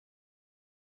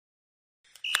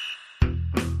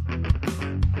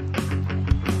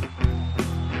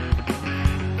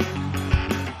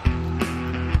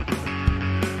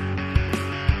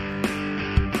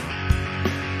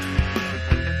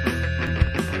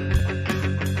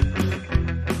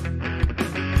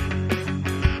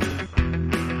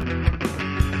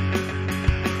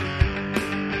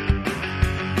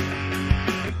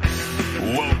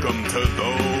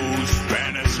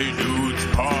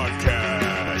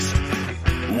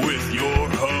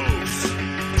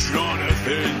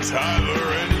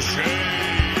Tyler and Shane.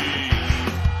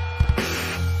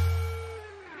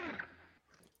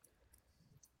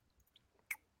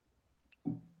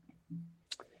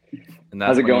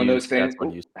 How's it going, those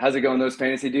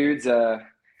fantasy dudes?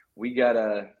 We got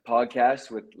a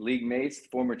podcast with league mates,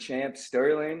 former champ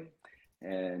Sterling,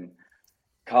 and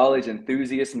college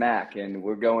enthusiast Mac, and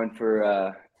we're going for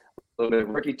a little bit of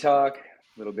rookie talk, a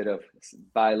little bit of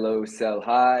buy low, sell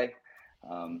high.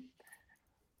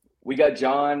 We got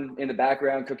John in the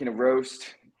background cooking a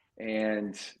roast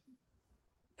and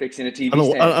fixing a TV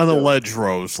stand. On a ledge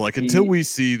roast. Like, until we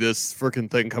see this freaking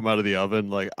thing come out of the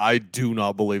oven, like, I do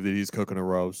not believe that he's cooking a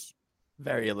roast.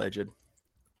 Very alleged.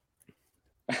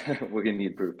 We're going to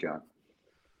need proof, John.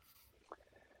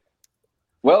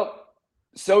 Well,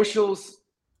 socials,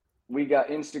 we got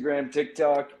Instagram,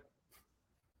 TikTok,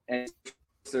 and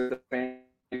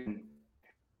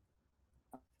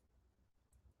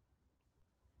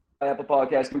Apple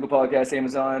Podcasts, Google Podcasts,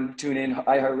 Amazon, TuneIn,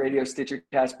 iHeartRadio, Stitcher,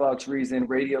 CastBox, Reason,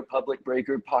 Radio Public,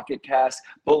 Breaker, Pocket Cast,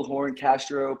 Bullhorn,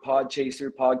 Castro, Podchaser,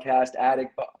 Podcast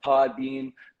Addict,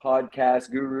 Podbean,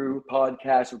 Podcast Guru,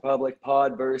 Podcast Republic,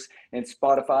 Podverse, and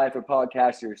Spotify for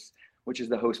podcasters, which is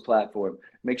the host platform.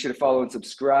 Make sure to follow and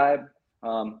subscribe,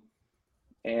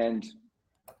 and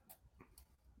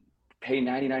pay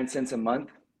 99 cents a month.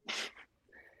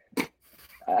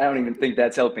 I don't even think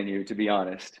that's helping you, to be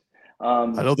honest.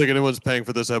 I don't think anyone's paying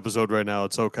for this episode right now.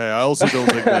 It's okay. I also don't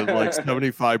think that like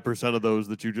 75% of those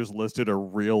that you just listed are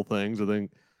real things. I think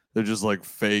they're just like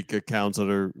fake accounts that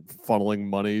are funneling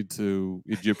money to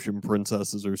Egyptian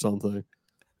princesses or something.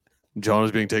 John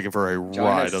is being taken for a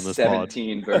ride on this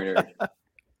 17 burner.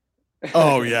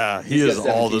 Oh yeah, he has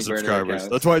all the subscribers.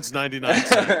 That's why it's 99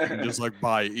 cents. You can just like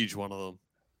buy each one of them.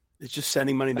 It's just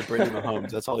sending money to Brittany Mahomes.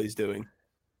 That's all he's doing.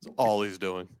 That's all he's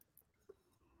doing.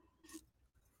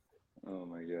 Oh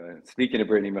my God! Speaking of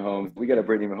Brittany Mahomes, we got a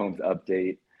Brittany Mahomes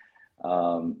update.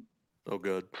 Oh,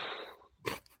 good.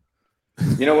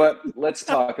 You know what? Let's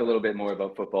talk a little bit more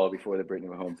about football before the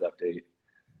Brittany Mahomes update.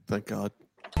 Thank God.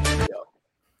 Yeah.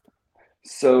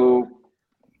 So,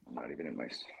 I'm not even in my.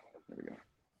 There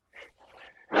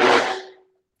we go.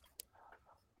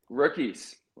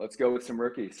 Rookies. Let's go with some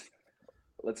rookies.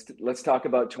 Let's talk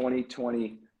about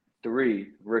 2023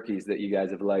 rookies that you guys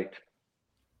have liked.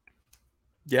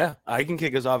 Yeah, I can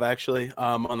kick us off, actually,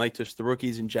 on like just the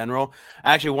rookies in general.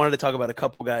 I actually wanted to talk about a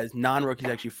couple guys, non-rookies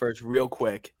actually first, real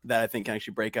quick, that I think can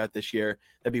actually break out this year.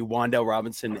 That'd be Wan'Dale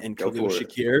Robinson and Khalil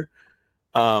Shakir.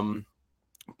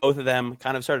 Both of them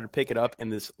kind of started to pick it up in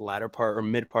this latter part or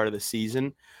mid part of the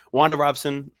season. Wan'Dale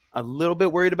Robinson, a little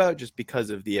bit worried about just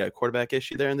because of the quarterback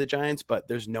issue there in the Giants, but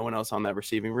there's no one else on that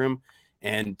receiving room,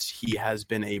 and he has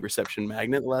been a reception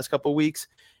magnet the last couple of weeks.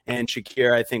 And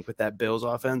Shakir, I think, with that Bills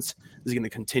offense, is going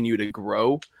to continue to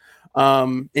grow.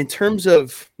 In terms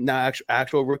of not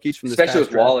actual rookies from this, especially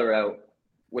with Waller out,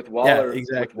 with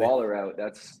Waller out,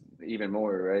 that's even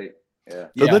more, right? Yeah.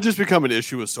 Doesn't that just become an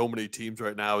issue with so many teams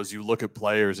right now? As you look at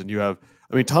players, and you have,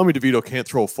 I mean, Tommy DeVito can't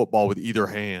throw a football with either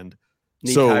hand,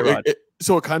 so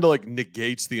it kind of like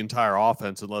negates the entire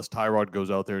offense unless Tyrod goes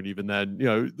out there, and even then, you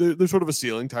know, there's sort of a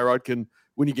ceiling. Tyrod can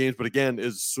win you games, but again,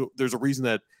 there's a reason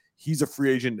that he's a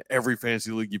free agent in every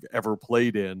fantasy league you've ever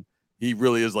played in. He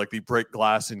really is like the break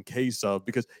glass in case of,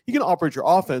 because he can operate your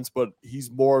offense, but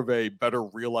he's more of a better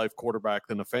real life quarterback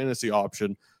than a fantasy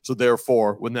option. So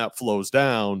therefore, when that flows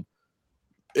down,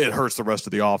 it hurts the rest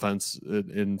of the offense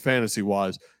in fantasy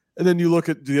wise. And then you look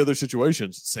at the other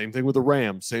situations, same thing with the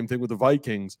Rams, same thing with the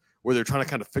Vikings, where they're trying to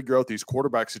kind of figure out these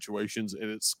quarterback situations,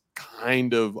 and it's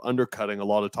kind of undercutting a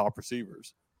lot of top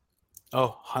receivers.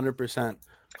 Oh, 100%.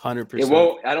 100%. It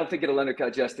won't. I don't think it'll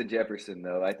undercut Justin Jefferson,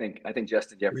 though. I think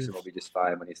Justin Jefferson will be just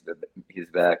fine when he's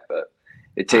back. But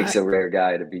it takes a rare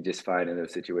guy to be just fine in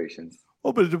those situations.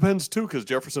 Well, but it depends too, because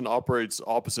Jefferson operates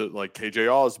opposite like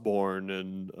KJ Osborne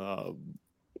and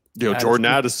Jordan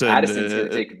Addison. Addison's going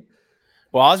to take.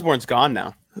 Well, Osborne's gone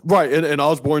now. Right, and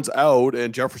Osborne's out,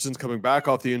 and Jefferson's coming back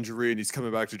off the injury, and he's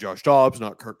coming back to Josh Dobbs,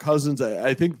 not Kirk Cousins.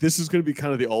 I think this is going to be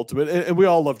kind of the ultimate, and we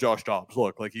all love Josh Dobbs.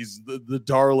 Look, like he's the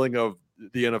darling of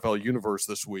the NFL universe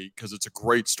this week, because it's a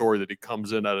great story that he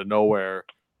comes in out of nowhere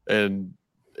and,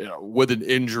 you know, with an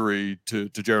injury to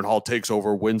Jaren Hall, takes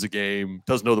over, wins a game,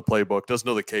 doesn't know the playbook, doesn't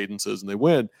know the cadences, and they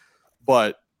win.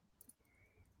 But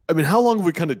I mean, how long have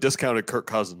we kind of discounted Kirk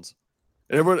Cousins?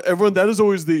 And everyone, that is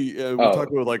always the we talk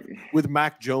about, like with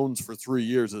Mac Jones for 3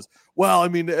 years, is, well, I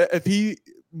mean, if he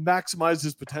maximized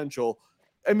his potential,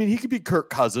 I mean, he could be Kirk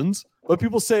Cousins, but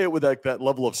people say it with like that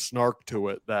level of snark to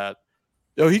it that,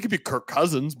 you know, he could be Kirk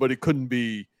Cousins, but he couldn't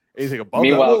be anything above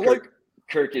Meanwhile, that. Well,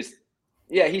 Kirk is,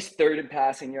 he's third in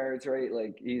passing yards, right?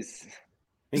 Like he's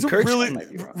He's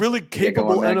a really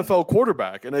capable NFL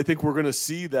quarterback. And I think we're going to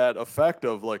see that effect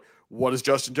of like, what does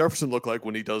Justin Jefferson look like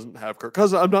when he doesn't have Kirk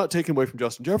Cousins? I'm not taking away from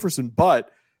Justin Jefferson, but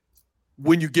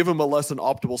when you give him a less than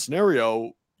optimal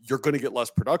scenario, you're going to get less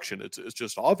production. It's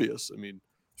just obvious. I mean,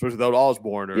 especially without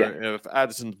Osborne or if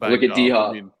Addison's back. Look at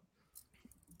D-Hop.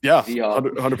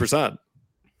 100%.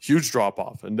 Huge drop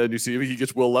off. And then you see he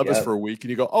gets Will Levis for a week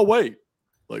and you go, oh, wait.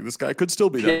 Like, this guy could still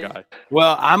be that guy.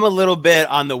 Well, I'm a little bit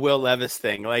on the Will Levis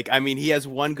thing. Like, I mean, he has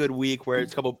one good week where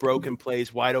it's a couple broken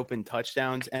plays, wide open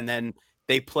touchdowns, and then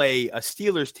they play a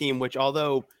Steelers team, which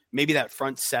although maybe that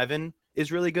front seven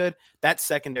is really good, that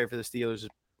secondary for the Steelers is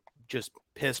just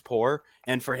piss poor.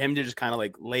 And for him to just kind of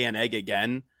like lay an egg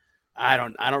again, I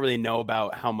don't really know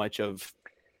about how much of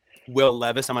Will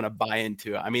Levis I'm going to buy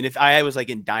into. I mean, if I was like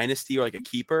in Dynasty or like a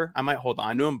keeper, I might hold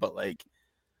on to him, but like,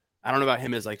 I don't know about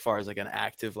him as like far as like an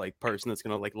active like person that's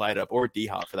going to like light up, or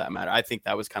D-Hop for that matter. I think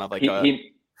that was kind of like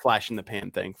a flash in the pan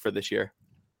thing for this year.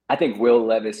 I think Will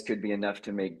Levis could be enough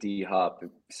to make D-Hop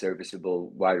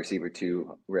serviceable wide receiver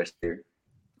 2 rest year.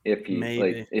 If he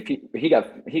he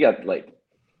got like,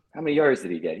 how many yards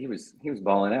did he get? He was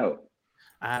balling out.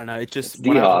 I don't know. It just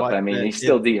D-Hop. I mean, he's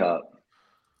still D-Hop.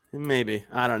 Maybe.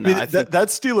 I don't know. I mean, that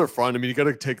Steeler front, I mean, you got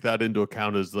to take that into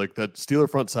account as like that Steeler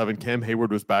front seven. Cam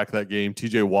Hayward was back that game.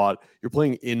 TJ Watt, you're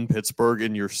playing in Pittsburgh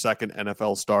in your second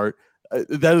NFL start.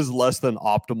 That is less than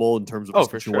optimal in terms of a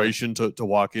situation to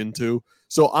walk into.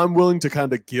 So I'm willing to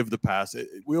kind of give the pass.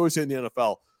 We always say in the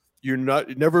NFL, you're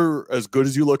never as good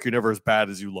as you look. You're never as bad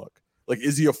as you look. Like,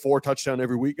 is he a 4 touchdown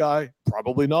every week guy?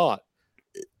 Probably not.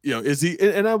 You know, is he?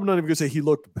 And I'm not even gonna say he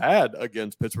looked bad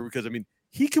against Pittsburgh, because I mean,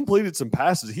 he completed some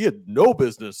passes he had no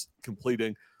business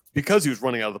completing because he was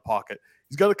running out of the pocket.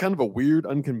 He's got a kind of a weird,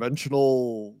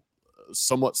 unconventional,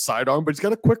 somewhat sidearm, but he's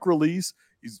got a quick release.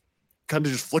 He's kind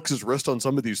of just flicks his wrist on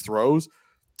some of these throws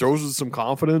with some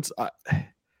confidence.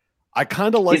 I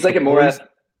kind of like. He's like a more. I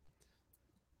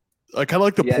kind of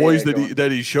like the poise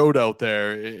that he showed out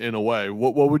there in a way.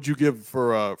 What would you give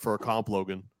for a comp,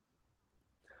 Logan?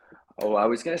 Oh, I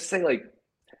was gonna say like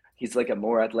he's like a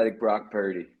more athletic Brock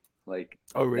Purdy. Like,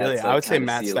 oh really? I would say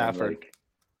Matt Stafford.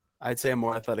 I'd say a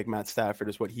more athletic Matt Stafford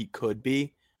is what he could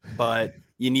be, but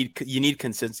you need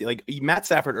consistency. Like Matt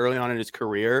Stafford early on in his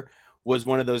career was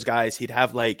one of those guys. He'd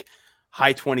have like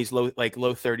high 20s, low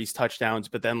 30s touchdowns,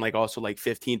 but then like also like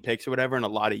 15 picks or whatever and a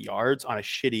lot of yards on a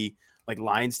shitty like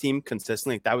Lions team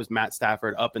consistently. Like, that was Matt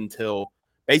Stafford up until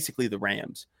basically the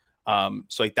Rams.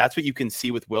 So like that's what you can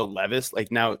see with Will Levis.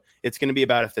 Like, now it's going to be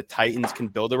about if the Titans can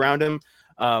build around him.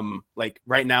 Like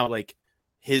right now, like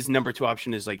his number 2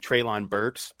 option is like Treylon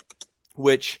Burks,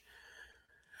 which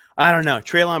I don't know.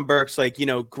 Treylon Burks, like, you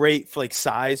know, great for like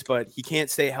size, but he can't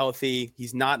stay healthy.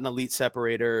 He's not an elite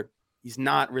separator. He's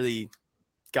not really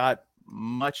got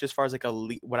much as far as like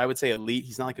elite, what I would say elite.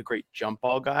 He's not like a great jump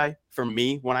ball guy for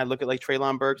me. When I look at like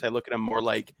Treylon Burks, I look at him more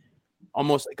like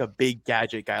almost like a big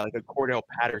gadget guy, like a Cordell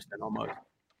Patterson almost,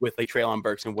 with like Treylon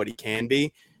Burks and what he can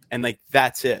be. And like,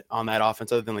 that's it on that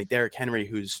offense, other than like Derrick Henry,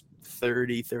 who's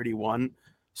 30, 31.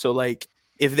 So like,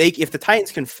 if the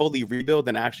Titans can fully rebuild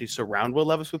and actually surround Will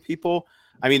Levis with people,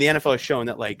 I mean, the NFL has shown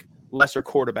that like lesser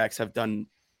quarterbacks have done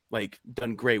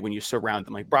great when you surround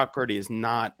them. Like Brock Purdy is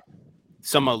not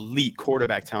some elite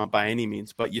quarterback talent by any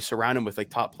means, but you surround him with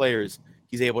like top players,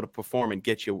 he's able to perform and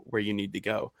get you where you need to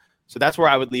go. So that's where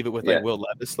I would leave it with like Will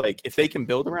Levis. Like, if they can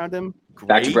build around him, great.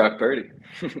 Back to Brock Purdy.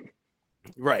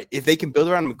 Right. If they can build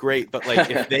around him, great. But like,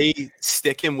 if they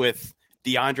stick him with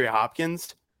DeAndre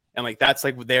Hopkins and like, that's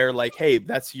like, they're like, hey,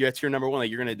 that's your number 1, like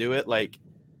you're going to do it. Like,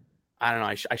 I don't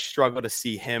know. I struggle to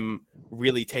see him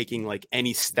really taking like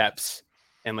any steps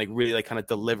and like really like kind of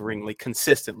delivering like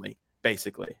consistently,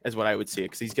 basically, is what I would see.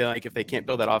 Because he's gonna, like, if they can't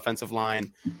build that offensive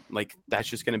line, like that's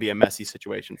just going to be a messy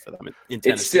situation for them in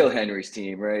Tennessee. It's still Henry's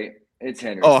team, right? It's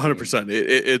Henry. Oh, 100%.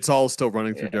 It's all still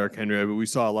running through Derrick Henry. I mean, we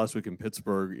saw last week in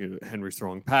Pittsburgh, you know, Henry's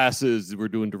throwing passes. We're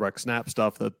doing direct snap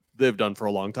stuff that they've done for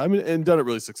a long time and done it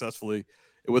really successfully.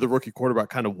 With a rookie quarterback,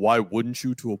 kind of why wouldn't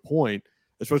you, to a point,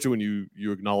 especially when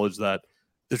you acknowledge that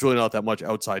there's really not that much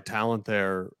outside talent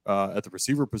there at the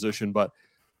receiver position. But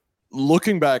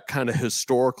looking back kind of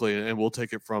historically, and we'll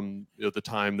take it from, you know, the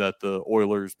time that the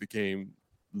Oilers became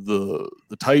the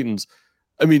Titans.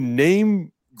 I mean,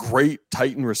 name great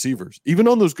Titan receivers, even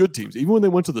on those good teams, even when they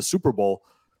went to the Super Bowl.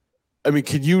 I mean,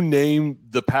 can you name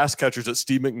the pass catchers that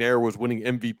Steve McNair was winning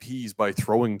MVPs by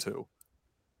throwing to?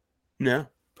 No,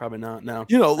 probably not. No.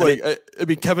 You know, like, I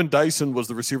mean, Kevin Dyson was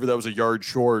the receiver that was a yard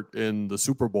short in the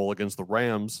Super Bowl against the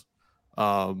Rams.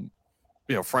 You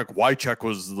know, Frank Wycheck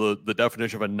was the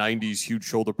definition of a 90s huge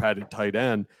shoulder padded tight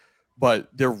end. but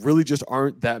there really just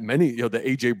aren't that many. The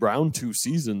AJ Brown 2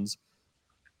 seasons.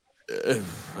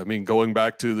 I mean, going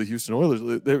back to the Houston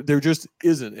Oilers, there just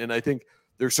isn't. And I think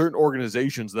there's certain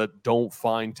organizations that don't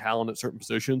find talent at certain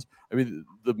positions. I mean,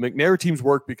 the McNair teams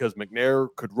work because McNair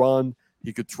could run,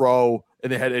 he could throw,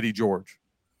 and they had Eddie George.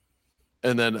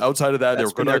 And then outside of that, they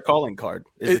were been their calling card.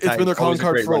 It's been their calling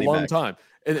card for a long time.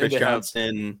 And Chris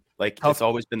Johnson, it's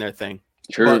always been their thing.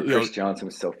 True. Chris Johnson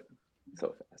was so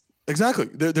fast. Exactly.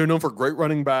 They're known for great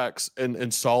running backs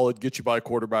and solid get you by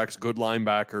quarterbacks, good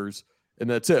linebackers, and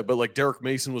that's it. But like Derek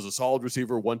Mason was a solid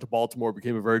receiver, went to Baltimore,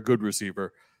 became a very good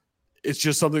receiver. It's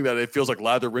just something that it feels like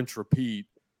lather, rinse, repeat.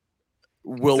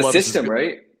 Will it's Levis system,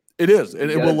 right? It is. And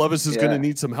Will Levis is going to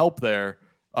need some help there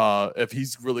if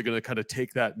he's really going to kind of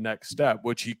take that next step,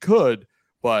 which he could.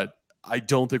 But I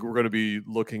don't think we're going to be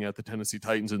looking at the Tennessee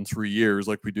Titans in 3 years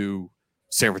like we do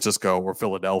San Francisco or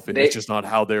Philadelphia. It's just not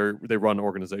how they run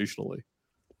organizationally.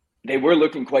 They were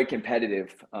looking quite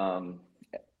competitive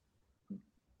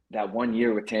that 1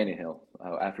 year with Tannehill.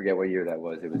 I forget what year that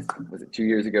was. Was it 2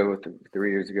 years ago,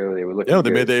 3 years ago? They were looking. Yeah, they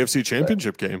made the AFC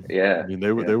Championship game. Yeah, I mean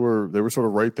they were sort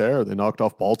of right there. They knocked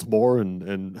off Baltimore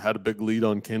and had a big lead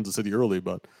on Kansas City early,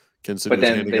 but Kansas City. But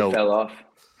then they fell off.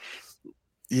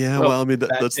 Yeah, well, I mean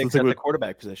that's the thing with the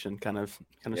quarterback position, kind of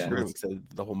screwing. So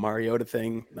the whole Mariota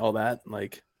thing, all that,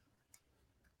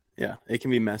 it can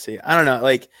be messy. I don't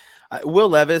know, Will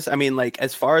Levis. I mean,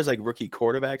 as far as rookie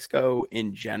quarterbacks go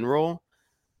in general,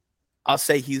 I'll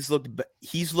say he's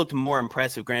looked more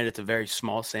impressive. Granted, it's a very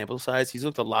small sample size. He's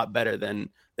looked a lot better than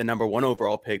the number 1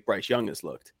 overall pick Bryce Young has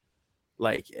looked.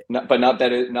 Not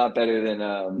better than not better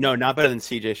than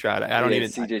CJ Stroud. I don't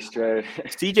even CJ Stroud.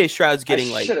 CJ Stroud's getting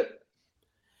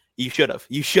You should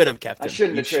have kept him. I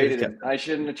shouldn't have traded him.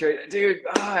 Dude.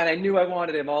 And I knew I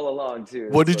wanted him all along too.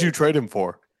 What did you trade him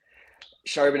for?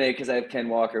 Charbonnet, because I have Ken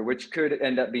Walker, which could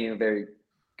end up being a very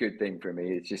good thing for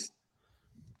me. It's just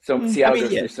Seattle goes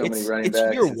through so many running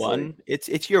backs.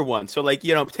 It's year one. So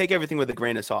take everything with a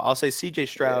grain of salt. I'll say CJ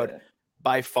Stroud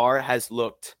by far has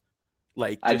looked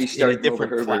I'd be starting in a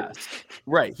different class.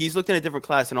 Right. He's looked in a different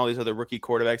class than all these other rookie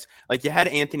quarterbacks. You had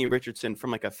Anthony Richardson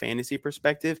from a fantasy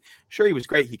perspective. Sure, he was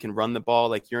great. He can run the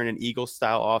ball. You're in an Eagles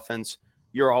style offense.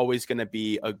 You're always going to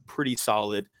be a pretty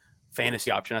solid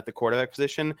fantasy option at the quarterback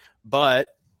position. But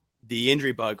the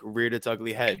injury bug reared its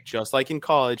ugly head, just like in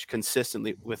college,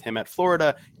 consistently with him at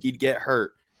Florida, he'd get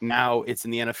hurt. Now it's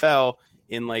in the NFL.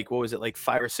 In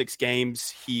 5 or 6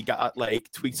 games, he got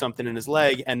tweaked something in his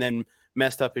leg and then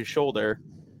messed up his shoulder.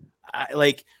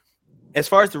 As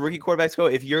far as the rookie quarterbacks go,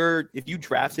 if you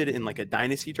drafted in a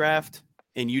dynasty draft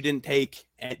and you didn't take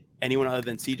anyone other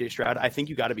than CJ Stroud, I think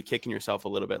you got to be kicking yourself a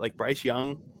little bit. Bryce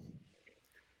Young,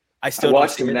 I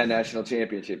watched him in that national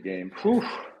championship game. Whew.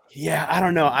 Yeah, I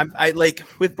don't know. I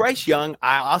with Bryce Young,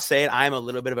 I'll say it. I'm a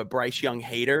little bit of a Bryce Young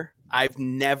hater. I've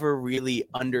never really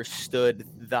understood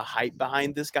the hype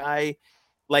behind this guy.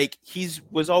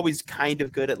 Was always kind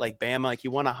of good at Bama. He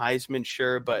won a Heisman,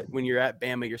 sure, but when you're at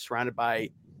Bama, you're surrounded by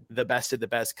the best of the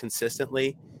best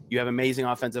consistently. You have amazing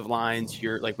offensive lines.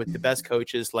 You're with the best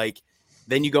coaches.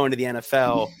 Then you go into the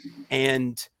NFL,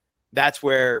 and that's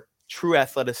where true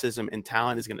athleticism and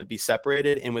talent is going to be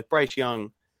separated. And with Bryce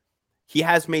Young, he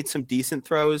has made some decent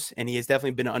throws, and he has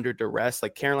definitely been under duress.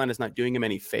 Carolina's not doing him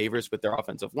any favors with their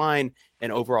offensive line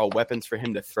and overall weapons for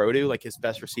him to throw to. His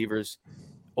best receivers,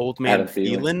 old man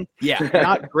Thielen. Yeah,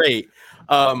 not great.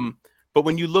 But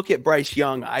when you look at Bryce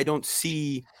Young, I don't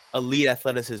see elite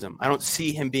athleticism. I don't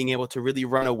see him being able to really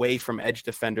run away from edge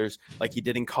defenders like he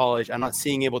did in college. I'm not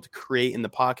seeing able to create in the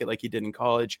pocket like he did in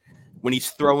college. When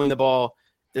he's throwing the ball,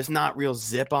 there's not real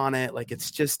zip on it.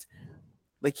 It's just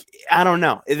I don't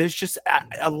know. There's just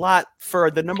a lot for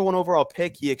the number 1 overall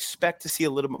pick. You expect to see a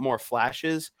little bit more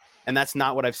flashes, and that's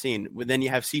not what I've seen. Then you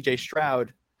have CJ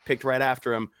Stroud picked right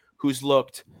after him, who's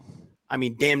looked,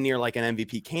 damn near like an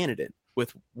MVP candidate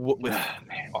with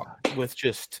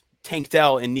just Tank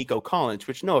Dell and Nico Collins,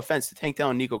 which no offense to Tank Dell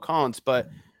and Nico Collins, but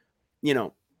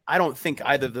I don't think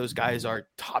either of those guys are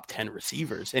top 10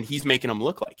 receivers, and he's making them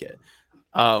look like it.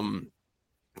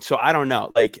 So I don't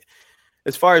know.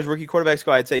 As far as rookie quarterbacks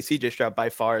go, I'd say CJ Stroud by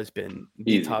far has been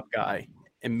the top guy.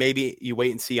 And maybe you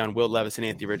wait and see on Will Levis and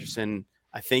Anthony Richardson.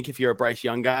 I think if you're a Bryce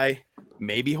Young guy,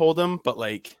 maybe hold him. But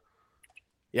I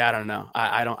don't know.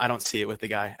 I don't see it with the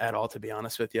guy at all, to be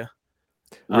honest with you.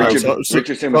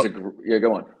 Richardson was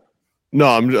go on. No,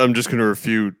 I'm just going to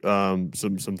refute some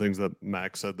things that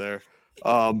Mac said there.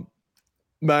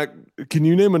 Mac, can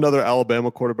you name another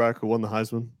Alabama quarterback who won the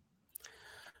Heisman?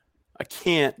 I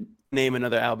can't name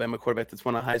another Alabama quarterback that's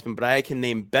won a Heisman, but I can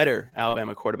name better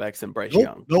Alabama quarterbacks than Bryce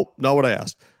Young. Nope, not what I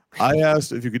asked. I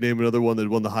asked if you could name another one that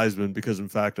won the Heisman because, in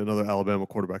fact, another Alabama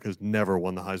quarterback has never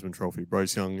won the Heisman Trophy.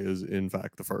 Bryce Young is, in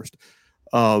fact, the first.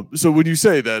 So when you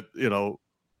say that,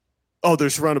 they're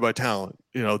surrounded by talent,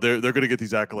 they're going to get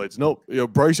these accolades. Nope,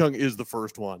 Bryce Young is the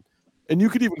first one. And you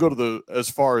could even go to as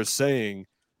far as saying,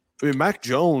 Mac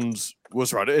Jones was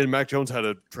surrounded, and Mac Jones had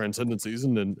a transcendent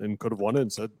season and could have won it.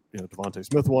 And said, Devontae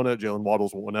Smith won it, Jalen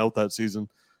Waddles won out that season.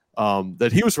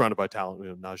 That he was surrounded by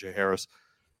talent, Najee Harris,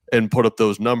 and put up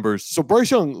those numbers. So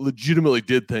Bryce Young legitimately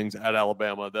did things at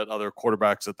Alabama that other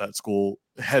quarterbacks at that school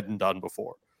hadn't done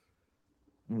before.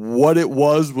 What it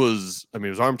was, it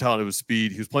was arm talent, it was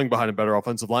speed. He was playing behind a better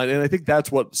offensive line. And I think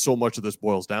that's what so much of this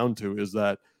boils down to, is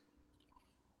that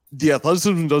the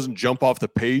athleticism doesn't jump off the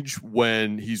page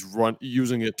when he's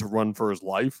using it to run for his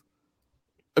life.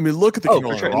 Look at the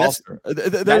Carolina roster.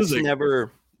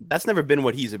 That's never been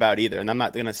what he's about either. And I'm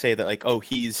not going to say that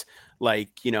he's like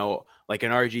an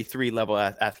RG3 level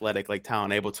athletic,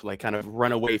 talent, able to kind of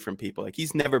run away from people.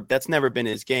 That's never been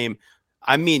his game.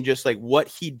 Just what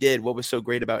he did, what was so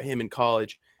great about him in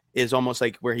college is almost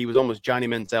where he was almost Johnny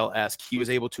Manziel-esque. He was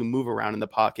able to move around in the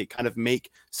pocket, kind of make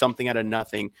something out of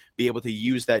nothing, be able to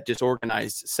use that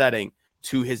disorganized setting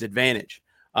to his advantage.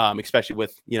 Especially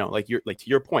with, to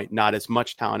your point, not as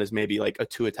much talent as maybe a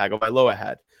Tua Tagovailoa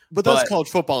had. But that's college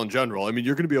football in general.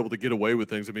 You're going to be able to get away with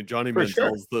things. Johnny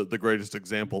Manziel's the greatest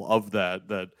example of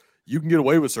that you can get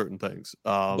away with certain things.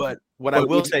 But I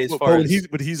will say,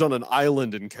 he's on an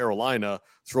island in Carolina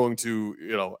throwing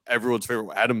to, everyone's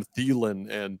favorite Adam Thielen.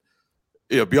 And,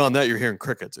 beyond that, you're hearing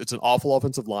crickets. It's an awful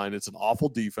offensive line. It's an awful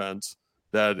defense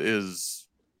there's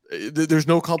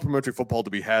no complimentary football to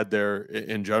be had there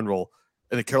in general.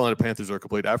 And the Carolina Panthers are a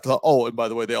complete afterthought. Oh, and by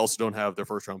the way, they also don't have their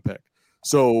first round pick.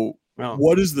 So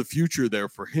what is the future there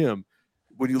for him?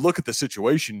 When you look at the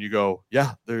situation, you go,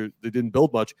 yeah, they didn't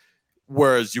build much.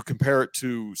 Whereas you compare it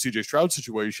to CJ Stroud's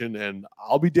situation, and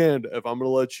I'll be damned if I'm going to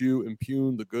let you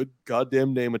impugn the good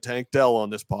goddamn name of Tank Dell on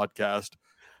this podcast.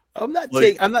 I'm not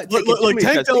taking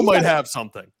Tank Dell might have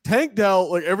something. Tank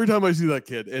Dell, every time I see that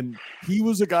kid, and he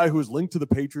was a guy who was linked to the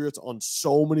Patriots on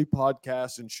so many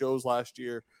podcasts and shows last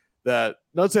year that,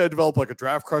 not to say I developed a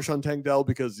draft crush on Tank Dell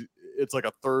because it's a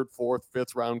 3rd, 4th,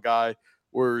 5th round guy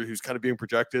where he's kind of being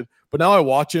projected. But now I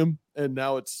watch him, and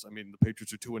now the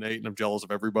Patriots are 2-8, and I'm jealous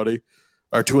of everybody.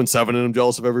 Or 2-7, and I'm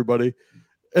jealous of everybody.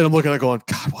 And I'm looking at it going,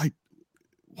 God,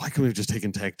 why couldn't we have just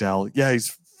taken Tank Dell? Yeah,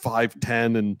 he's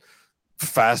 5'10" and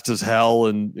fast as hell,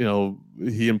 and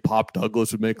he and Pop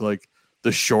Douglas would make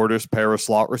the shortest pair of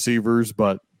slot receivers.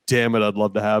 But damn it, I'd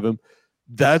love to have him.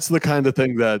 That's the kind of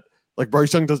thing that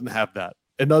Bryce Young doesn't have that.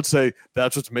 And not say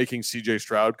that's what's making CJ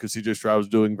Stroud, because CJ Stroud is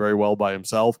doing very well by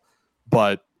himself,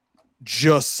 but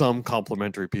just some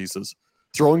complementary pieces.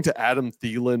 Throwing to Adam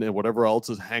Thielen and whatever else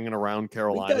is hanging around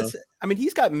Carolina.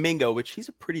 He's got Mingo, which he's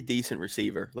a pretty decent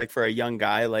receiver. For a young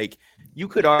guy, you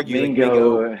could argue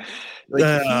Mingo. He's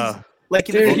got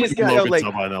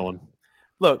by that one.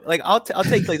 Look, I'll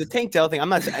take the Tank Dell thing. I'm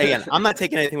not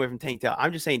taking anything away from Tank Dell.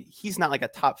 I'm just saying he's not a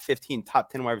top 15, top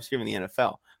 10 wide receiver in the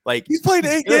NFL. He's played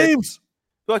 8 games.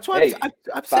 That's what I'm saying.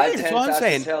 That's what I'm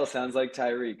saying. Hell sounds like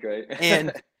Tyreek, right?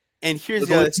 And here's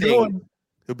the other thing.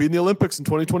 He'll be in the Olympics in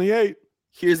 2028.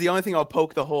 Here's the only thing I'll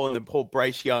poke the hole in the whole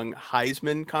Bryce Young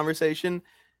Heisman conversation.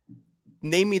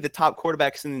 Name me the top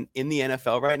quarterbacks in the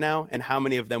NFL right now, and how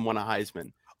many of them won a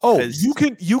Heisman. Oh,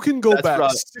 you can go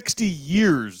back 60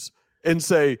 years and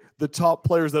say the top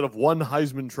players that have won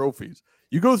Heisman trophies.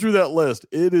 You go through that list,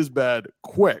 it is bad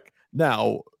quick.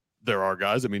 Now, there are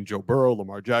guys, Joe Burrow,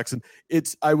 Lamar Jackson.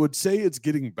 I would say it's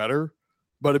getting better.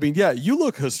 But you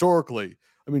look historically.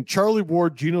 Charlie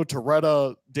Ward, Gino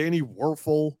Torretta, Danny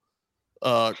Werfel,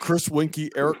 Chris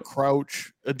Winkie, Eric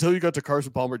Crouch, until you got to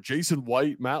Carson Palmer, Jason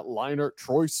White, Matt Leinart,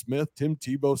 Troy Smith, Tim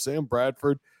Tebow, Sam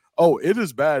Bradford. Oh, it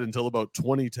is bad until about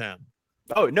 2010.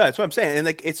 Oh, no, that's what I'm saying. And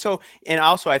it's so, and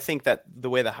also I think that the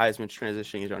way the Heisman's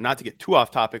transitioning is, not to get too off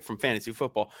topic from fantasy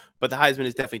football, but the Heisman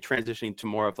is definitely transitioning to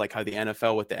more of how the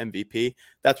NFL with the MVP.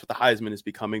 That's what the Heisman is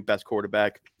becoming: best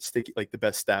quarterback, sticky, the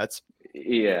best stats.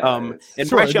 Yeah. And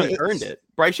Bryce Young earned it.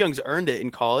 Bryce Young's earned it in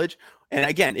college. And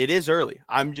again, it is early.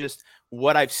 I'm just,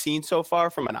 what I've seen so far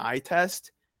from an eye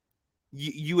test,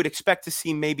 you would expect to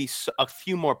see maybe a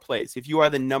few more plays if you are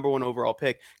the number 1 overall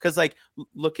pick. Because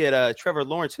look at Trevor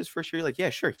Lawrence, his first year. Yeah,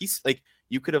 sure, he's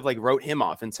you could have wrote him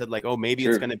off and said oh, maybe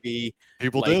It's going to be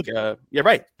people did. Yeah,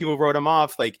 right. People wrote him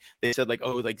off. They said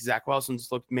Zach Wilson's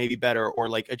looked maybe better, or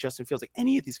Justin Fields.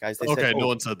 Any of these guys. They said, no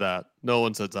one said that. No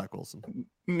one said Zach Wilson.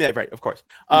 Yeah, right, of course.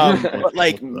 But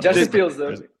Justin Fields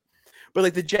though.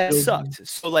 But the Jets sucked.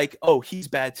 So he's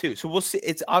bad too. So we'll see.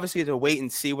 It's obviously a wait and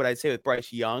see what I'd say with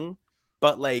Bryce Young.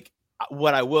 But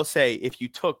what I will say, if you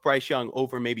took Bryce Young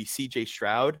over maybe CJ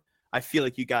Stroud, I feel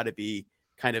like you got to be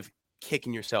kind of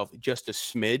kicking yourself just a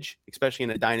smidge, especially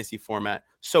in a dynasty format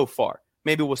so far.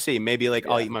 Maybe we'll see. Maybe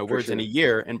I'll eat my words in a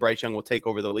year and Bryce Young will take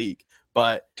over the league.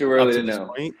 But too early to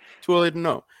know. Too early to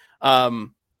know.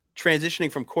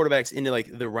 Transitioning from quarterbacks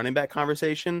into the running back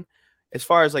conversation, as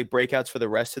far as breakouts for the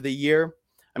rest of the year,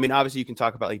 I mean, obviously you can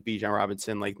talk about Bijan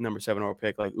Robinson, number 7 overall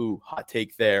pick, ooh, hot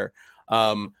take there.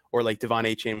 Or Devon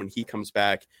Achane when he comes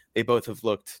back. They both have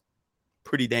looked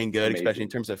pretty dang good, especially in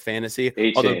terms of fantasy.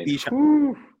 Although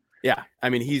Bijan, yeah, I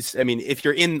mean, if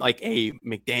you're in a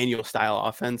McDaniel style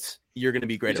offense, you're going to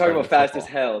be great. You're talking about fast as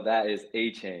hell. That is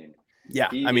Achane. Yeah,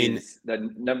 is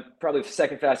probably the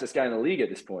second fastest guy in the league at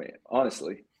this point,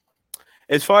 honestly.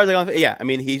 As far as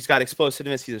he's got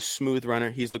explosiveness. He's a smooth runner.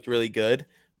 He's looked really good.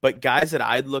 But guys that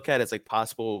I'd look at as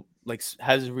possible,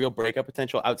 has real breakup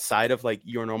potential outside of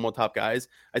your normal top guys,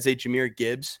 I'd say Jahmyr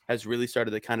Gibbs has really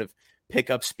started to kind of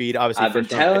pick up speed. Obviously, I've been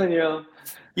telling you.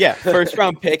 Yeah, first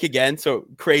round pick again, so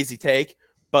crazy take.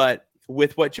 But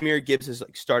with what Jahmyr Gibbs has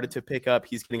started to pick up,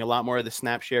 he's getting a lot more of the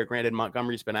snap share. Granted,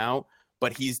 Montgomery's been out,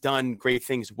 but he's done great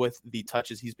things with the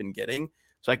touches he's been getting.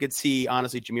 So I could see,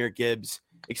 honestly, Jahmyr Gibbs,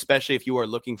 especially if you are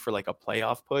looking for a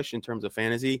playoff push in terms of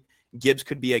fantasy, Gibbs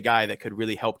could be a guy that could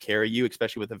really help carry you,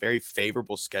 especially with a very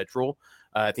favorable schedule.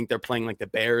 I think they're playing the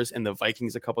Bears and the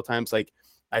Vikings a couple times.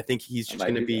 I think he's just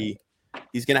going to be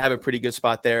 – he's going to have a pretty good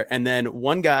spot there. And then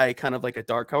one guy kind of a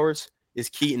dark horse is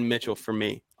Keaton Mitchell for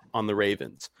me on the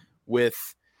Ravens. With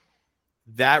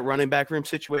that running back room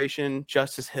situation,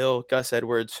 Justice Hill, Gus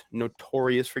Edwards,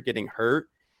 notorious for getting hurt.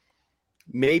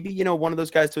 Maybe, one of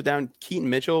those guys to go down. Keaton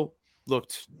Mitchell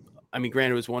looked –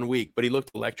 granted it was 1 week, but he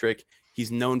looked electric. He's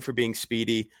known for being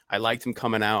speedy. I liked him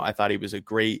coming out. I thought he was a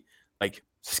great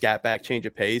scat back, change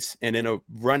of pace. And in a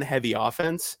run-heavy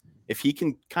offense, if he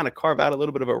can kind of carve out a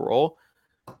little bit of a role,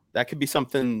 that could be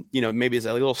something, maybe as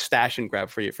a little stash and grab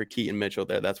for you for Keaton Mitchell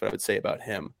there. That's what I would say about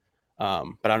him. But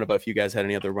I don't know about if you guys had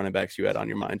any other running backs you had on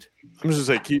your mind. I'm just going to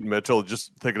say Keaton Mitchell,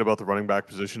 just thinking about the running back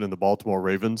position in the Baltimore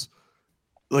Ravens.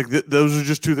 Those are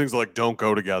just two things that don't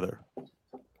go together.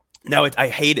 No, I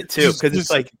hate it too because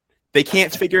it's they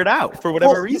can't figure it out for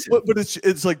whatever reason. But it's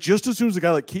just as soon as a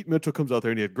guy like Keaton Mitchell comes out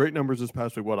there and he had great numbers this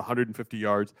past week, 150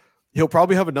 yards, he'll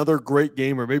probably have another great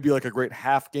game or maybe a great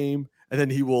half game, and then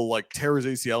he will tear his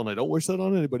ACL. And I don't wish that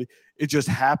on anybody. It just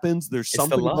happens. There's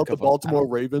something about the Baltimore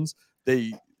Ravens. But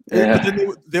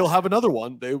then they'll have another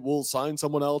one. They will sign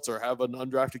someone else or have an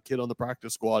undrafted kid on the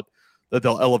practice squad that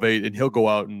they'll elevate, and he'll go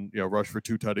out and rush for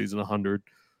 2 tutties and 100.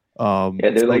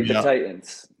 They're the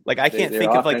Titans. I can't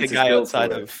think of a guy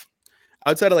outside of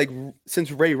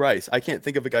since Ray Rice. I can't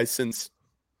think of a guy since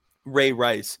Ray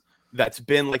Rice that's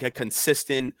been a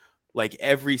consistent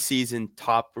every season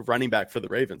top running back for the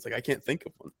Ravens. I can't think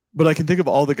of one. But I can think of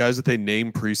all the guys that they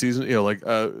name preseason,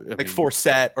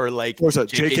 Forsett or Forsett,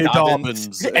 J.K.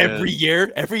 Dobbins. Every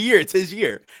year it's his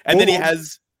year. And then he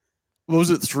has. What was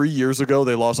it? 3 years ago,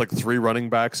 they lost 3 running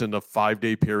backs in a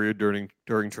 5-day period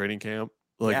during training camp.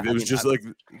 There was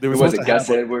Gus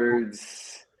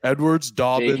Edwards,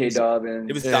 Dobbins, J.K. Dobbins.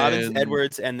 It was Dobbins,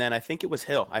 Edwards, and then I think it was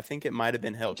Hill. I think it might have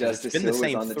been Hill. Justice Hill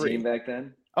was on the team back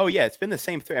then. Oh yeah, it's been the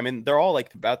same 3. They're all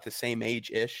about the same age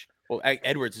ish. Well,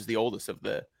 Edwards is the oldest of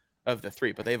the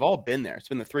 3, but they've all been there. It's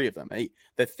been the 3 of them.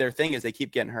 Their thing is they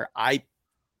keep getting hurt. I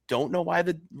don't know why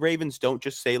the Ravens don't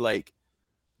just say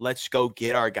let's go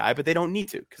get our guy, but they don't need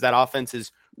to because that offense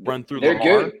is run through. They're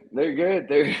Lamar. good. They're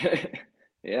good.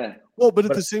 Yeah. Well, but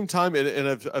at the same time, and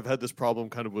I've had this problem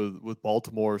kind of with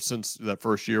Baltimore since that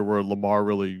first year where Lamar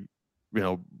really,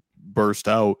 burst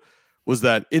out, was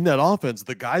that in that offense,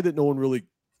 the guy that no one really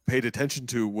paid attention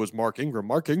to was Mark Ingram.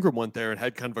 Mark Ingram went there and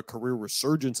had kind of a career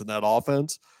resurgence in that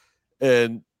offense.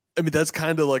 And that's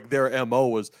kind of their MO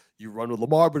was you run with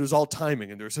Lamar, but it's all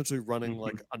timing. And they're essentially running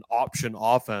an option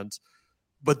offense.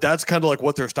 But that's kind of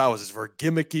what their style is. It's very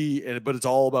gimmicky, but it's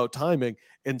all about timing.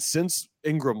 And since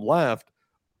Ingram left,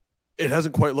 it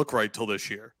hasn't quite looked right till this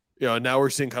year. Now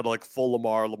we're seeing kind of full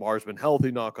Lamar. Lamar's been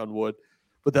healthy, knock on wood.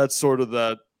 But that's sort of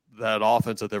that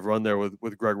offense that they've run there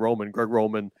with Greg Roman. Greg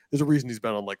Roman, there's a reason he's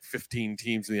been on 15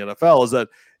 teams in the NFL, is that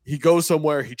he goes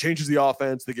somewhere, he changes the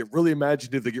offense, they get really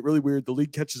imaginative, they get really weird, the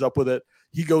league catches up with it,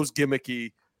 he goes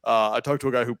gimmicky. I talked to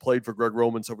a guy who played for Greg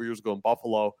Roman several years ago in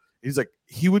Buffalo. He's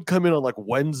he would come in on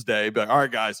Wednesday, be like, all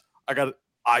right, guys, I got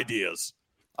ideas.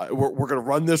 We're going to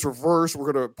run this reverse.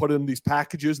 We're going to put in these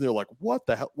packages. And they're like, what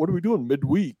the hell? What are we doing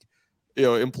midweek?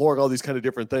 Imploring all these kind of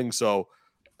different things. So,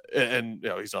 and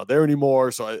he's not there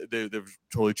anymore. So they've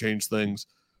totally changed things.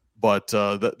 But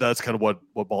that's kind of what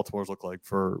Baltimore's looked like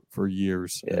for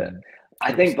years. Yeah.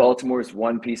 I think Baltimore's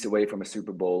one piece away from a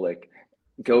Super Bowl. Like,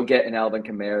 go get an Alvin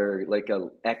Kamara, like a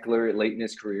Eckler late in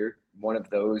his career. One of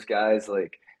those guys,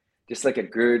 like just like a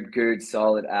good,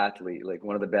 solid athlete, like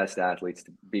one of the best athletes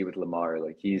to be with Lamar.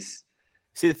 Like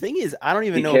See, the thing is, I don't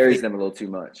even know. He carries them a little too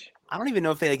much. I don't even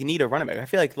know if they like need a running back. I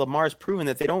feel like Lamar's proven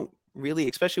that they don't really,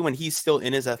 especially when he's still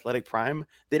in his athletic prime,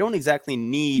 they don't exactly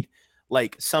need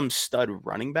like some stud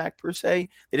running back per se.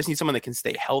 They just need someone that can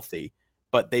stay healthy.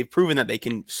 But they've proven that they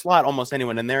can slot almost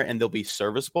anyone in there and they'll be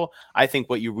serviceable. I think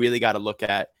what you really got to look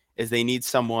at is they need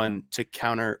someone to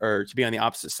counter or to be on the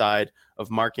opposite side of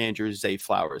Mark Andrews, Zay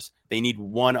Flowers. They need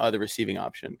one other receiving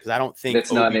option because I don't think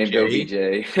that's not named OBJ.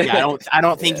 Yeah, I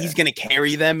don't think he's going to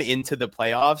carry them into the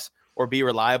playoffs or be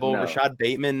reliable. No. Rashad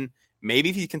Bateman, maybe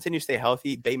if he continues to stay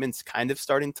healthy, Bateman's kind of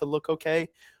starting to look okay.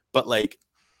 But like,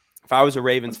 if I was a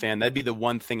Ravens fan, that'd be the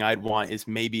one thing I'd want is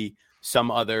maybe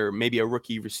a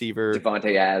rookie receiver,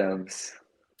 Devontae Adams,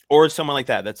 or someone like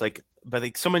that. That's like, but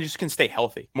like someone just can stay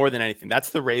healthy more than anything. That's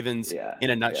the Ravens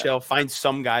in a nutshell. Find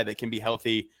some guy that can be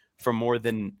healthy for more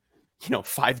than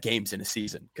 5 games in a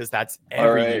season because that's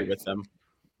every year with them.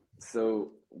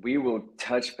 So we will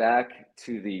touch back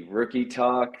to the rookie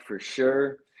talk for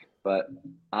sure, but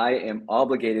I am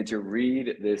obligated to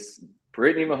read this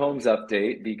Brittany Mahomes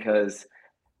update because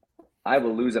I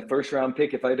will lose a first-round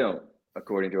pick if I don't,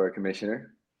 according to our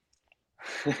commissioner.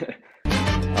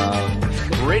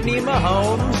 Brittany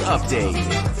Mahomes update.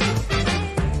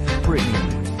 Brittany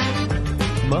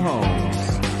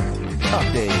Mahomes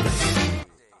update.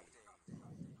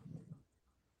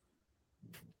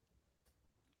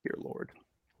 Dear Lord.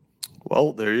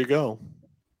 Well, there you go.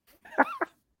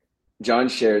 John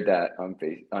shared that on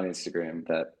Instagram,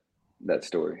 that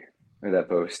story or that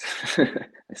post.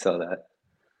 I saw that.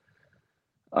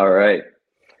 All right.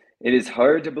 It is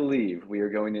hard to believe we are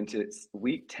going into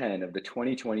week 10 of the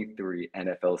 2023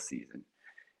 NFL season.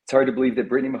 It's hard to believe that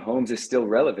Brittany Mahomes is still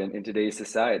relevant in today's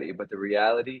society, but the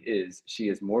reality is she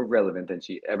is more relevant than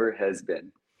she ever has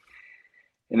been.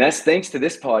 And that's thanks to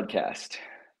this podcast.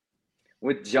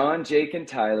 With John, Jake, and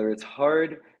Tyler, it's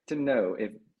hard to know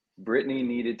if Brittany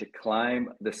needed to climb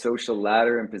the social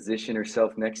ladder and position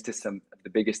herself next to some of the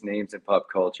biggest names in pop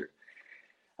culture.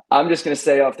 I'm just going to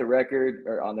say on the record,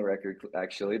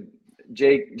 actually,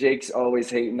 Jake's always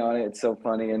hating on it. It's so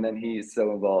funny. And then he's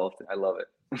so involved. I love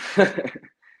it.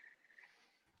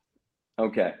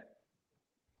 Okay.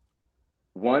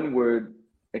 One would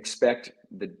expect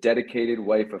the dedicated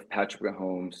wife of Patrick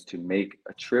Mahomes to make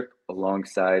a trip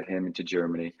alongside him into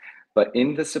Germany. But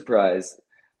in the surprise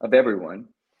of everyone,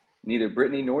 neither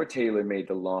Brittany nor Taylor made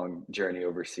the long journey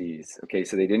overseas. Okay,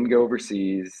 so they didn't go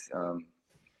overseas.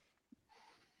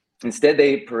 Instead,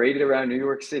 they paraded around New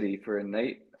York City for a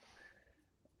night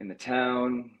in the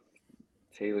town.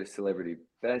 Taylor's celebrity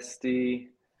bestie,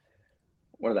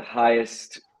 one of the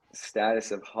highest status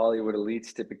of Hollywood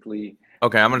elites typically.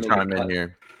 Okay, I'm going to chime in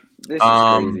here. This is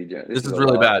crazy, Joe. This is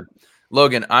really bad.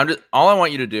 Logan, all I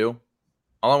want you to do,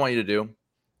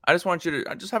 I just want you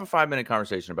to just have a 5-minute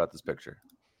conversation about this picture.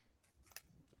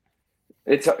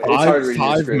 It's hard to read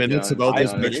 5 minutes about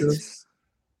this picture.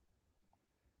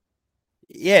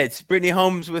 Yeah, it's Brittany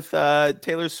Mahomes with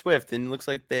Taylor Swift, and it looks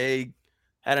like they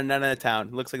had a night out of town.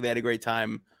 It looks like they had a great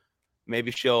time.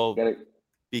 Maybe she'll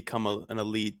become an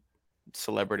elite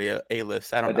celebrity,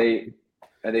 A-list. I don't know.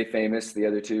 Are they famous, the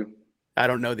other two? I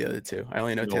don't know the other two. I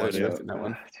only know Taylor Swift in that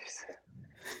one.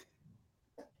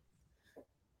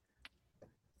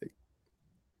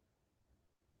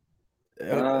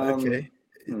 Okay.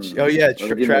 Oh yeah,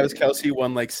 Travis Kelce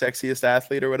won like sexiest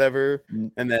athlete or whatever,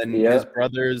 and then his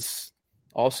brother's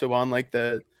also on like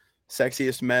the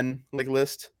sexiest men like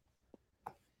list.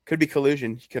 Could be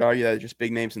collusion. You could argue that just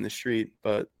big names in the street,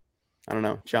 but I don't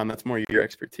know, John. That's more your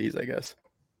expertise, I guess.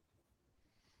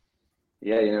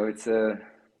 Yeah, it's all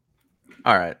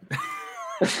right.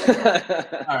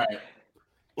 All right.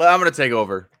 Well, I'm going to take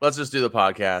over. Let's just do the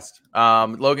podcast.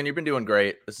 Logan, you've been doing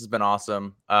great. This has been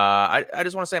awesome. I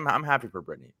just want to say I'm happy for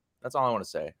Brittany. That's all I want to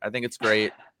say. I think it's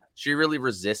great. She really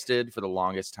resisted for the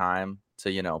longest time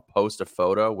to, post a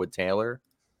photo with Taylor.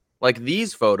 Like,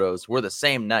 these photos were the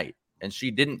same night, and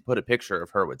she didn't put a picture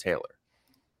of her with Taylor.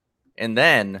 And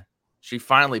then she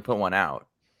finally put one out.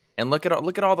 And look at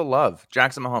all the love.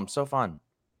 Jackson Mahomes, so fun.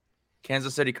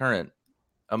 Kansas City Current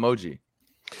emoji.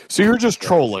 So you're just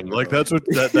trolling, like that's your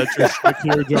shtick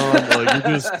here, John. Like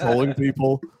you're just trolling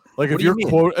people. Like if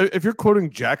you're quoting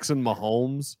Jackson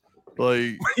Mahomes,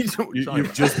 like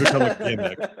you've just become a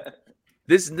gimmick.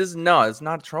 No, it's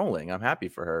not trolling. I'm happy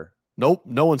for her. Nope,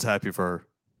 no one's happy for her.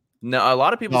 No, a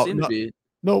lot of people seem to be.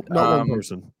 Nope, not one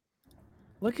person.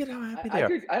 Look at how happy they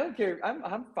are. I don't care.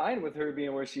 I'm fine with her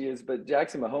being where she is, but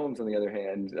Jackson Mahomes, on the other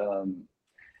hand,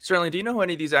 Sterling, do you know who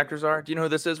any of these actors are? Do you know who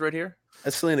this is right here?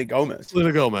 That's Selena Gomez.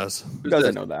 Selena Gomez. Who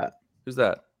doesn't know that? Who's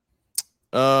that?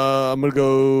 I'm gonna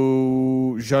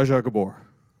go Zsa Zsa Gabor.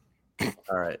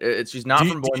 All right, she's not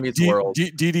from Boy Meets World.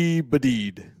 Didi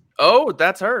Badid. Oh,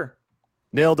 that's her.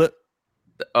 Nailed it.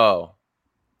 Oh.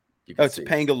 It's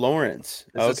Panga Lawrence.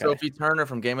 This is Sophie Turner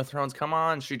from Game of Thrones. Come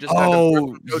on, she just had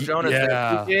to Joe Jonas. They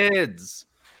have 2 kids.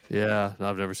 Yeah,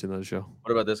 I've never seen that show.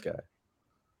 What about this guy?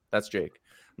 That's Jake.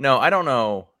 No, I don't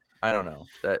know.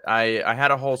 That I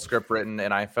had a whole script written,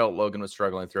 and I felt Logan was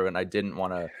struggling through it, and I didn't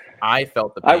want to. I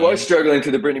felt the pain. I was struggling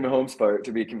to the Brittany Mahomes part,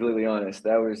 to be completely honest.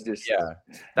 That was just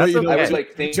That's I was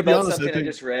like thinking about honest, something I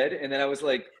just read, and then I was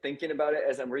like thinking about it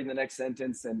as I'm reading the next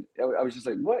sentence, and I was just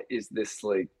like, "What is this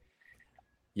like?"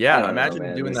 Yeah,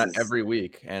 imagine doing that every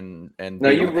week, and no,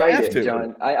 you right,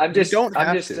 John.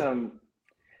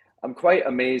 I'm quite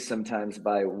amazed sometimes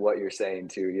by what you're saying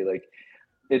too. You're like,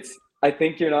 I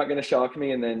think you're not going to shock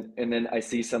me, and then I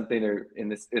see something, or in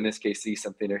this case, see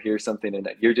something or hear something, and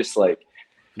you're just like,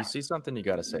 you see something, you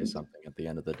got to say something at the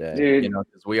end of the day, dude.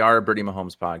 Because we are a Brittany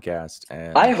Mahomes podcast,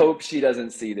 and I hope she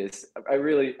doesn't see this. I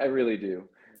really do.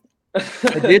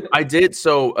 I did.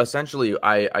 So essentially,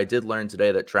 I did learn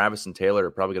today that Travis and Taylor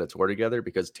are probably going to tour together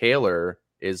because Taylor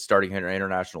is starting her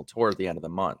international tour at the end of the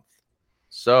month.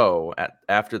 So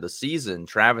after the season,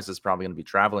 Travis is probably going to be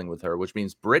traveling with her, which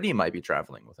means Brittany might be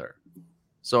traveling with her.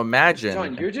 So imagine,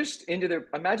 John, you're just into the.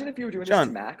 Imagine if you were doing this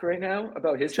smack right now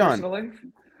about his personal life.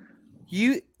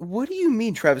 What do you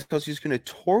mean, Travis Kelce's going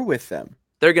to tour with them?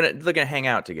 They're gonna hang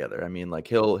out together. I mean, like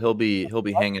he'll be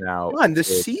hanging out. John, the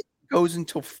season goes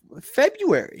until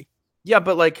February. Yeah,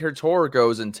 but like her tour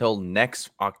goes until next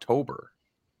October,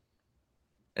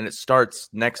 and it starts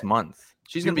next month.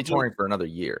 She's going to be touring for another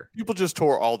year. People just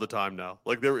tour all the time now.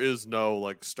 Like there is no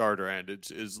like start or end.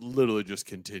 It's literally just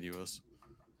continuous.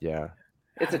 Yeah.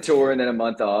 It's a tour and then a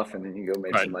month off, and then you go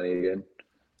make some money again.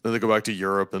 Then they go back to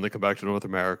Europe, then they come back to North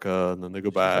America, and then they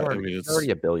go back. It's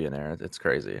already a billionaire. It's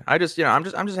crazy. I'm just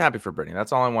happy for Brittany.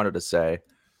 That's all I wanted to say.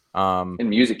 And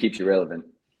music keeps you relevant.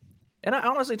 And I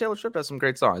honestly, Taylor Swift has some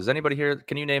great songs. Is anybody here?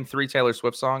 Can you name 3 Taylor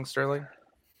Swift songs, Sterling?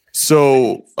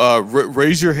 So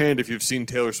raise your hand if you've seen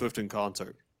Taylor Swift in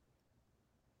concert.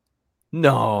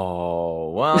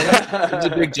 No. Well, he's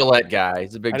a big Gillette guy.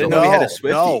 He's a big Gillette. Know he had a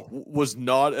Swiftie. No, was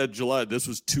not at Gillette. This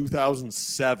was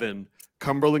 2007,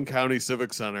 Cumberland County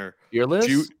Civic Center. Fearless?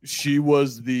 She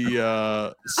was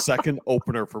the second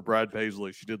opener for Brad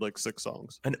Paisley. She did like 6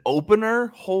 songs. An opener?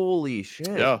 Holy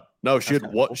shit. Yeah. No, she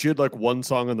had like one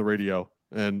song on the radio.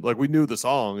 And like we knew the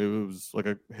song. It was like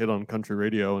a hit on country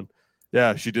radio. And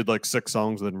yeah, she did like 6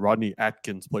 songs. And then Rodney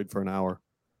Atkins played for an hour.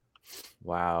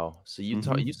 Wow. So you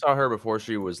saw her before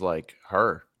she was like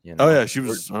her, Oh yeah, she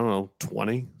was, I don't know,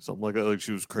 20, something like that. Like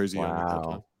she was crazy.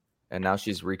 Wow. And now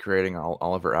she's recreating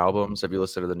all of her albums. Have you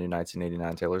listened to the new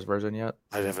 1989 Taylor's version yet?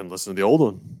 I haven't listened to the old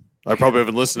one. I probably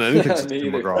haven't listened to anything since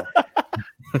Tim McGraw.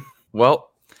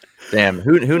 Well, damn,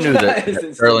 who knew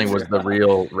that Sterling was the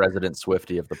real resident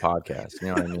Swiftie of the podcast? You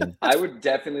know what I mean? I would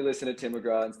definitely listen to Tim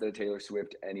McGraw instead of Taylor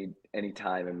Swift any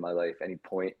time in my life, any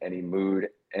point, any mood,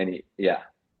 Me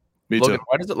Logan, too.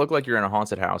 why does it look like you're in a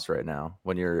haunted house right now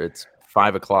when it's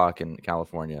 5:00 in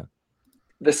California?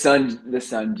 The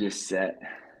sun just set.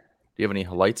 Do you have any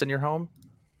lights in your home?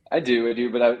 I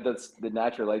do, but that's the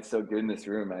natural light's so good in this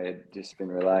room. I had just been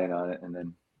relying on it, and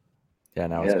then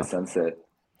it's sunset.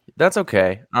 That's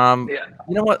okay. You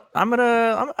know what? I'm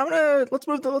gonna let's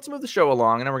move the show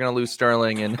along, and then we're gonna lose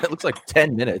Sterling, and it looks like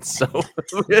 10 minutes. So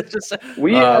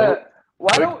why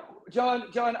don't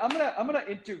John? I'm gonna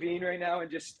intervene right now, and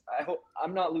just I hope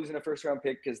I'm not losing a first round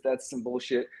pick because that's some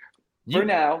bullshit. For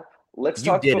now, let's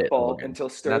talk football until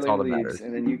Sterling leaves,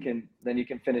 and then you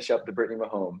can finish up the Brittany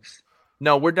Mahomes.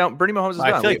 No, we're down. Brittany Mahomes is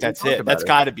done. I feel like that's it. That's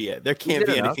got to be it. There can't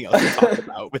be anything else to talk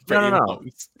about with Brittany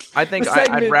Mahomes. I think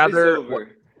I'd rather.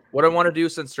 What I want to do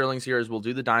since Sterling's here is we'll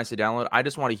do the Dynasty download. I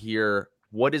just want to hear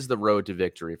what is the road to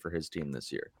victory for his team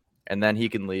this year, and then he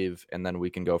can leave, and then we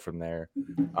can go from there.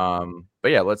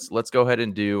 But yeah, let's go ahead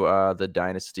and do the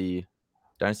Dynasty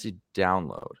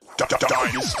download.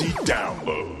 Dynasty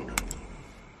download.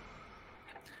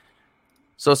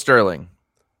 So Sterling,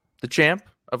 the champ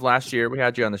of last year, we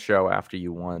had you on the show after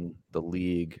you won the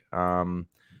league.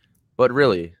 But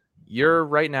really, you're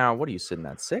right now, what are you sitting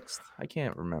at, 6th? I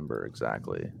can't remember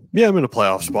exactly. Yeah, I'm in a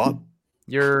playoff spot.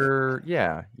 You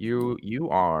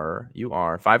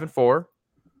are 5-4.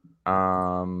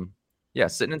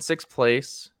 Sitting in 6th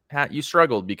place. You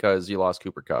struggled because you lost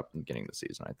Cooper Kupp in the beginning of the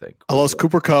season, I think. I lost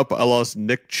Cooper Kupp. I lost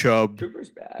Nick Chubb.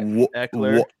 Cooper's back.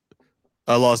 Eckler.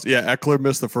 I lost. Yeah, Eckler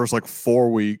missed the first like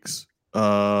 4 weeks,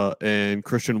 and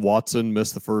Christian Watson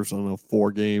missed the first, I don't know,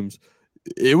 4 games.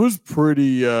 It was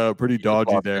pretty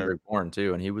dodgy there. Born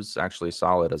too, and he was actually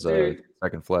solid as Dude, a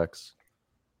second flex.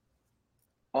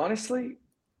 Honestly,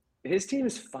 his team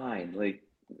is fine. Like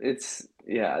this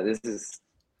is.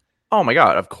 Oh my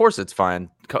god! Of course it's fine.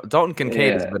 Dalton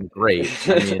Kincaid has been great.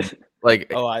 I mean,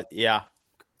 like, yeah,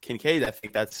 Kincaid. I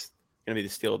think that's gonna be the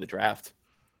steal of the draft.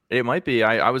 It might be.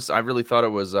 I really thought it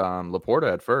was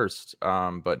Laporta at first,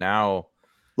 but now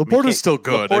Laporta's still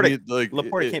good.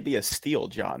 Laporta can't be a steal,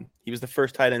 John. He was the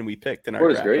first tight end we picked in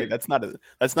our draft. Great. Like,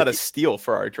 that's not a steal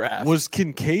for our draft. Was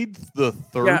Kincaid the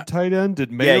third tight end? Did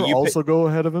Mayer also go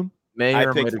ahead of him? I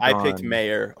picked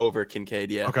Mayer over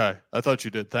Kincaid. Yeah. Okay, I thought you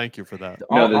did. Thank you for that.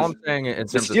 All I'm saying in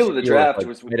terms the steal of the draft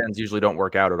was tight ends usually don't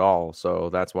work out at all, so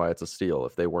that's why it's a steal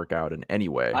if they work out in any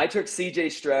way. I took C.J.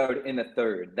 Stroud in the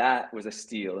third. That was a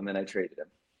steal, and then I traded him.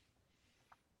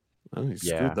 Oh, you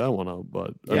screwed that one up,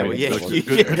 but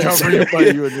good job for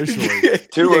you initially.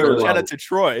 Shout out to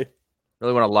Troy.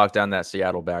 Really want to lock down that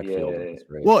Seattle backfield.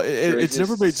 Yeah. Well, it's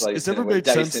never made sense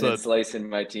that slicing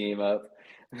my team up.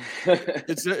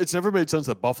 It's never made sense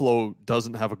that Buffalo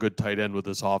doesn't have a good tight end with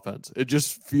this offense. It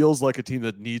just feels like a team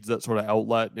that needs that sort of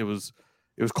outlet. It was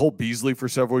Cole Beasley for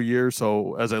several years.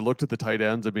 So as I looked at the tight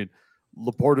ends, I mean,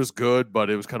 Laporta's good, but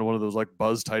it was kind of one of those like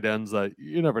buzz tight ends that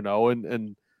you never know. And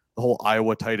the whole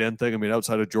Iowa tight end thing. I mean,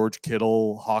 outside of George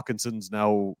Kittle, Hawkinson's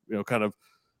now kind of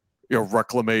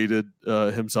reclamated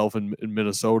himself in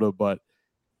Minnesota, but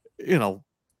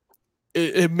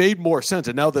it made more sense.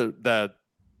 And now that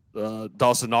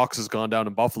Dawson Knox has gone down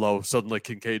in Buffalo, suddenly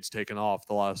Kincaid's taken off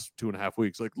the last 2.5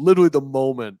 weeks. Like literally the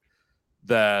moment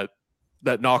that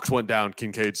Knox went down,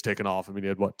 Kincaid's taken off. I mean, he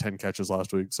had 10 catches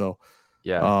last week. So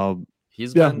I'm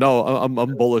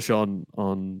bullish on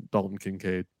Dalton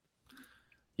Kincaid.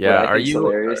 Yeah, are you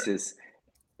hilarious?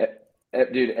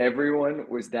 Dude, everyone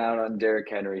was down on Derrick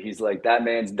Henry. He's like, that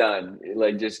man's done.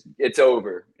 Like, just it's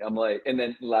over. I'm like, and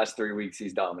then the last 3 weeks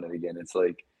he's dominant again. It's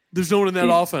like there's no one in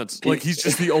that offense. Like he's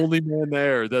just the only man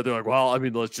there that they're like, well, I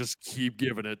mean, let's just keep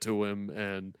giving it to him,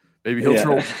 and maybe he'll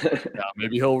throw.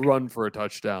 Maybe he'll run for a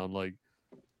touchdown. Like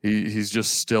he's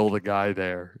just still the guy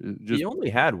there. He only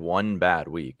had one bad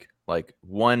week, like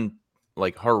one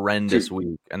horrendous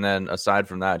week, and then aside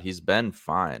from that, he's been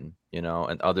fine. And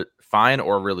other fine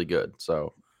or really good.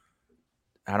 So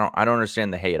I don't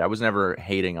understand the hate. I was never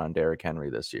hating on Derrick Henry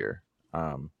this year.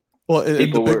 Well,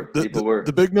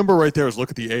 the big number right there is look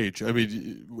at the age. I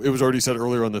mean, it was already said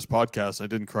earlier on this podcast. I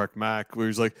didn't correct Mac, where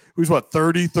he's like, who's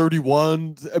 30,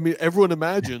 31. I mean, everyone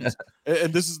imagines,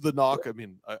 and this is the knock. I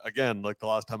mean, again, like the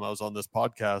last time I was on this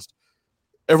podcast,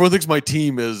 everyone thinks my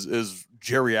team is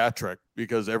geriatric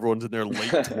because everyone's in their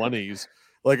late 20s.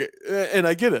 Like, and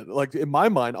I get it. Like in my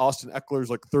mind, Austin Eckler's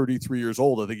like 33 years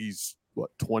old. I think he's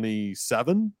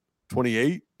 27,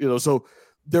 28. So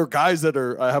there are guys that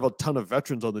I have a ton of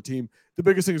veterans on the team. The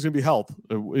biggest thing is going to be health.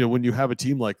 When you have a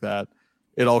team like that,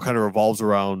 it all kind of revolves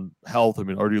around health. I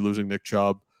mean, already losing Nick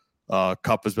Chubb,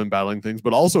 Kupp has been battling things,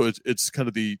 but also it's kind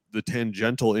of the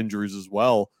tangential injuries as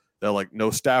well. That like no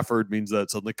Stafford means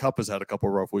that suddenly Kupp has had a couple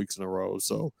of rough weeks in a row.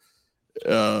 So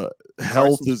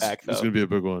health is going to be a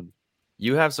big one.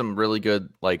 You have some really good,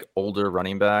 like, older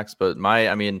running backs, but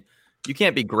you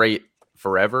can't be great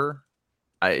forever.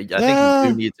 I think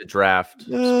you do need to draft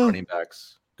some running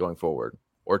backs going forward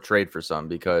or trade for some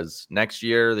because next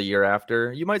year, the year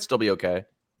after, you might still be okay.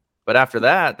 But after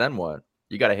that, then what?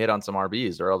 You got to hit on some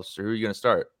RBs or else who are you going to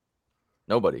start?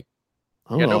 Nobody.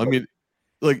 I don't know. Nobody. I mean,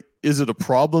 like, is it a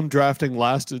problem drafting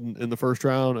last in the first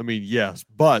round? I mean, yes,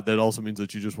 but that also means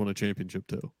that you just won a championship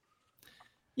too.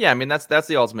 Yeah, I mean that's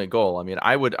the ultimate goal. I mean,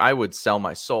 I would sell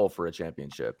my soul for a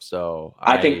championship. So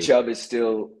I think Chubb is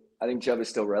still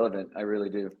relevant. I really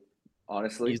do.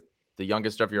 Honestly, he's the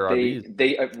youngest of your RBs.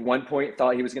 They at one point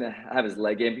thought he was going to have his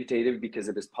leg amputated because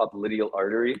of his popliteal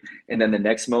artery, and then the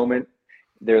next moment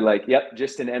they're like, "Yep,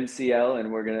 just an MCL,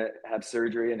 and we're going to have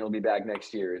surgery, and he'll be back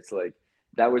next year." It's like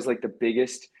that was like the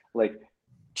biggest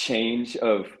change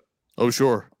of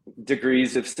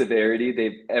degrees of severity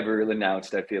they've ever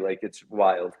announced. I feel like it's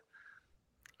wild.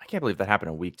 I can't believe that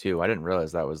happened in week 2. I didn't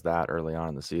realize that was that early on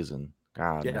in the season.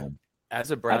 God, yeah. Man.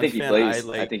 As a Browns fan,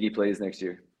 I think he plays next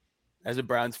year. As a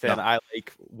Browns fan, I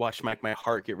watched my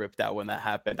heart get ripped out when that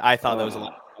happened. I thought that was a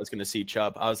lot. I was going to see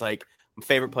Chubb. I was like, my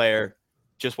favorite player.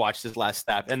 Just watched his last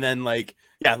snap, and then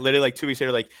literally 2 weeks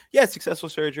later, successful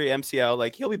surgery,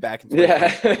 MCL, he'll be back.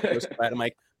 I'm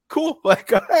like, cool, all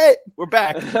right, we're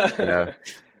back. Yeah.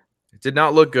 It did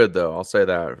not look good though. I'll say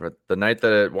that. For the night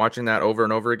that watching that over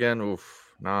and over again,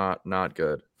 not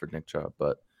good for Nick Chubb.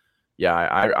 But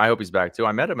Yeah, I hope he's back too.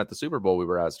 I met him at the Super Bowl we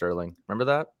were at, Sterling. Remember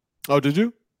that? Oh, did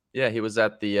you? Yeah, he was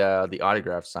at the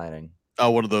autograph signing. Oh,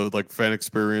 one of the like fan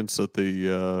experience at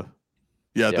the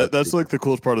that's like the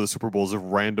coolest part of the Super Bowl is of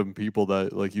random people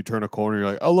that like you turn a corner, you're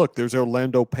like, oh look, there's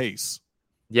Orlando Pace.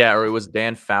 Yeah, or it was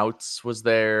Dan Fouts was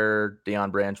there,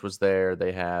 Deion Branch was there.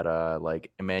 They had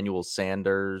like Emmanuel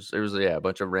Sanders. There was a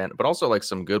bunch of random, but also like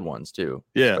some good ones too.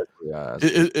 Yeah,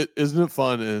 isn't it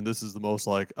fun? And this is the most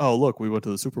like, oh look, we went to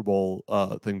the Super Bowl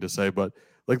thing to say, but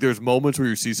like there's moments where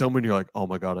you see someone, you're like, oh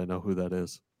my god, I know who that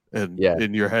is, and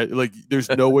in your head, like there's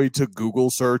no way to Google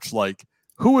search like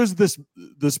who is this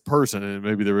person, and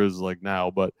maybe there is like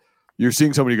now, but you're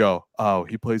seeing somebody go, oh,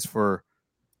 he plays for,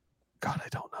 God, I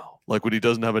don't know. Like when he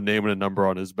doesn't have a name and a number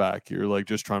on his back, you're like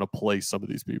just trying to place some of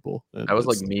these people. And that was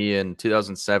like me in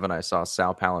 2007. I saw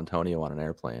Sal Palantonio on an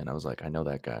airplane. I was like, I know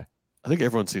that guy. I think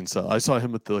everyone's seen Sal. I saw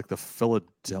him at the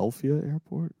Philadelphia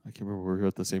airport. I can't remember. We were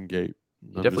at the same gate.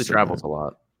 He definitely travels a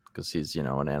lot because he's an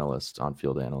analyst,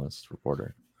 on-field analyst,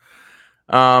 reporter.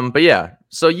 But yeah.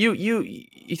 So you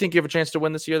think you have a chance to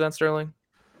win this year, then, Sterling?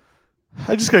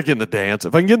 I just gotta get in the dance.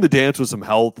 If I can get in the dance with some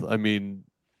health, I mean.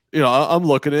 I'm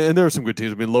looking at, and there are some good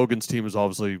teams. I mean, Logan's team is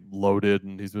obviously loaded,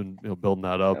 and he's been building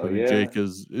that up. Jake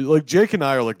is like Jake and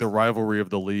I are like the rivalry of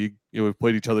the league. We've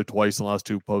played each other twice in the last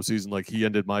two postseason. Like he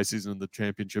ended my season in the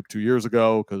championship 2 years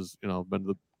ago because I've been to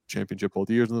the championship both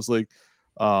years in this league.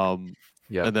 And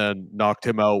then knocked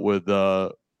him out with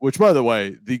which, by the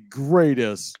way, the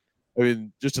greatest. I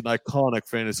mean, just an iconic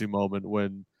fantasy moment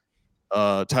when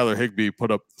Tyler Higbee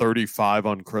put up 35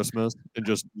 on Christmas and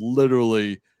just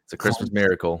literally. It's a Christmas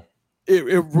miracle.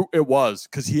 It was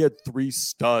because he had 3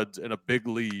 studs and a big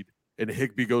lead, and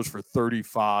Higbee goes for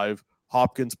 35.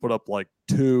 Hopkins put up like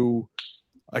 2.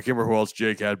 I can't remember who else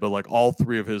Jake had, but like all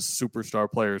 3 of his superstar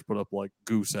players put up like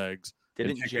goose eggs.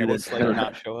 Didn't Janice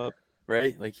not show up?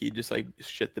 Right? Like he just like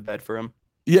shit the bed for him.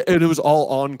 Yeah, and it was all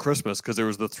on Christmas because there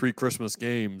was the 3 Christmas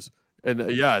games, and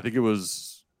I think it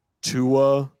was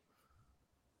Tua,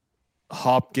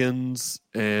 Hopkins,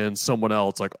 and someone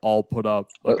else like all put up.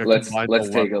 Like let's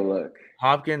take a look.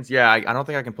 Hopkins, I don't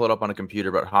think I can pull it up on a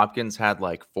computer, but Hopkins had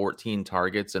like 14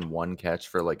 targets and 1 catch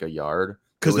for like a yard.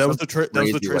 Because that was the Trace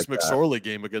McSorley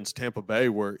game against Tampa Bay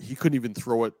where he couldn't even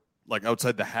throw it like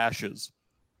outside the hashes.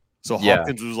 So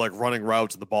Hopkins was like running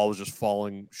routes and the ball was just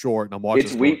falling short. And I'm watching.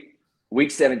 It's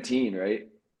week 17, right?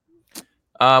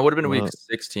 Would have been week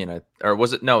 16, or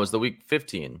was it? No, it was the week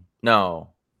 15.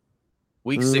 No,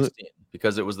 week 16.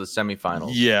 Because it was the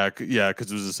semifinals. Yeah,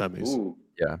 because it was the semis. Ooh.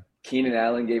 Yeah. Keenan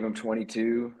Allen gave him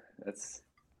 22.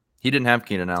 He didn't have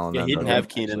Keenan Allen. Yeah, he didn't have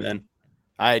Keenan then.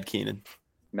 I had Keenan.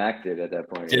 Mac did at that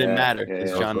point. Didn't matter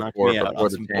because John knocked me out on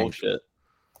some bullshit.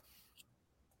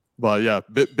 But yeah,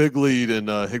 big lead, and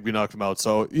Higbee knocked him out.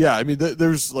 So yeah, I mean,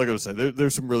 there's like I was saying,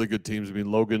 there's some really good teams. I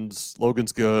mean, Logan's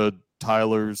good.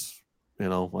 Tyler's, I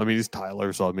mean, he's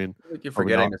Tyler. So I mean, you're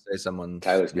forgetting to say someone.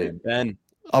 Tyler's good. Ben.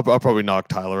 I'll probably knock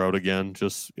Tyler out again,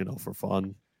 just for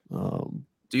fun.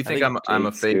 Do you think I'm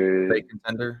a fake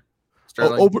contender?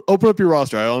 Sterling? Open up your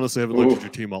roster. I honestly haven't looked at your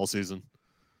team all season.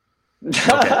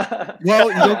 Okay.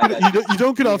 Well, you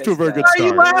don't get off to a very good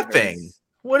start. Why are you laughing?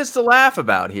 What is to laugh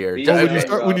about here?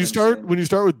 When you start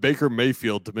with Baker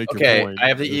Mayfield to make your point. Okay, I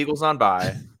have the Eagles on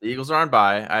bye. The Eagles are on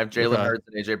bye. I have Jalen Hurts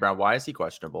and AJ Brown. Why is he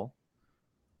questionable?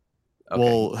 Okay.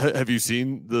 Well, have you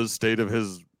seen the state of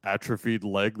his atrophied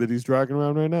leg that he's dragging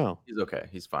around right now? He's okay.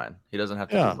 He's fine. He doesn't have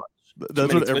to do much.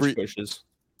 That's what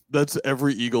that's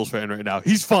every Eagles fan right now.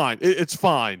 He's fine. It's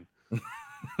fine.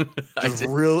 Just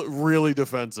really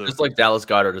defensive. Just like Dallas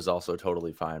Goedert is also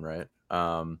totally fine, right?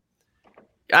 I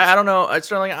don't know.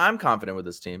 Sterling, I'm confident with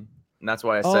this team, and that's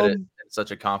why I said it in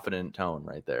such a confident tone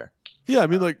right there. Yeah, I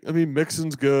mean,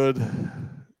 Mixon's good.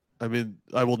 I mean,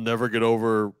 I will never get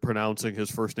over pronouncing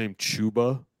his first name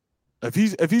Chuba. If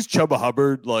he's Chuba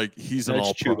Hubbard, like he's an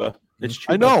all Chuba. It's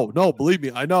Chuba. I know. No, believe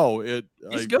me, I know it.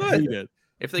 He's good.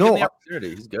 If they get the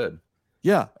opportunity, he's good.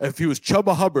 Yeah, if he was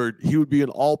Chuba Hubbard, he would be an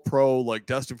all-pro, like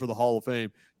destined for the Hall of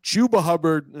Fame. Chuba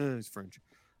Hubbard, he's French.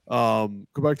 Go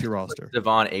back to your roster.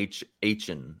 Devon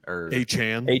Achan or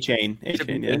Achan.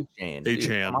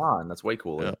 Come on, that's way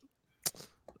cooler.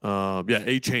 Yeah.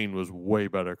 Achan was way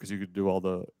better because you could do all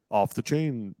the off the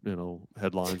chain,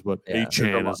 headlines. But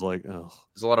Achan is like,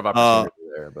 there's a lot of opportunity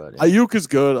there. But Ayuk is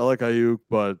good. I like Ayuk,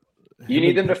 but you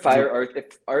need them to fire Arthur.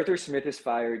 If Arthur Smith is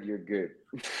fired, you're good.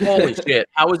 Holy shit!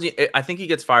 How is he? I think he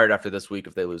gets fired after this week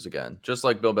if they lose again. Just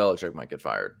like Bill Belichick might get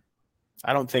fired.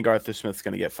 I don't think Arthur Smith's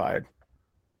going to get fired.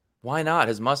 Why not?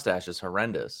 His mustache is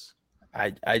horrendous.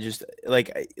 I just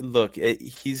look.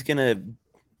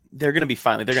 They're going to be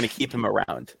fine. They're going to keep him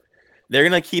around. They're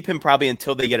going to keep him probably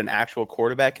until they get an actual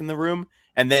quarterback in the room.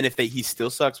 And then if he still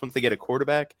sucks once they get a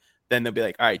quarterback, then they'll be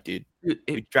like, all right, dude,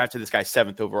 we drafted this guy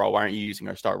 7th overall. Why aren't you using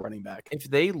our star running back? If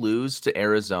they lose to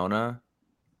Arizona,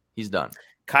 he's done.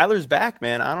 Kyler's back,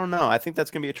 man. I don't know. I think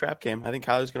that's going to be a trap game. I think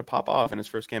Kyler's going to pop off in his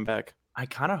first game back. I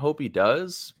kind of hope he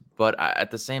does, but at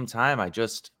the same time, I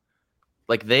just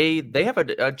like they have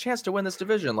a chance to win this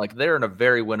division. Like they're in a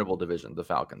very winnable division. The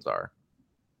Falcons are.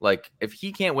 Like if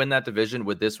he can't win that division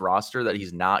with this roster that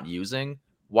he's not using,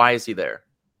 why is he there?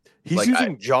 He's like,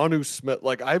 using Jonnu Smith.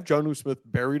 Like I have Jonnu Smith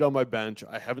buried on my bench.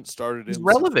 I haven't started him. He's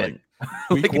relevant.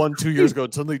 Like week 1, 2 years ago,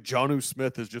 and suddenly Jonnu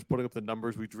Smith is just putting up the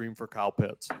numbers we dream for Kyle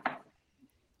Pitts.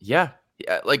 Yeah.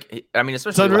 Like I mean,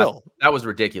 especially that was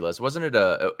ridiculous. Wasn't it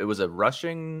it was a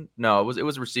rushing? No, it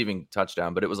was a receiving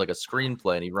touchdown, but it was like a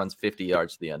screenplay, and he runs 50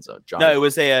 yards to the end zone. No, it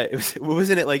was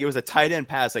wasn't it like it was a tight end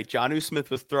pass? Like Jonnu Smith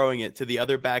was throwing it to the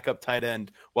other backup tight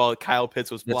end while Kyle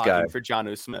Pitts was blocking for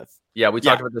Jonnu Smith. Yeah, we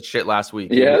talked about this shit last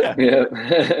week. Yeah.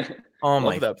 Oh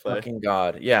my fucking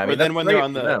god. Yeah, I mean, then when they're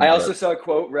on the, I also saw a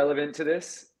quote relevant to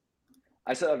this.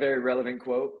 I saw a very relevant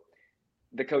quote.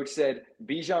 The coach said,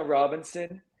 "Bijan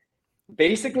Robinson."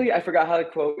 Basically, I forgot how the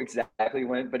quote exactly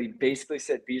went, but he basically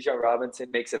said Bijan Robinson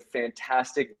makes a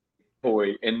fantastic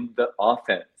boy in the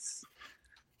offense.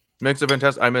 Makes a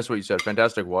fantastic. I missed what you said.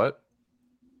 Fantastic what?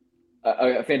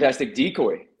 A fantastic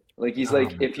decoy. Like he's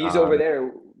if he's over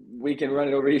there, we can run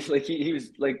it over. Like he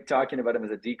was like talking about him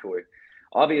as a decoy.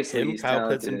 Obviously, he's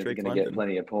talented and he's going to get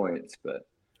plenty of points. But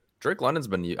Drake London's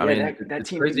been. It's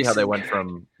crazy how they went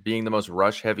from being the most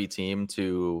rush-heavy team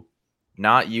to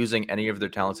not using any of their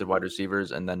talented wide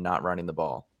receivers and then not running the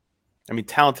ball. I mean,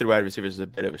 talented wide receivers is a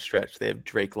bit of a stretch. They have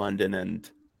Drake London and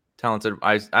talented.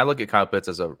 I look at Kyle Pitts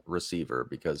as a receiver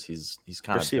because he's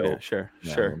kind of built. Sure.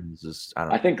 He's just,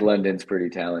 I think London's pretty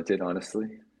talented, honestly.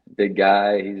 Big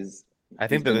guy. I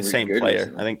think they're the same player.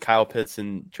 Recently. I think Kyle Pitts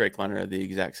and Drake London are the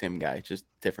exact same guy, just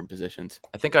different positions.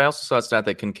 I think I also saw a stat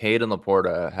that Kincaid and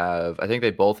Laporta I think they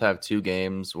both have 2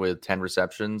 games with 10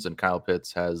 receptions, and Kyle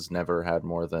Pitts has never had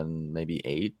more than maybe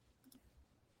 8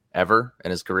 ever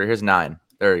in his career. Here's 9.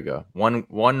 There you go.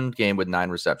 One game with 9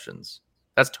 receptions.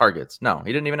 That's targets. No,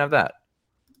 he didn't even have that.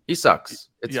 He sucks.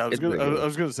 I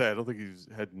was gonna say I don't think he's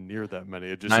had near that many.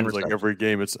 It just seems like every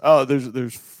game it's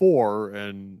there's 4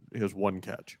 and he has 1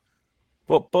 catch.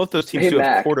 Well, both those teams do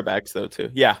have quarterbacks though too.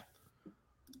 Yeah.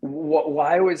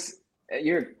 Why was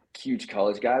you're a huge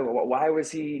college guy? Why was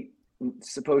he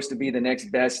supposed to be the next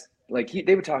best? Like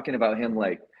they were talking about him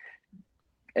like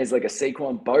as like a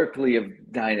Saquon Barkley of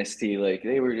Dynasty. Like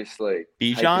they were just like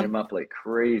hyping him up like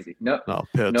crazy. No,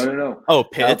 Pitts. No. Oh,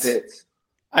 Pitts.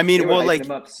 I mean, they hyping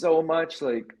him up so much.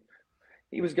 Like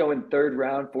he was going 3rd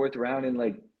round, 4th round in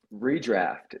like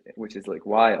redraft, which is like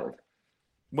wild.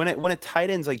 When a tight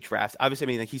end's like draft, obviously, I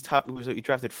mean, like he's top. He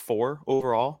drafted 4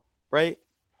 overall, right?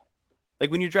 Like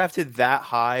when you're drafted that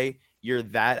high, you're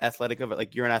that athletic of it.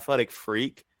 Like you're an athletic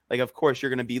freak. Like of course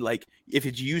you're gonna be like if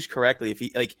it's used correctly. If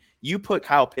he like you put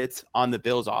Kyle Pitts on the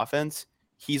Bills offense,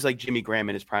 he's like Jimmy Graham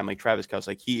in his prime, like Travis Kelce.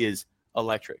 Like he is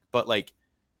electric. But like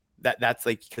that's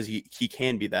like because he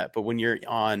can be that. But when you're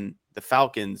on the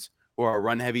Falcons, who are a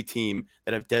run heavy team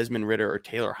that have Desmond Ridder or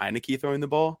Taylor Heineke throwing the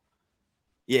ball.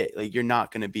 Yeah, like you're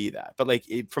not going to be that. But like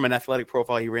from an athletic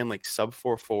profile, he ran like sub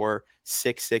 4.4,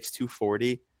 6'6",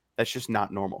 240. That's just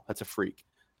not normal. That's a freak.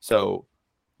 So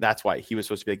that's why he was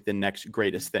supposed to be like the next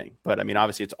greatest thing. But I mean,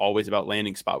 obviously it's always about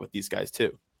landing spot with these guys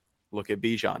too. Look at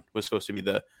Bijan, was supposed to be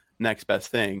the next best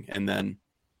thing. And then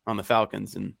on the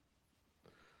Falcons.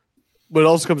 But it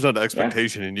also comes down to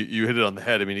expectation, and you hit it on the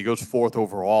head. I mean, he goes 4th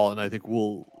overall, and I think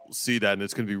we'll see that, and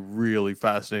it's going to be really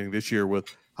fascinating this year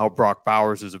with how Brock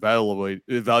Bowers is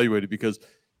evaluated because,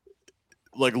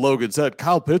 like Logan said,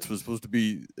 Kyle Pitts was supposed to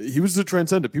be – he was the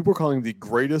transcendent. People were calling him the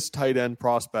greatest tight end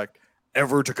prospect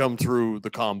ever to come through the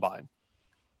combine.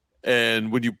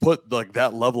 And when you put like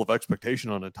that level of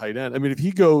expectation on a tight end, I mean, if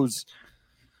he goes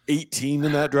 18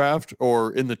 in that draft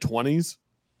or in the 20s,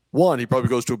 1, he probably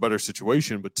goes to a better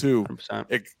situation, but 2,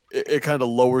 it kind of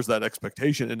lowers that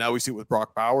expectation. And now we see it with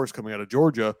Brock Bowers coming out of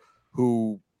Georgia,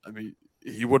 who, I mean,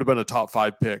 he would have been a top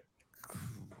 5 pick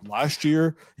last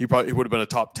year. He would have been a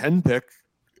top 10 pick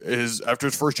after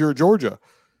his first year at Georgia.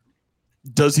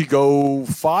 Does he go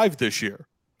 5 this year?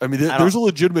 I mean, there's a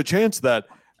legitimate chance that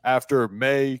after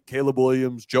May, Caleb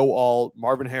Williams, Joe Alt,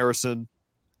 Marvin Harrison,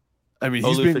 I mean,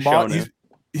 he's being mocked.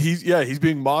 He's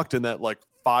being mocked in that like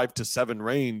 5 to 7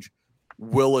 range.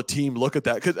 Will a team look at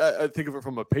that? Because I think of it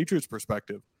from a Patriots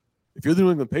perspective. If you're the New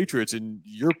England Patriots and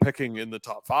you're picking in the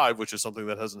top 5, which is something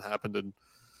that hasn't happened in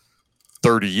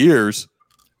 30 years.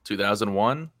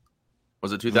 2001?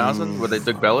 Was it 2000 where they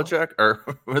took Belichick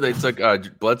or where they took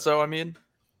Bledsoe? I mean,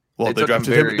 well, they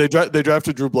drafted him. They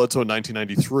drafted Drew Bledsoe in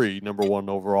 1993, number 1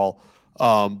 overall.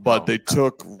 But they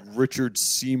took Richard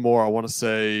Seymour. I want to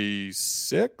say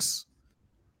 6.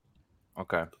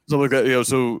 Okay, something like that.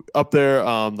 So up there,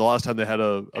 the last time they had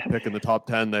a pick in the top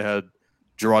 10, they had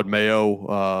Gerard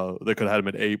Mayo. They could have had him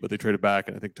at 8, but they traded back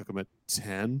and I think took him at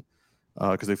 10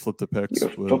 because they flipped the picks.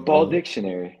 Football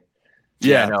dictionary.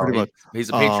 Yeah, pretty much. He's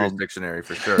a Patriots dictionary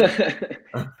for sure.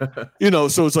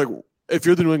 So it's like if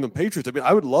you're the New England Patriots, I mean,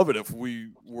 I would love it if we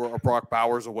were a Brock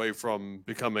Bowers away from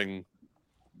becoming,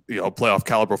 a playoff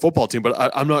caliber football team. But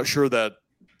I'm not sure that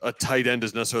a tight end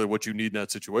is necessarily what you need in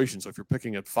that situation. So if you're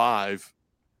picking at 5,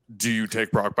 do you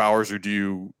take Brock Bowers or do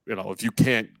you, if you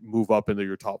can't move up into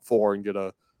your top 4 and get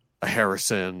a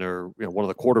Harrison or one of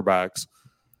the quarterbacks?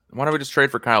 Why don't we just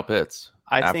trade for Kyle Pitts?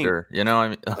 I think that's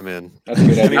a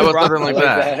good idea. I was something like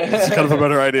that. It's kind of a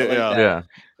better idea.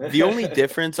 Yeah. The only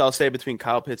difference I'll say between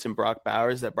Kyle Pitts and Brock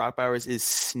Bowers is that Brock Bowers is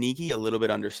sneaky, a little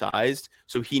bit undersized.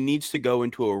 So he needs to go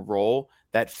into a role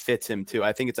that fits him too.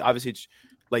 I think it's obviously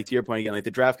like to your point again, like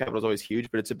the draft capital is always huge,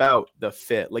 but it's about the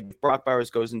fit. Like Brock Bowers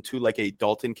goes into like a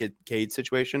Dalton Kincaid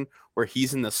situation where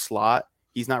he's in the slot.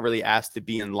 He's not really asked to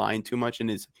be in line too much, and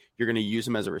you're going to use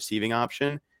him as a receiving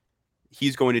option.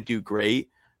 He's going to do great.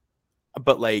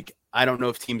 But like, I don't know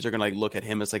if teams are going to like look at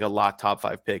him as like a lock top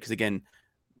 5 pick. Because again,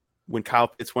 when Kyle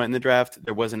Pitts went in the draft,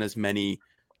 there wasn't as many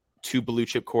 2 blue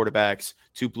chip quarterbacks,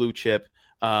 2 blue chip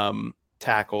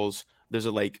tackles. There's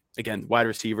wide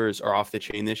receivers are off the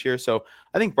chain this year. So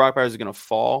I think Brock Bowers is going to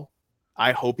fall.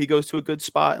 I hope he goes to a good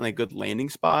spot and a good landing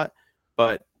spot.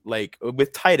 But like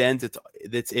with tight ends,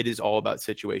 it is all about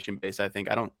situation based. I think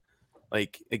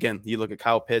again, you look at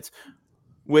Kyle Pitts,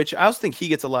 which I also think he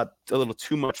gets a little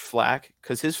too much flack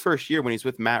because his first year when he's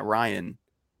with Matt Ryan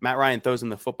throws him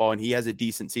the football and he has a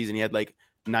decent season. He had like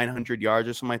 900 yards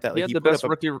or something like that. He had the best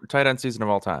rookie tight end season of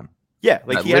all time. Yeah,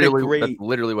 like that's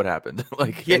literally what happened.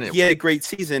 Like he had a great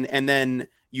season, and then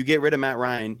you get rid of Matt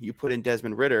Ryan, you put in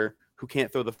Desmond Ridder, who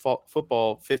can't throw the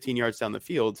football 15 yards down the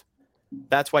field.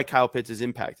 That's why Kyle Pitts is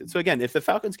impacted. So again, if the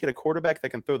Falcons get a quarterback that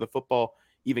can throw the football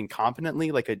even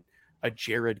competently, like a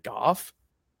Jared Goff,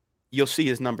 you'll see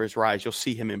his numbers rise. You'll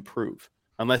see him improve,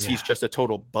 unless he's just a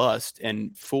total bust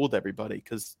and fooled everybody.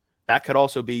 Because that could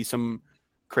also be some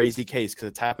crazy case because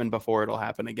it's happened before. It'll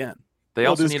happen again. They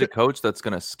also need a coach that's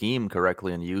going to scheme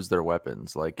correctly and use their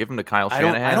weapons. Like give him to Kyle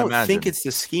Shanahan. I don't think it's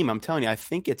the scheme. I'm telling you, I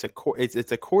think it's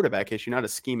a quarterback issue, not a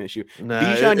scheme issue. Nah,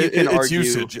 Bijan, it's argue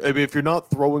usage. I mean, if you're not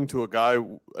throwing to a guy,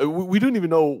 we don't even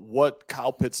know what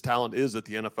Kyle Pitts' talent is at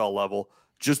the NFL level,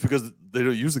 just because they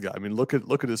don't use the guy. I mean, look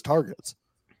at his targets.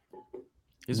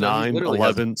 He's 9,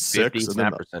 11, 6, and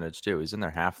snap percentage too. He's in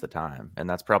there half the time, and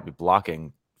that's probably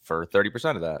blocking for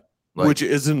 30% of that. Which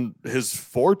isn't his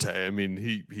forte. I mean,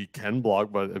 he can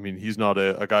block, but I mean, he's not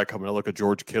a guy coming out like a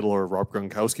George Kittle or Rob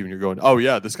Gronkowski when you're going, oh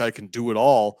yeah, this guy can do it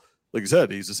all. Like I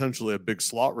said, he's essentially a big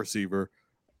slot receiver.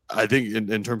 I think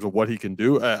in terms of what he can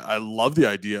do, I love the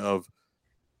idea of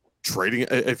trading.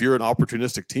 If you're an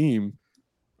opportunistic team,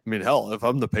 I mean, hell, if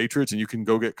I'm the Patriots and you can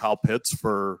go get Kyle Pitts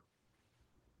for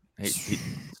he'd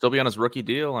still be on his rookie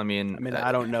deal. I mean,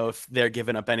 I don't know if they're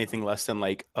giving up anything less than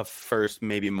like a first,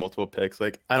 maybe multiple picks.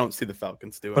 Like, I don't see the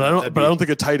Falcons doing. But I don't think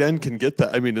a tight end can get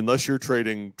that. I mean, unless you're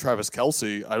trading Travis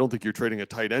Kelce, I don't think you're trading a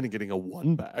tight end and getting a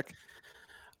 1 back.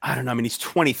 I don't know. I mean, he's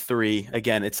 23.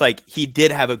 Again, it's like he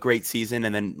did have a great season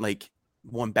and then like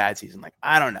 1 bad season. Like,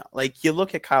 I don't know. Like, you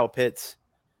look at Kyle Pitts.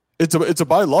 It's a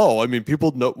buy low. I mean,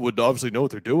 people would obviously know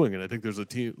what they're doing, and I think there's a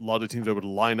lot of teams that would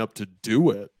line up to do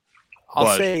it.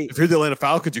 I'll say if you're the Atlanta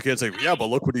Falcons, you can't say, yeah, but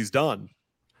look what he's done.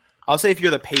 I'll say if you're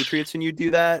the Patriots and you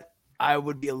do that, I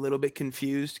would be a little bit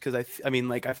confused because I feel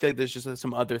like there's just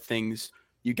some other things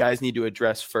you guys need to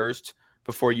address first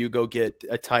before you go get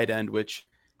a tight end, which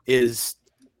is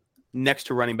next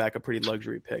to running back a pretty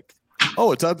luxury pick.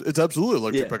 Oh, it's absolutely a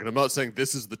luxury pick. And I'm not saying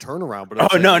this is the turnaround, but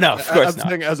no, of course not.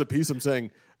 Saying as a piece, I'm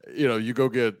saying, you go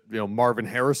get Marvin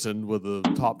Harrison with a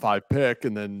top 5 pick,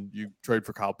 and then you trade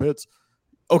for Kyle Pitts.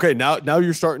 Okay, now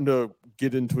you're starting to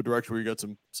get into a direction where you got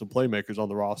some playmakers on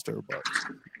the roster. But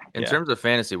in terms of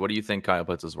fantasy, what do you think Kyle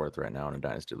Pitts is worth right now in a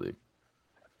dynasty league?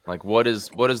 Like, what is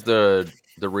the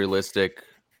realistic?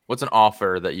 What's an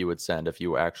offer that you would send if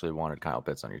you actually wanted Kyle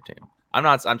Pitts on your team?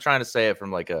 I'm trying to say it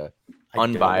from like a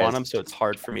unbiased. I don't want him, so it's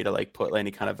hard for me to like put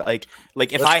any kind of like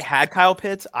if I had Kyle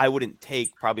Pitts, I wouldn't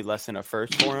take probably less than a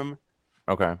first for him.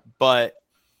 Okay, but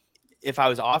if I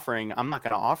was offering, I'm not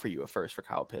going to offer you a first for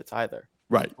Kyle Pitts either.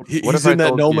 Right. He's in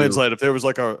that no man's land. If there was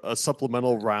like a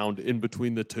supplemental round in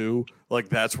between the two, like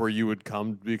that's where you would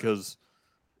come because,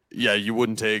 you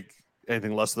wouldn't take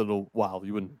anything less than a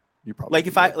you wouldn't. You probably like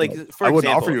if I like for I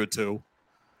wouldn't example, offer you a 2.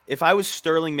 If I was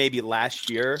Sterling maybe last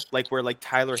year, like where like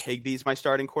Tyler Higbee's my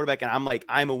starting quarterback, and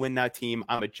I'm a win now team,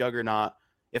 I'm a juggernaut.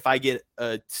 If I get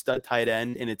a stud tight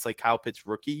end and it's like Kyle Pitts'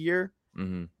 rookie year,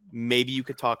 maybe you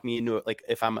could talk me into it. Like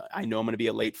if I know I'm going to be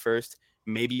a late first,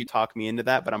 maybe you talk me into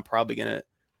that, but I'm probably going to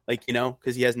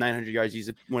because he has 900 yards.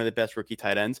 He's one of the best rookie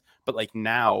tight ends. But like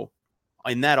now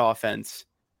in that offense,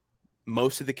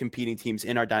 most of the competing teams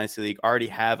in our Dynasty League already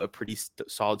have a pretty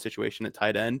solid situation at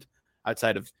tight end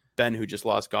outside of Ben, who just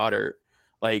lost Goddard.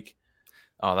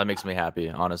 That makes me happy,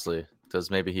 honestly, because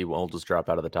maybe he will just drop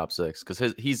out of the top 6.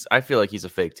 Because I feel like he's a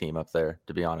fake team up there.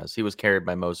 To be honest, he was carried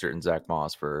by Mostert and Zach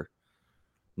Moss for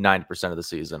 90% of the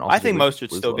season. Also, I think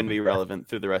Mostert's still going to be relevant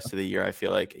through the rest of the year. I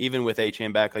feel like even with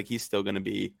A-Chain back, like he's still going to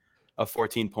be a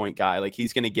 14-point guy. Like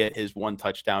he's going to get his 1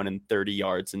 touchdown and 30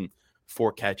 yards and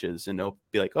 4 catches, and they'll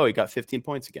be like, "Oh, he got 15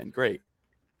 points again. Great."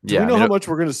 Do we know how much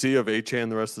we're going to see of A-Chan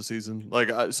the rest of the season?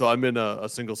 So I'm in a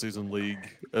single season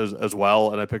league as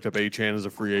well, and I picked up A-Chan as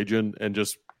a free agent, and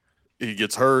just he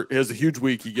gets hurt. He has a huge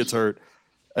week. He gets hurt,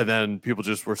 and then people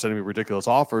just were sending me ridiculous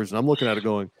offers, and I'm looking at it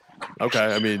going,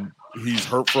 okay. I mean, he's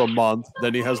hurt for a month,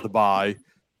 then he has the bye.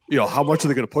 How much are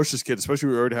they going to push this kid? Especially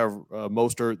we already have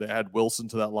Mostert. They add Wilson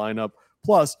to that lineup.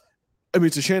 Plus, I mean,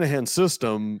 it's a Shanahan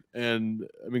system, and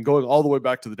I mean, going all the way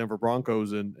back to the Denver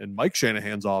Broncos and Mike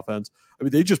Shanahan's offense, I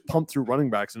mean, they just pumped through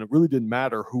running backs, and it really didn't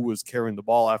matter who was carrying the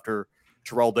ball after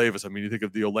Terrell Davis. I mean, you think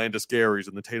of the Olandis Garys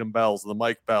and the Tatum Bells and the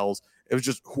Mike Bells. It was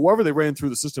just whoever they ran through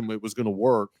the system, it was going to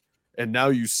work. And now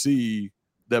you see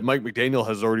that Mike McDaniel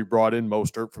has already brought in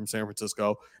Mostert from San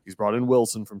Francisco. He's brought in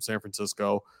Wilson from San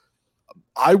Francisco.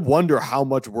 I wonder how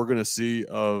much we're going to see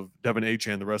of Devin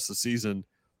Achane the rest of the season,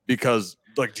 because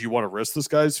do you want to risk this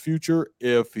guy's future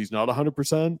if he's not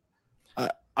 100%?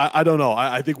 I don't know.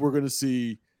 I think we're going to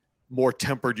see more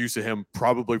tempered use of him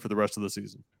probably for the rest of the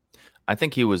season. I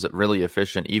think he was really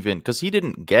efficient, even because he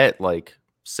didn't get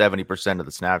 70% of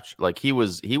the snaps. He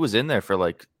was in there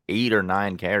for 8 or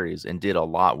 9 carries and did a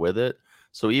lot with it.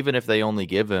 So even if they only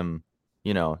give him,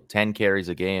 10 carries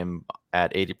a game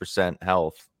at 80%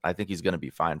 health, I think he's going to be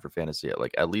fine for fantasy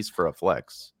at least for a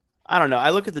flex. I don't know.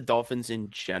 I look at the Dolphins in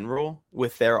general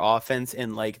with their offense,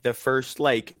 and the first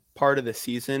part of the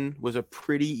season was a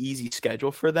pretty easy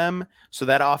schedule for them. So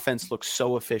that offense looks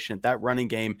so efficient. That running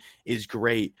game is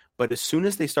great. But as soon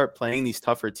as they start playing these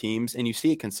tougher teams, and you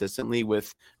see it consistently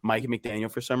with Mike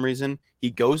McDaniel for some reason,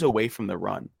 he goes away from the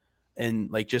run and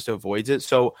just avoids it.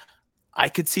 So I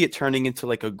could see it turning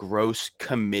into a gross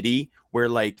committee where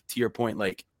to your point,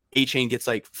 A-Chain gets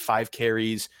 5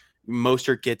 carries,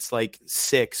 Mostert gets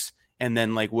 6, and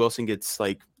then Wilson gets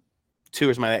 2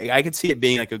 or something. I could see it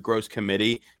being a gross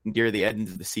committee near the end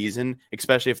of the season,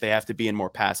 especially if they have to be in more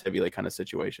pass heavy kind of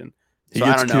situation. So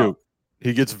I don't know.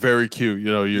 He gets very cute.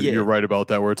 You're right about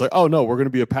that, where it's oh no, we're going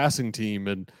to be a passing team,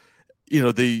 and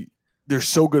they're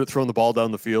so good at throwing the ball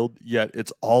down the field, yet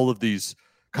it's all of these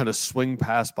kind of swing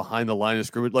pass behind the line of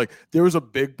scrimmage. There was a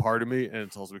big part of me, and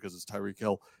it's also because it's Tyreek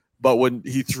Hill, but when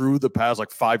he threw the pass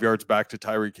 5 yards back to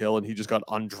Tyreek Hill and he just got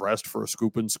undressed for a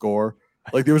scoop and score,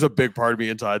 there was a big part of me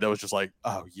inside that was just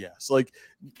oh yes.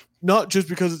 Not just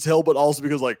because it's Hill, but also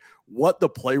because what the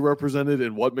play represented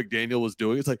and what McDaniel was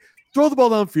doing. It's throw the ball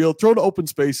downfield, throw to open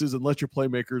spaces, and let your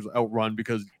playmakers outrun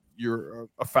because you're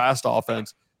a fast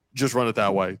offense. Just run it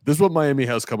that way. This is what Miami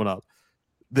has coming up.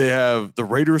 They have the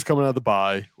Raiders coming out of the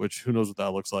bye, which who knows what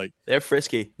that looks like. They're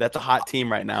frisky. That's a hot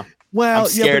team right now. Well, I'm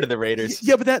scared of the Raiders.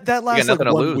 Yeah, but that lasts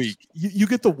 1 week. You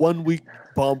get the 1 week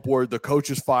bump where the coach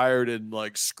is fired and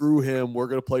screw him. We're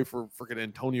gonna play for freaking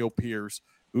Antonio Pierce,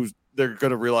 who's they're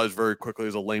gonna realize very quickly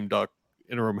is a lame duck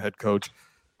interim head coach.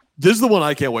 This is the one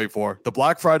I can't wait for. The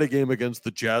Black Friday game against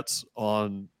the Jets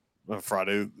on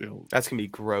Friday. That's gonna be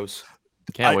gross.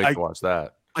 Can't wait to watch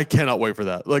that. I cannot wait for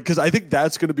that. Because I think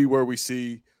that's going to be where we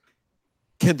see,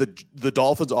 can the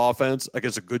Dolphins offense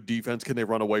against a good defense, can they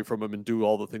run away from them and do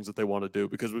all the things that they want to do?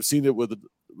 Because we've seen it with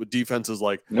defenses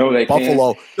like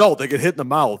Buffalo. Can't. No, they get hit in the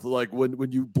mouth.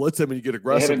 When you blitz them and you get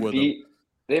aggressive with them.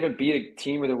 They haven't beat a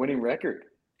team with a winning record.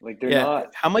 They're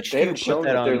not. How much they haven't shown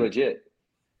that they're legit.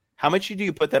 How much do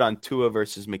you put that on Tua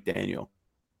versus McDaniel?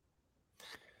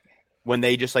 When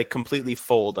they just completely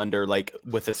fold under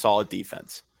with a solid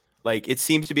defense. It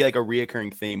seems to be a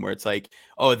reoccurring theme where it's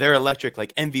oh, they're electric,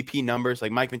 MVP numbers,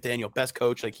 Mike McDaniel, best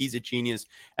coach, he's a genius.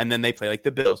 And then they play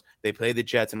the Bills, they play the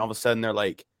Jets, and all of a sudden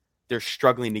they're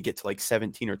struggling to get to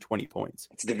 17 or 20 points.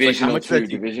 It's divisional too.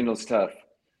 Divisional's tough.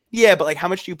 Yeah, but how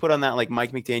much do you put on that?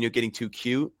 Mike McDaniel getting too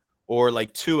cute, or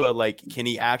Tua, can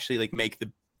he actually make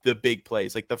the big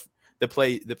plays, the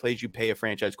plays you pay a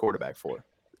franchise quarterback for?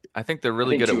 I think they're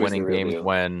really think good at Tua is the winning real games deal.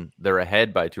 when they're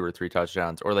ahead by 2 or 3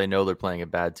 touchdowns, or they know they're playing a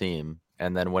bad team.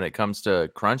 And then when it comes to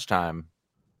crunch time,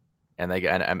 and I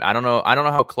don't know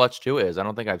how clutch Tua is. I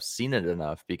don't think I've seen it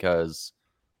enough because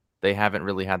they haven't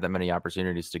really had that many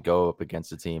opportunities to go up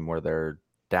against a team where they're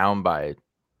down by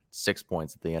 6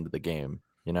 points at the end of the game.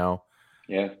 You know?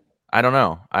 Yeah. I don't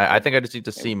know. I think I just need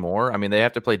to see more. I mean, they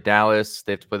have to play Dallas.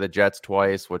 They have to play the Jets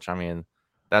twice, which, I mean,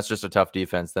 that's just a tough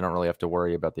defense. They don't really have to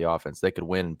worry about the offense. They could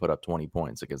win and put up 20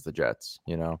 points against the Jets,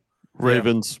 you know?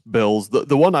 Ravens, Bills.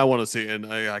 The one I want to see, and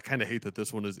I kind of hate that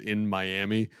this one is in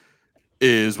Miami,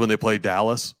 is when they play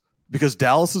Dallas. Because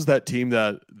Dallas is that team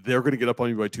that they're going to get up on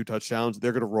you by 2 touchdowns.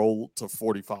 They're going to roll to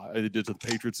 45. They did to the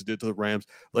Patriots. They did to the Rams.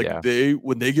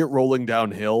 When they get rolling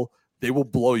downhill, they will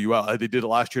blow you out. They did it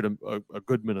last year to a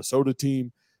good Minnesota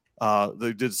team.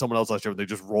 They did someone else last year. They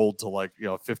just rolled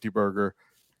to 50 burger.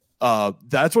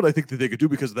 That's what I think that they could do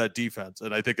because of that defense.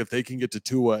 And I think if they can get to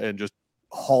Tua and just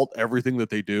halt everything that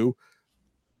they do,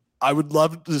 I would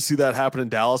love to see that happen in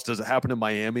Dallas. Does it happen in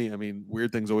Miami? I mean,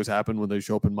 weird things always happen when they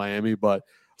show up in Miami, but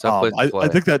I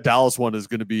think that Dallas one is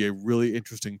going to be a really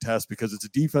interesting test because it's a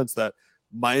defense that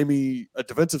a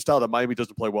defensive style that Miami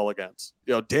doesn't play well against.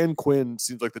 Dan Quinn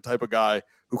seems like the type of guy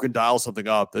who can dial something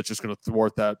up that's just going to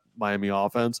thwart that Miami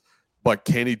offense. But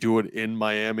can he do it in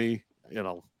Miami?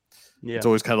 It's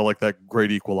always kind of like that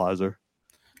great equalizer.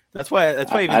 That's why you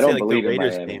even say like the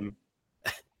Raiders game.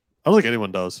 I don't think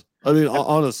anyone does. I mean,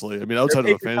 honestly, outside of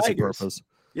the fantasy purpose.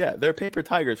 Yeah, they're paper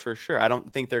tigers for sure. I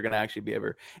don't think they're going to actually be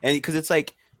ever. And because it's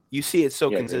like, you see it's so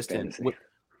consistent.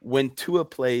 When Tua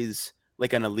plays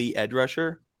like an elite edge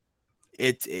rusher,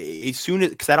 it's as soon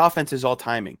as, because that offense is all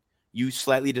timing. You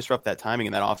slightly disrupt that timing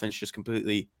and that offense just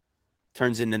completely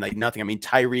turns into like nothing. I mean,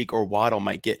 Tyreek or Waddle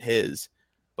might get his,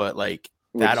 but like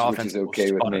that offense is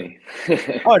okay with me.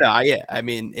 Oh no, yeah. I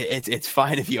mean, it's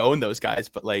fine if you own those guys,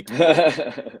 but like,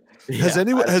 has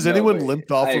anyone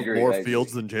limped off of more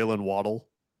fields than Jalen Waddle?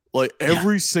 Like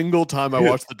every single time I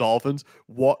watch the Dolphins,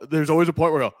 there's always a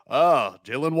point where I go,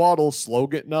 Jalen Waddle, slow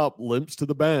getting up, limps to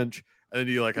the bench, and then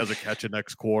he like has a catch in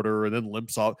next quarter and then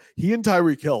limps off. He and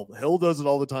Tyreek Hill. Hill does it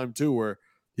all the time too, where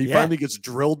he finally gets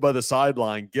drilled by the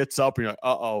sideline, gets up, and you're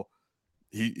like,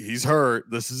 he's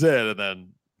hurt. This is it, and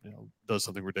then does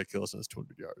something ridiculous and has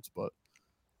 200 yards. But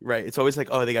right, it's always like,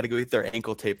 they got to go get their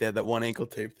ankle tape. They had that one ankle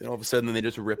tape, and all of a sudden, they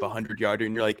just rip 100-yarder,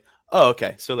 and you're like, oh,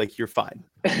 okay, so like you're fine.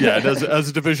 Yeah, and as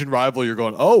a division rival, you're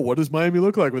going, what does Miami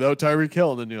look like without Tyreek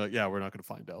Hill? And then you're like, yeah, we're not going to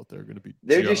find out. They're going to be.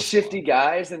 They're just shifty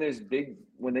guys, and there's big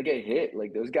when they get hit.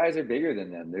 Like those guys are bigger than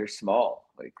them. They're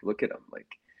small. Like look at them. Like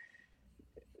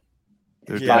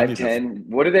 5'10".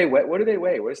 What do they weigh?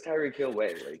 What does Tyreek Hill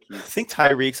weigh? Like I think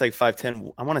Tyreek's like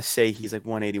 5'10". I want to say he's like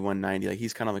 180, 190. Like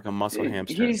he's kind of like a muscle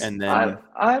hamster. And then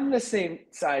I'm the same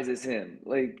size as him.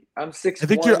 Like I'm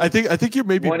 6'1". I think you're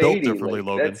maybe built differently,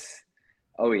 Logan.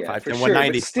 Oh yeah, 5'10",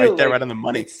 190. Still, right there, right on the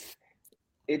money.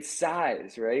 It's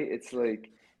size, right? It's like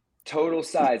total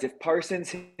size. If Parsons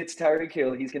hits Tyreek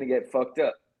Hill, he's gonna get fucked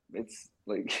up. It's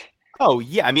like. Oh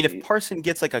yeah, I mean, if Parsons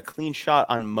gets like a clean shot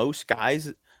on most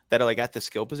guys that are like at the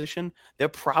skill position, they're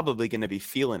probably going to be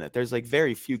feeling it. There's like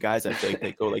very few guys I feel like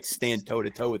they go like stand toe to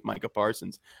toe with Micah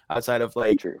Parsons outside of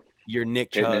like your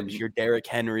Nick Chubbs, your Derrick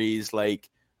Henrys. Like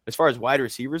as far as wide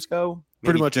receivers go,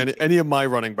 pretty much any of my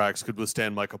running backs could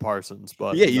withstand Micah Parsons.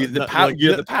 But yeah, you're the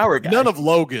power guy. None of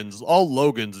Logan's. All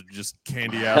Logan's are just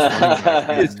candy ass.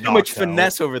 There's too much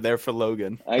finesse over there for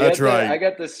Logan. That's right. I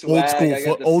got the swag.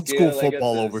 Old school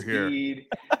football over here.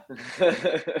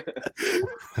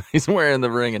 He's wearing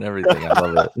the ring and everything. I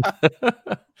love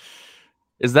it.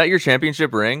 Is that your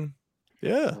championship ring?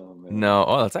 Yeah. No.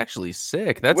 Oh, that's actually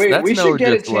sick. That's no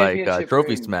just like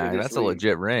trophy smack. That's a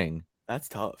legit ring. That's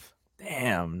tough.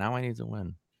 Damn. Now I need to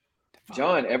win.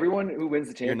 John, everyone who wins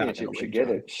the championship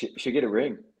should get a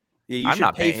ring. Yeah, I'm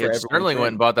not paying for it. Sterling went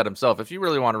and bought that himself. If you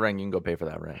really want a ring, you can go pay for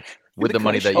that ring with the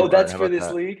money that you. Oh, that's for this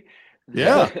league.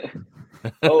 Yeah.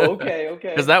 Oh, okay.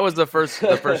 Because that was the first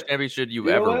championship you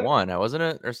ever won, wasn't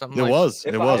it, or something? It was.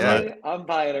 I'm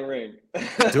buying a ring.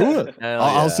 Do it.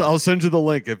 I'll send you the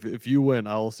link if you win.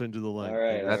 I'll send you the link. All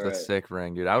right, that's a sick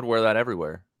ring, dude. I would wear that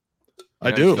everywhere. I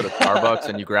do. You go to Starbucks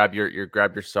and you grab your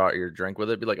drink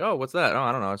with it. Be like, oh, what's that? Oh,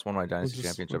 I don't know. It's one of my Dynasty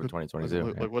championship of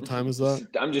 2022. Like what time is that?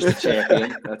 I'm just a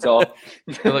champion. That's all.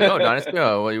 You're like, oh, Dynasty.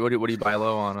 Oh, what do you buy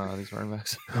low on these running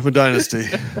backs? I'm a Dynasty.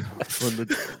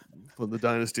 From the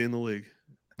Dynasty in the league.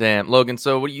 Damn, Logan.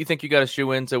 So, what do you think you got to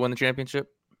shoe in to win the championship?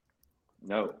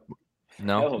 No.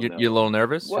 You're a little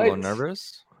nervous. What? You're a little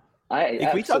nervous.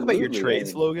 Can we talk about your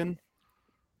trades, Logan?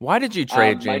 Why did you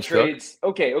trade James Cook?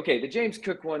 Okay. The James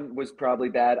Cook one was probably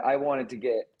bad. I wanted to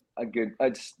get a good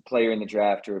player in the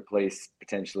draft to replace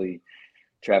potentially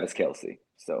Travis Kelce.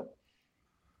 So.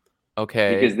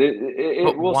 Okay. Because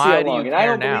we'll see how long. And I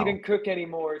don't now? believe in Cook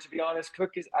anymore, to be honest.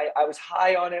 Cook is I was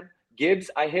high on him.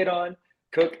 Gibbs, I hit on.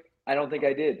 Cook, I don't think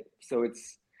I did. So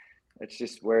it's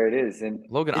just where it is. And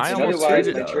Logan, it's I almost otherwise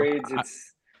traded my trades.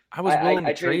 It's I was willing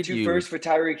to traded trade 2 firsts for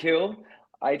Tyreek Hill.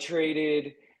 I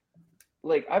traded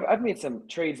I've made some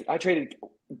trades. I traded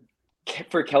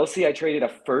for Kelce. I traded a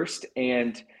first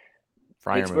and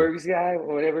Pittsburgh's guy,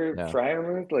 whatever,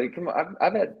 Freiermuth. Like, come on,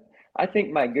 I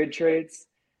think my good trades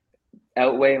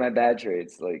outweigh my bad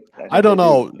trades. Like, I don't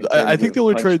know. I think the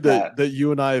only trade that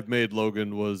you and I have made,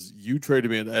 Logan, was you traded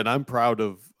me, and I'm proud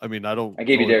of. I mean, I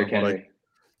gave you Derrick Henry.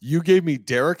 You gave me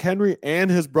Derrick Henry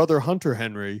and his brother Hunter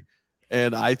Henry,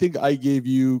 and I think I gave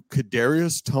you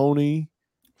Kadarius Toney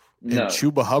and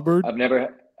Chuba Hubbard. I've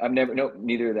never. Nope,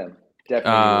 neither of them.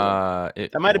 Definitely.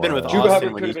 That might have been with Chuba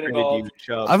Hubbard when he could have been involved.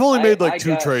 I've only made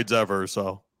two trades ever,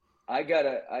 so. I got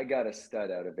a stud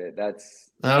out of it.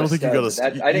 I don't think you got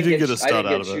a. You didn't get a stud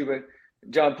out of it.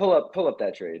 John, pull up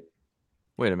that trade.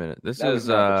 Wait a minute. That was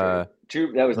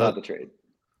not the trade.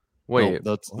 Wait,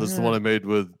 no, that's the one I made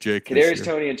with Jake. Kadarius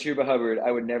Toney and Chuba Hubbard.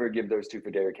 I would never give those 2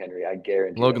 for Derrick Henry. I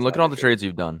guarantee. Logan, look at all the trades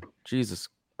you've done. Jesus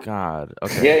God.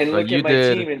 Okay. Yeah, and look at my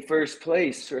team in first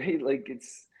place, right? Like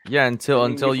it's. Yeah, until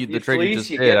the trade you just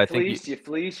did. I think you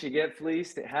fleece, you get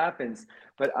fleeced. It happens.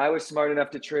 But I was smart enough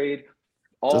to trade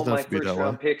all my first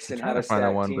round picks and have a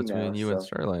stacked one team between now, you and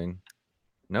Sterling.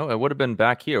 No, it would have been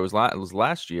back here. It was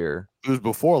last year. It was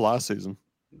before last season.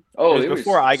 Oh, it was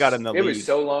before I got in the league. It was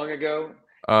so long ago.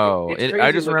 Oh,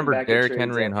 I just remember Derrick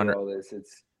Henry and Hunter.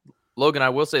 Logan, I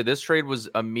will say this trade was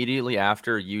immediately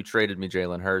after you traded me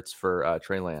Jalen Hurts for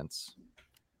Trey Lance.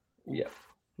 Yeah.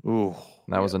 Ooh.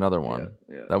 That was another one.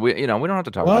 Yeah. That we don't have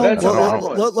to talk about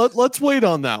that. Let's wait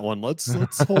on that one. Let's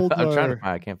hold. I'm trying to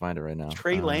find. I can't find it right now.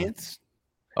 Trey Lance.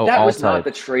 Oh, that was not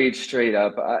the trade straight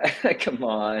up. Come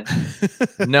on.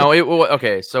 No,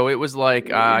 okay. So it was like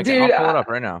Dude, I'll pull it up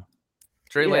right now.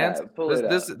 Trey Lance.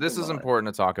 This is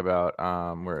important to talk about.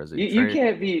 Where is it? You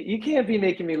can't be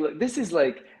making me look. This is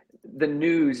like the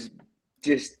news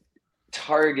just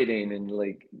targeting and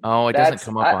like. Oh, it doesn't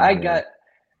come up.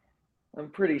 I'm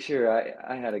pretty sure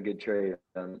I had a good trade.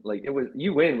 Like it was,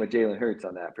 you win with Jalen Hurts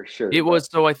on that for sure. It was.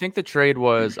 So I think the trade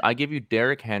was I give you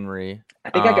Derrick Henry. I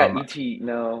think I got ET.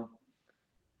 No,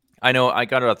 I know I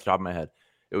got it off the top of my head.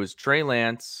 It was Trey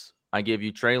Lance. I give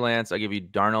you Trey Lance. I give you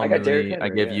Darnell Mooney. I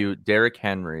give you Derrick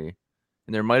Henry,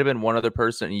 and there might have been one other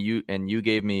person. And you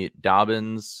gave me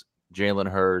Dobbins, Jalen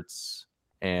Hurts,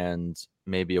 and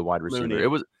maybe a wide receiver.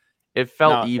 Mooney. It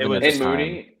felt even at the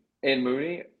time. And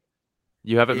Mooney.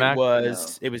 You have it, Mac?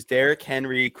 It was Derrick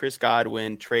Henry, Chris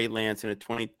Godwin, Trey Lance, and a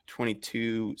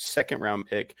 2022 second-round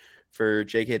pick for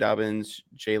J.K. Dobbins,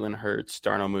 Jalen Hurts,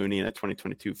 Darnell Mooney, and a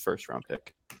 2022 first-round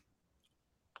pick.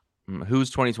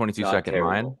 Who's 2022 second?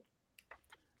 Terrible.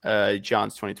 Mine?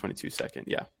 John's 2022 second,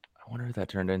 yeah. I wonder who that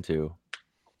turned into.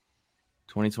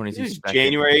 2022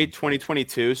 January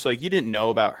 2022. So like you didn't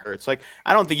know about Hurts. Like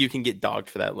I don't think you can get dogged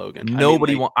for that, Logan.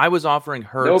 I was offering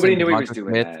Hurts. Nobody knew he was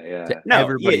doing that. Yeah. To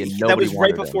everybody. That was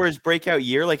right before his breakout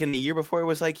year. Like in the year before, it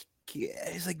was like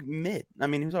he's like mid. I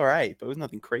mean, he was all right, but it was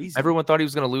nothing crazy. Everyone thought he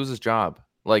was going to lose his job.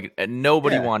 Like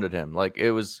nobody wanted him. Like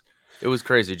it was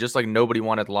crazy. Just like nobody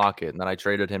wanted Lockett, and then I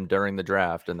traded him during the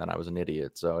draft, and then I was an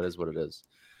idiot. So it is what it is.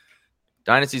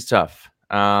 Dynasty's tough.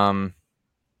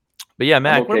 But yeah,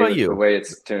 Mac, what about you? The way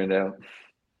it's turned out,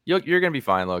 you're gonna be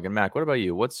fine, Logan. Mac, what about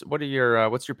you? What's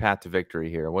your path to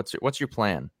victory here? What's your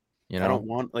plan? You know, I don't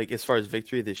want as far as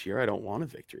victory this year. I don't want a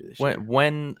victory this year.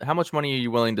 How much money are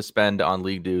you willing to spend on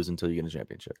league dues until you get a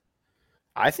championship?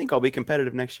 I think I'll be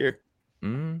competitive next year.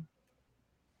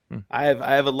 Mm-hmm. I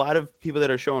have a lot of people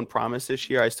that are showing promise this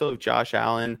year. I still have Josh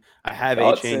Allen. I have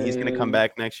A-Chain. He's gonna come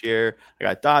back next year. I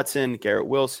got Dotson, Garrett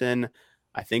Wilson.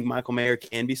 I think Michael Mayer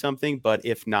can be something, but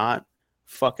if not,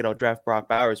 fuck it, I'll draft Brock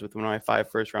Bowers with one of my 5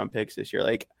 first-round picks this year.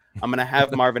 Like, I'm going to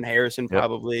have Marvin Harrison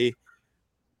probably. Yep.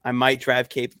 I might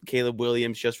draft Caleb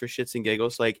Williams just for shits and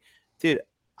giggles. Like, dude,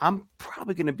 I'm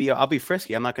probably going to I'll be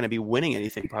frisky. I'm not going to be winning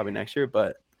anything probably next year,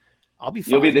 but I'll be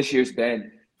fine. You'll be this year's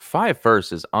Ben. 5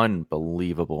 first is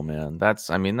unbelievable, man.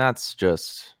 That's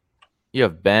just – you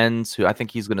have Ben's, who I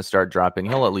think he's going to start dropping.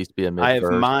 He'll at least be a mid-first. I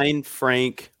have mine,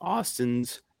 Frank,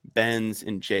 Austin's, Ben's,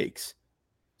 and Jake's.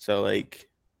 So, like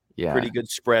 – yeah, pretty good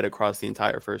spread across the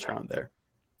entire first round there.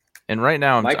 And right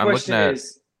now, my question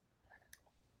is,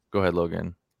 go ahead,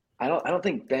 Logan. I don't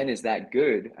think Ben is that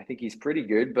good. I think he's pretty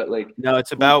good, but like no,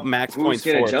 it's about max points.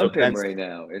 Who's going to jump him right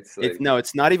now?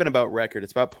 It's not even about record.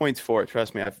 It's about points for it.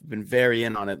 Trust me, I've been very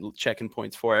in on it, checking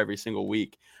points for every single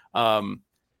week.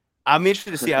 I'm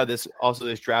interested to see how this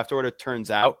draft order turns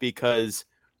out, because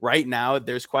right now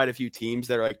there's quite a few teams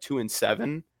that are like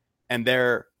 2-7, and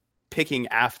they're picking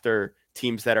after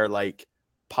teams that are like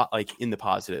in the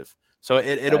positive. So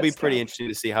it'll be pretty interesting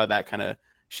to see how that kind of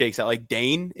shakes out. Like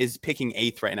Dane is picking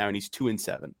 8th right now, and he's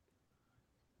 2-7.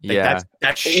 Like, yeah,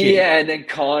 that's shitty. Yeah, and then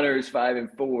Connor's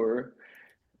 5-4,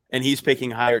 and he's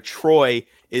picking higher. Troy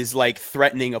is like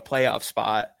threatening a playoff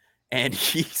spot, and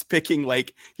he's picking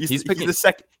like he's the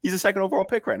second overall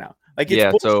pick right now. Like, it's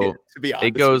bullshit, so to be honest.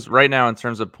 it goes right now in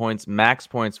terms of points. Max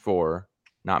points for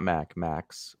not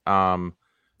Max.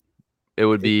 It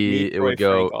would be Troy,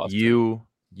 go Frank,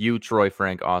 you, Troy,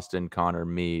 Frank, Austin, Connor,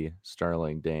 me,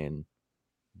 Sterling, Dane,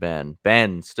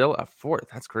 Ben still at 4th.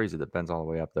 That's crazy that Ben's all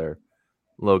the way up there.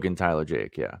 Logan, Tyler,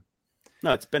 Jake. Yeah.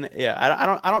 No, it's been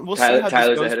I don't. We'll see how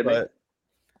Tyler's this goes. ahead of me.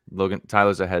 Logan,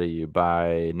 Tyler's ahead of you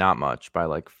by not much, by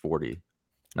like 40.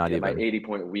 Not even. My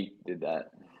 80-point week did that.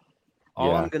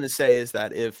 All I'm gonna say is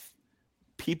that if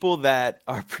people that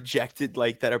are projected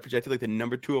like the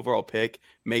number 2 overall pick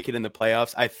make it in the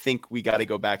playoffs, I think we got to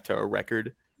go back to a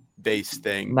record-based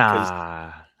thing.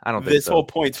 Nah, I don't think this so. whole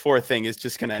points 4 thing is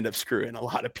just gonna end up screwing a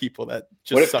lot of people that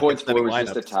just. What if suck points at 4 setting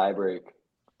was just a lineups. tiebreak?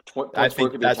 I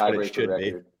think that's what it should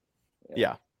be.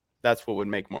 Yeah, that's what would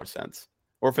make more sense.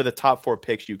 Or for the top 4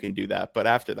 picks, you can do that. But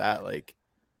after that, like,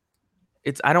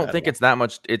 I don't think it's that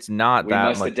much. It's not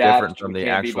that much different from the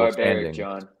actual standing.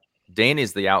 John. Dane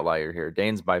is the outlier here.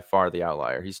 Dane's by far the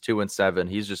outlier. He's 2-7.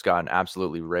 He's just gotten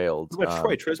absolutely railed. What about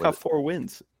Troy? Troy's got 4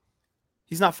 wins.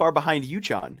 He's not far behind you,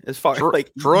 John. As far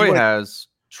like Troy has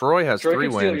 3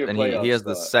 wins, and he has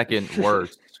the spot. second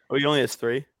worst. Oh, he only has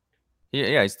 3.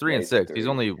 Yeah, he's 3-6. He's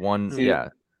only one. See, yeah,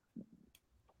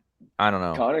 I don't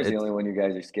know. Connor's the only one you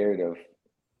guys are scared of.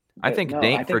 I think I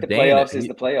Dane think the Dane playoffs is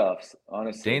the playoffs.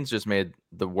 Honestly, Dane's just made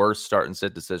the worst start and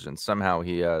sit decision. Somehow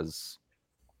he has.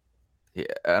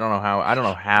 I don't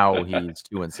know how he's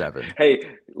 2-7.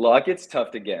 Hey, Lockett's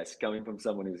tough to guess coming from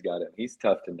someone who's got him. He's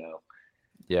tough to know.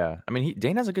 Yeah, I mean,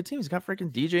 Dane has a good team. He's got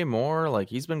freaking DJ Moore. Like,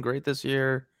 he's been great this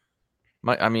year.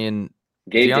 Gabe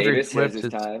Davis has his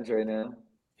times right now.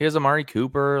 He has Amari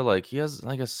Cooper. Like, he has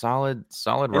like a solid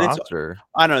roster.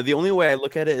 I don't know. The only way I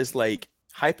look at it is like,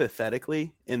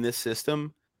 hypothetically, in this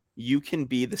system, you can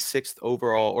be the 6th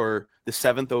overall or the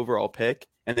 7th overall pick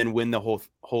and then win the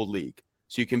whole league.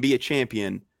 So you can be a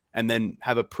champion and then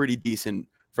have a pretty decent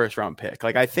first round pick.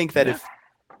 Like, I think that if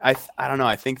I don't know,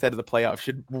 I think that the playoffs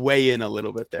should weigh in a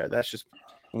little bit there. That's just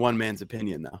one man's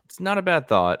opinion, though. It's not a bad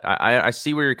thought. I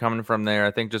see where you're coming from there.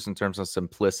 I think just in terms of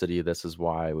simplicity, this is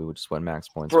why we would just win max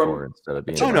points for instead of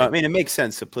being. Oh no, I mean, it makes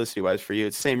sense simplicity wise for you.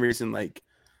 It's the same reason like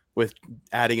with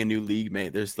adding a new league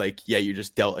mate. There's like, yeah, you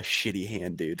just dealt a shitty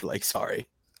hand, dude. Like, sorry.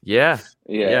 Yeah.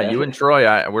 You and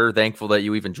Troy, we're thankful that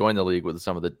you even joined the league with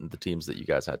some of the teams that you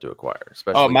guys had to acquire.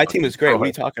 Especially my team was great. What are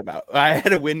you talking about? I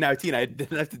had a win now team. I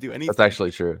didn't have to do anything. That's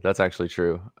actually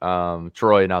true.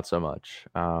 Troy, not so much.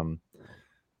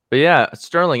 But yeah,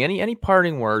 Sterling, any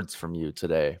parting words from you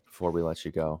today before we let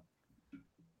you go?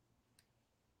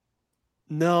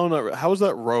 No, not really. How was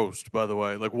that roast, by the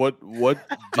way? Like, what?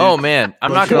 Oh man,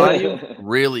 I'm not gonna lie to you.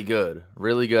 Really good.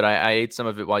 I ate some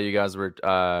of it while you guys were.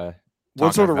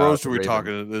 What sort of roast are we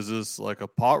talking? Is this like a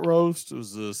pot roast?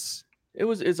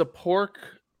 It's a pork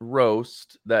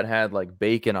roast that had like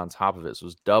bacon on top of it. So it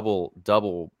was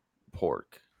double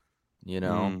pork,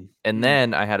 And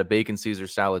then I had a bacon Caesar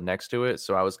salad next to it.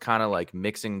 So I was kind of like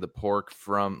mixing the pork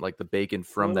from like the bacon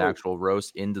from the actual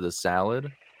roast into the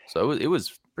salad. So it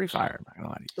was pretty fire. I'm not gonna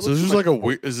lie to you. So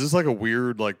is this like a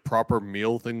weird like proper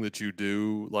meal thing that you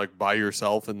do like by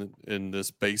yourself in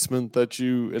this basement that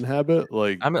you inhabit?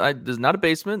 Like, there's not a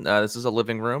basement. This is a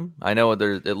living room. I know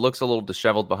it looks a little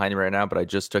disheveled behind me right now, but I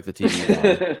just took the TV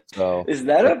down. So is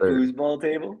that a foosball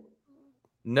table?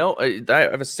 No, I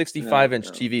have a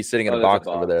 65-inch TV sitting in a box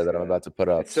over there that I'm about to put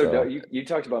up. It's so dark. You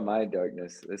talked about my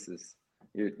darkness. This is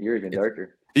you're even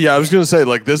darker. Yeah, I was gonna say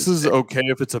like this is okay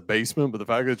if it's a basement, but the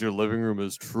fact that your living room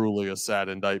is truly a sad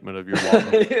indictment of your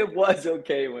life. It was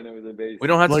okay when it was a basement. We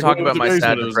don't have to talk about my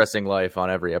sad, depressing life on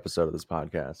every episode of this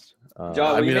podcast.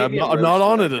 John, I'm not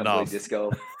on it enough. Disc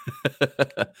golf.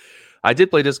 I did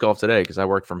play disc golf today because I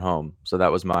worked from home, so that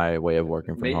was my way of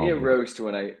working from home. Maybe a roast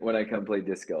when I come play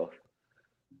disc golf.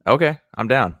 Okay, I'm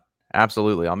down.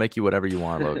 Absolutely. I'll make you whatever you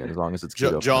want, Logan, as long as it's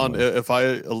keto. John, if I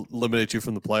eliminate you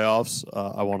from the playoffs,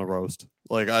 I want to roast.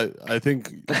 Like I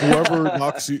think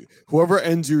whoever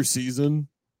ends your season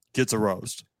gets a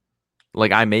roast.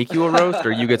 Like I make you a roast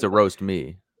or you get to roast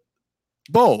me?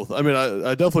 Both. I mean,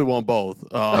 I definitely want both.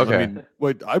 Okay. I mean,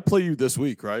 wait, I play you this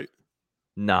week, right?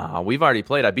 Nah, we've already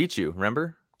played. I beat you,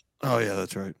 remember? Oh yeah,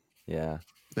 that's right. Yeah.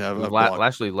 Yeah,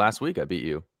 last week I beat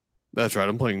you. That's right.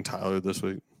 I'm playing Tyler this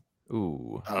week.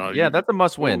 Ooh, yeah, that's a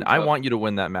must win. I want you to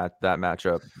win that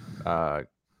matchup.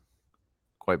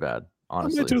 Quite bad,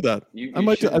 honestly. I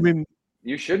might do that.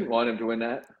 You shouldn't want him to win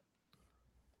that.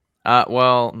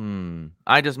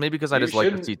 I just maybe because I just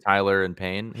like to see Tyler in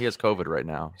pain. He has COVID right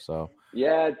now, so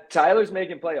yeah, Tyler's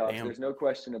making playoffs. Damn. There's no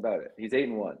question about it. He's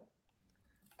 8-1.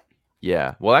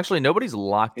 Yeah. Well, actually, nobody's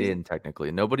locked in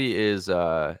technically. Nobody has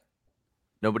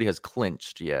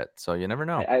clinched yet, so you never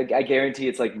know. I guarantee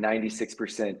it's like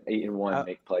 96% 8-1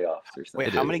 make playoffs or something.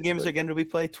 Wait, how many games again did we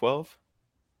play? 12?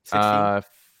 16?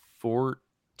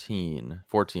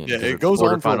 14. Yeah, it goes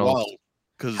on for a while.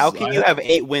 How can you have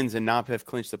 8 wins and not have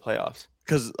clinched the playoffs?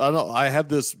 Because I have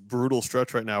this brutal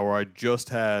stretch right now where I just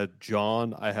had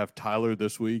John, I have Tyler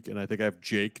this week, and I think I have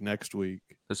Jake next week.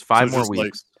 There's 5 more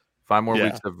weeks. 5 more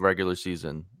weeks of regular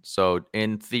season. So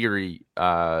in theory,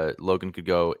 Logan could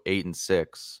go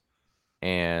 8-6,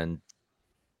 and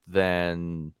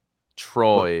then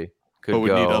Troy could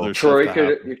go. Troy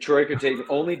could take.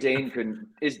 Only Dane couldn't.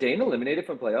 Is Dane eliminated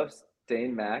from playoffs?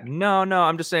 Dane, Mac? No.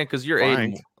 I'm just saying because you're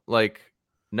Frank. 8.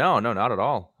 No, not at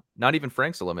all. Not even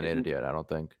Frank's eliminated yet. I don't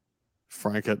think.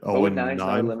 Frank at 0-9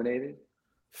 not eliminated.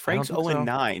 Frank's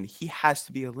 0-9. He has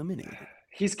to be eliminated.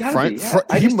 He's got to be.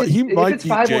 He might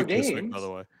beat Jake this week, by the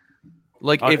way.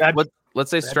 Like let's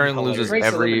say Sterling loses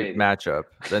every matchup,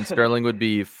 then Sterling would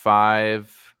be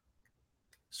 5.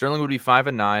 Sterling would be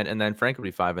 5-9, and then Frank would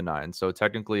be 5-9. So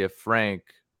technically, if Frank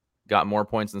got more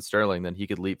points than Sterling, then he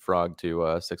could leapfrog to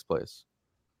 6th place.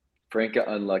 Frank got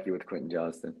unlucky with Quentin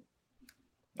Johnston.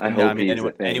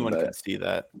 Anyone could see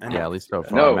that. Yeah, at least so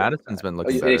far. No, Madison's been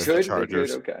looking better.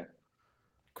 Chargers. Okay.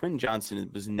 Quentin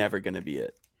Johnston was never going to be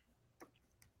it.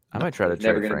 I might try to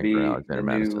trade Frank for Alexander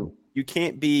Madison. You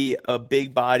can't be a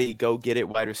big body, go get it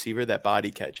wide receiver that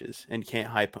body catches and can't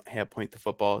high point the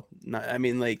football.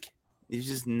 He's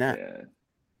just not. Yeah.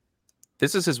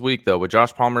 This is his week though. With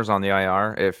Josh Palmer's on the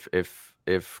IR,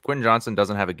 if Quentin Johnston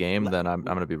doesn't have a game, then I'm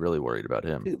going to be really worried about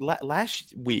him. Dude,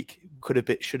 last week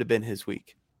should have been his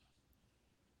week.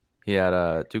 He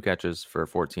had 2 catches for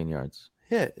 14 yards.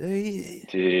 Yeah.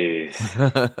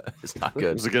 Jeez. It's not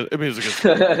good. It was a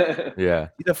good. Yeah.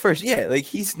 The first,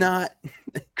 he's not.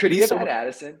 Could he have had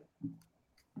Addison?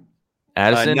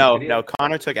 Addison? No.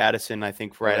 Connor took Addison, I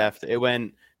think, right after. It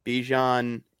went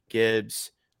Bijan,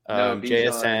 Gibbs,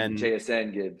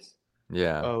 JSN, Gibbs.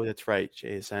 Yeah. Oh, that's right,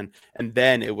 JSN. And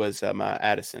then it was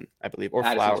Addison, I believe, or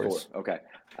Addison's Flowers. 4. Okay.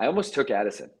 I almost took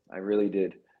Addison. I really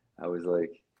did. I was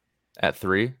like. At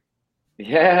 3?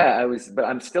 Yeah, I was, but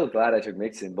I'm still glad I took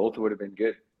Mixon. Both would have been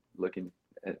good looking.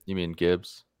 You mean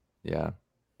Gibbs? Yeah.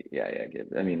 Yeah,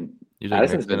 Gibbs. I mean,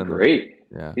 Addison's been great.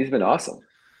 Yeah. He's been awesome.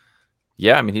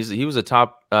 Yeah, I mean, he was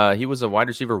a wide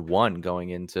receiver 1 going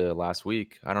into last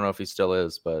week. I don't know if he still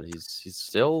is, but he's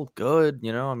still good.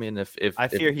 You know, I mean, if I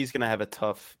fear he's going to have a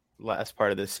tough last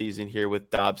part of the season here with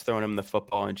Dobbs throwing him the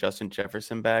football and Justin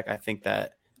Jefferson back. I think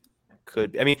that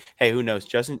could. I mean, hey, who knows?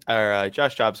 Josh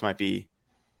Dobbs might be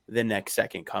the next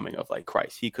second coming of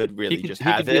Christ. He could really have it.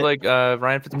 He could be like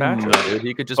Ryan Fitzpatrick, dude.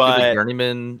 He could just be the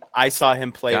journeyman. I saw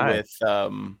him play with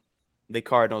the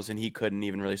Cardinals, and he couldn't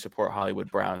even really support Hollywood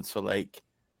Brown. So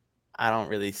I don't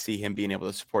really see him being able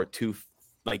to support 2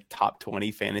 top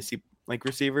 20 fantasy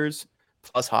receivers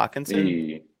plus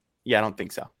Hawkinson. Yeah, I don't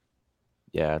think so.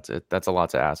 Yeah, that's a lot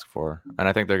to ask for, and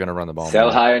I think they're going to run the ball.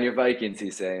 Sell high on your Vikings,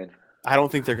 he's saying. I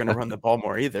don't think they're going to run the ball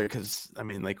more either, because I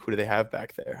mean, who do they have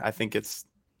back there? I think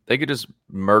they could just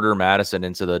murder Madison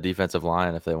into the defensive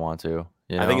line if they want to.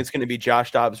 You know? I think it's going to be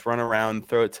Josh Dobbs run around,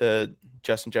 throw it to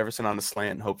Justin Jefferson on a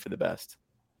slant, and hope for the best.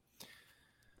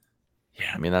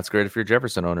 Yeah, I mean that's great if you're a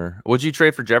Jefferson owner. Would you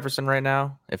trade for Jefferson right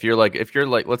now? If you're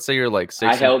let's say you're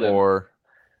 6-4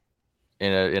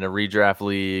 in a redraft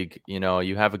league,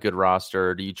 you have a good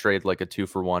roster. Do you trade a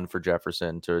 2-for-1 for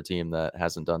Jefferson to a team that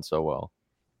hasn't done so well?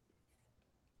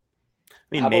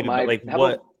 I mean,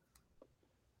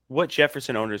 what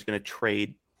Jefferson owner is going to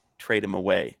trade him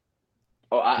away?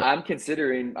 Oh, I'm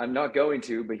considering. I'm not going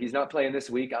to, but he's not playing this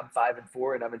week. I'm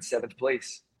 5-4, and I'm in 7th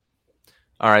place.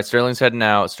 All right, Sterling's heading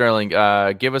out. Sterling,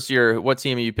 give us what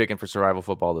team are you picking for survival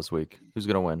football this week? Who's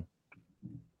going to win?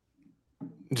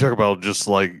 You talk about just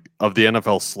of the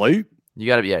NFL slate? You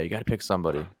got to pick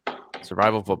somebody.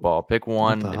 Survival football. Pick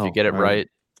one. If you get it right.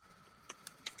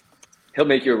 He'll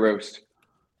make you a roast.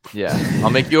 Yeah,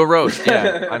 I'll make you a roast.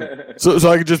 Yeah. So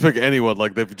I could just pick anyone.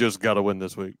 They've just got to win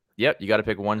this week. Yep, you got to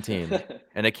pick one team,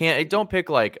 and don't pick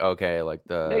make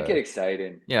it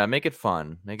exciting. Yeah, make it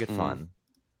fun. Make it fun.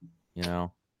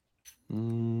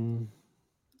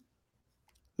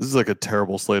 This is a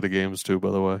terrible slate of games too, by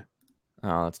the way.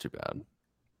 Oh, that's too bad.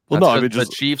 Well, no, I mean the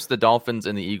Chiefs, the Dolphins,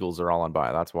 and the Eagles are all on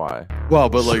bye. That's why. Well,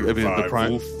 but like I mean the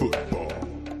prime. Football.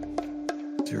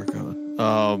 Dear God.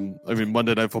 I mean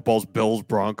Monday Night Football's Bills,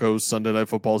 Broncos. Sunday Night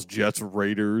Football's Jets,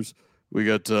 Raiders. We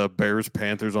got Bears,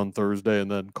 Panthers on Thursday, and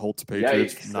then Colts,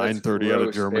 Patriots, 9:30 out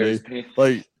of Germany.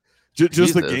 Like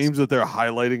just the games that they're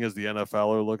highlighting as the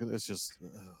NFL are looking. It's just.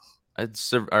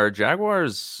 It's our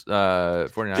Jaguars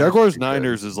 49ers. Jaguars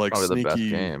Niners is like probably sneaky.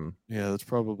 The best game. Yeah, that's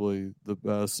probably the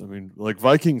best. I mean, like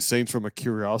Vikings Saints from a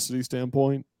curiosity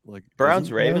standpoint. Like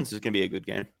Browns Ravens is gonna be a good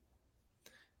game.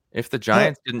 If the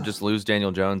Giants didn't just lose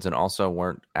Daniel Jones and also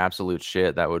weren't absolute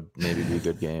shit, that would maybe be a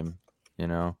good game. You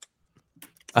know,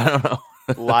 I don't know.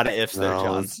 A lot of ifs there,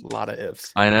 John. A lot of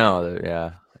ifs. I know.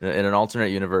 Yeah, in an alternate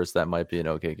universe, that might be an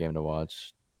okay game to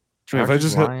watch. I mean, if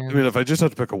I just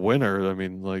have to pick a winner, I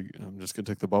mean, like I'm just gonna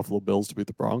take the Buffalo Bills to beat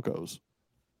the Broncos.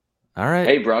 All right.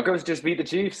 Hey, Broncos just beat the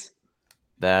Chiefs.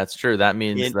 That's true. That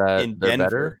means that they're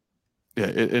better. Yeah,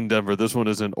 in Denver. This one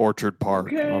is in Orchard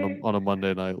Park on a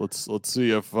Monday night. Let's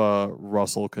see if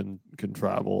Russell can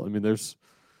travel. I mean, there's.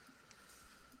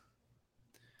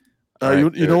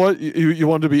 You know what? You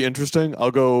want to be interesting?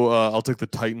 I'll go. I'll take the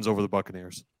Titans over the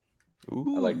Buccaneers.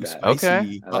 Ooh, I like that.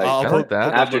 Okay, I like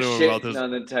that. After shitting on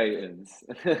the Titans.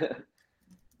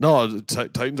 No,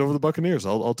 Titans over the Buccaneers.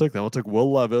 I'll take them. I'll take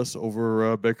Will Levis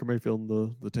over Baker Mayfield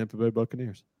and the Tampa Bay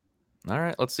Buccaneers. All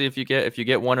right, let's see if you get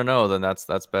 1-0, then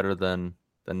that's better than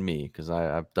me because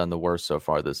I've done the worst so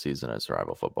far this season at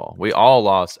Survival Football. We all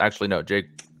lost. Actually, no,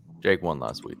 Jake won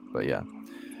last week, but yeah.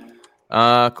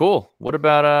 Cool. What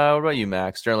about you,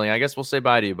 Max Sterling? I guess we'll say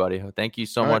bye to you, buddy. Thank you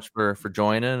so much for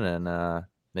joining, and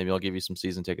maybe I'll give you some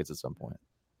season tickets at some point.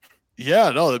 Yeah,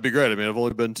 no, that'd be great. I mean, I've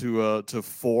only been to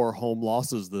 4 home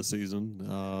losses this season,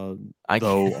 though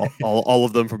all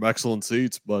of them from excellent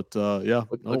seats. But yeah,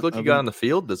 look you got on the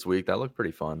field this week. That looked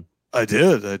pretty fun. I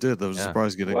did. I was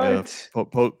surprised getting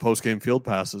post game field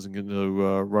passes and getting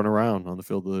to run around on the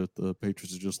field that the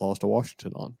Patriots had just lost to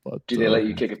Washington on. But do they let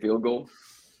you kick a field goal?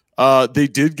 They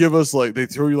did give us they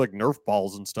throw you like Nerf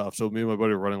balls and stuff. So me and my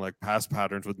buddy were running like pass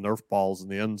patterns with Nerf balls in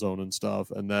the end zone and stuff.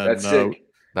 And then that's sick.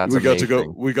 That's we got to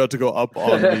go up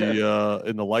on the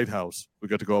in the lighthouse. We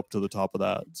got to go up to the top of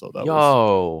that. So that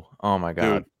was oh my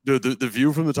god, dude, the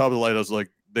view from the top of the lighthouse, like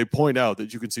they point out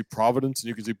that you can see Providence and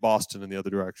you can see Boston in the other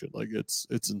direction. Like it's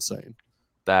insane.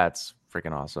 That's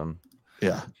freaking awesome.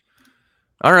 Yeah.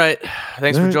 All right.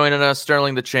 Thanks for joining us,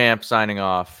 Sterling the Champ. Signing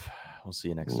off. We'll see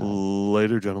you next time.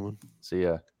 Later, gentlemen. See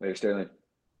ya. Later, Sterling.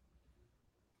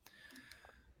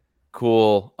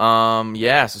 Cool.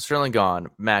 So Sterling gone.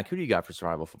 Mac, who do you got for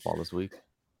Survival Football this week?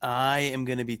 I am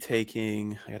going to be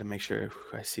taking. I got to make sure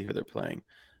I see who they're playing.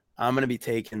 I'm going to be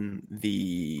taking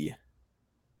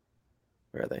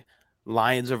where are they?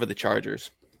 Lions over the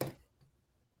Chargers.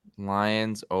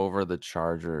 Lions over the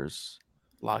Chargers.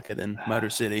 Lock it in. Motor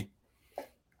City.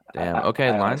 Damn.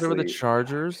 Okay, Lions over the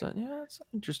Chargers. Yeah, that's an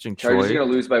interesting choice. Chargers are going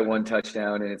to lose by 1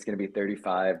 touchdown, and it's going to be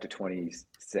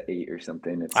 35-28 or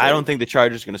something. I don't think the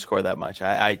Chargers are going to score that much.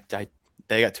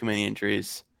 They got too many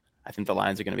injuries. I think the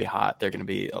Lions are going to be hot. They're going to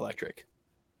be electric.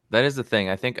 That is the thing.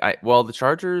 I think the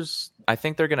Chargers. I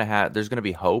think they're going to there's going to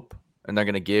be hope, and they're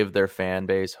going to give their fan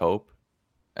base hope,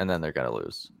 and then they're going to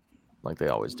lose, like they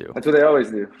always do. That's what they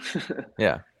always do.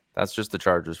 Yeah, that's just the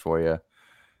Chargers for you.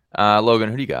 Logan,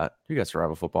 who do you got? Who you got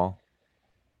Survival Football?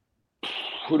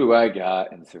 Who do I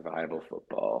got in Survival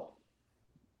Football?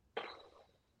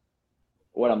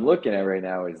 What I'm looking at right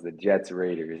now is the Jets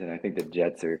Raiders, and I think the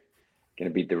Jets are going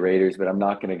to beat the Raiders, but I'm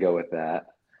not going to go with that.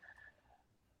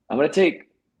 I'm going to take,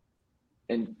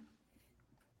 in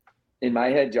my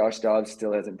head, Josh Dobbs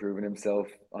still hasn't proven himself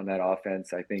on that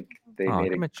offense. I think they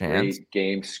made a great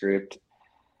game script.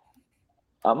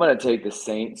 I'm going to take the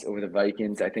Saints over the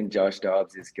Vikings. I think Josh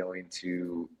Dobbs is going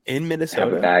to in Minnesota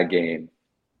have a bad game.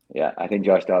 Yeah, I think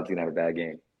Josh Dobbs is going to have a bad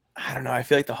game. I don't know. I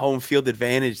feel like the home field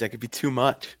advantage, that could be too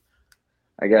much.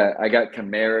 I got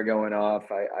Kamara going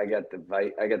off. I got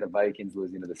the Vikings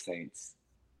losing to the Saints.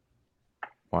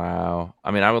 Wow.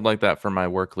 I mean, I would like that for my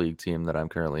work league team that I'm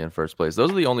currently in first place.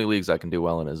 Those are the only leagues I can do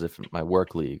well in, is if my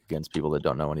work league against people that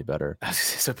don't know any better.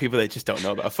 So people that just don't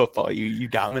know about football, you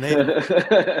dominate.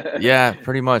 Yeah,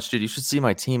 pretty much, dude. You should see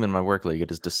my team in my work league. It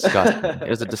is disgusting.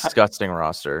 It is a disgusting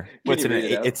roster. What's it?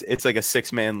 It's like a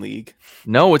 6-man league.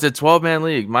 No, it's a 12-man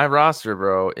league. My roster,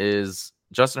 bro, is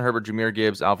Justin Herbert, Jahmyr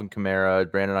Gibbs, Alvin Kamara,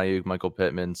 Brandon Ayuk, Michael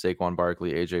Pittman, Saquon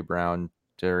Barkley, AJ Brown,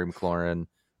 Terry McLaurin,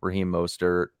 Raheem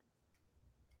Mostert.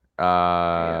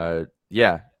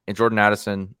 Yeah, and Jordan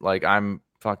Addison. Like, I'm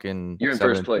fucking. You're in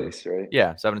first place, right?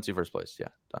 Yeah, 7-2 first place. Yeah,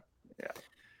 done.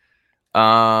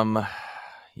 Yeah.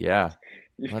 Yeah.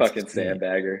 You fucking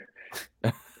sandbagger.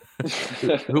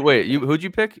 Wait, who'd you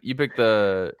pick? You picked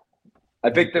the. I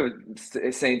picked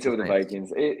the Saints over the Vikings.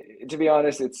 To be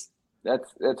honest,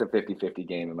 that's a 50-50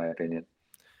 game in my opinion,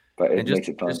 but it makes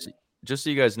it fun. Just so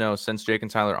you guys know, since Jake and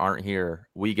Tyler aren't here,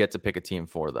 we get to pick a team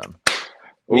for them.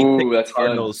 Ooh, that's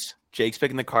Cardinals. fun. Jake's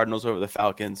picking the Cardinals over the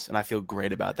Falcons, and I feel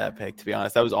great about that pick. To be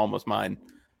honest, that was almost mine.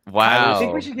 Wow. I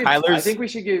think we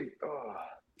should give.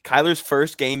 Kyler's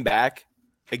first game back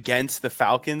against the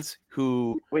Falcons.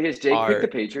 Wait, has Jake picked the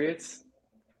Patriots?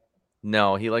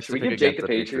 No, he likes to pick Jake the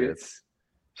Patriots.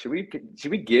 Should we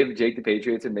give Jake the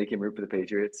Patriots and make him root for the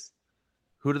Patriots?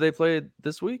 Who do they play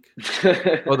this week?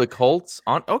 Oh, the Colts.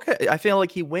 Okay, I feel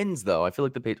like he wins though. I feel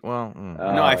like the Patriots. Well,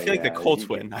 no, I feel like the Colts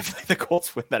win. I feel like the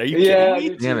Colts win. That are you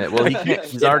kidding me? Damn it! Well,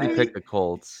 he's already picked the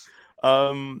Colts.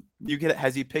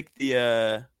 Has he picked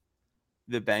the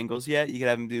Bengals yet? You could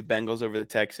have him do Bengals over the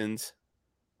Texans.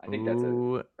 I think that's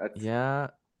yeah.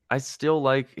 I still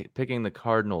like picking the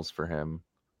Cardinals for him.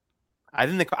 I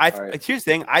think here's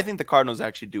the thing. I think the Cardinals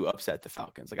actually do upset the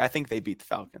Falcons. Like I think they beat the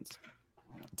Falcons.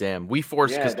 Damn, we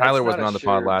forced because Tyler wasn't on the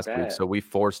pod last week, so we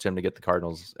forced him to get the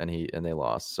Cardinals, and they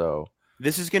lost. So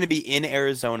this is going to be in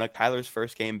Arizona. Kyler's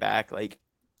first game back. Like,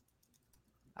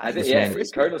 I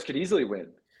think Cardinals could easily win.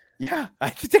 Yeah, I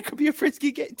think that could be a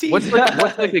frisky team. What's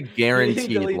like a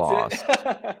guaranteed loss?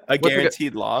 A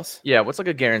guaranteed loss? Yeah, what's like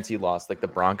a guaranteed loss? Like the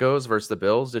Broncos versus the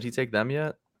Bills. Did he take them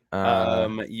yet?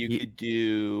 Could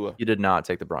do. You did not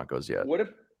take the Broncos yet. What if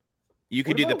you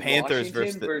could do the Panthers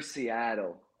versus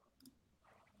Seattle?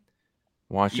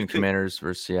 Washington Commanders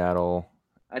versus Seattle.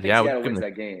 I think Seattle wins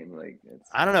that game.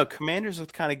 I don't know. Commanders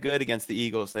looked kind of good against the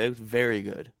Eagles. They looked very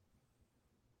good.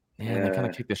 Yeah, they kind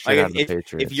of kicked the shit out of the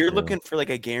Patriots. If you're looking for like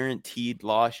a guaranteed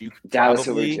loss, you could Dallas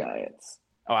over Giants.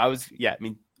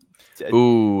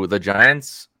 Ooh, the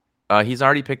Giants. He's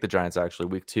already picked the Giants actually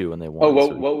week 2 and they won.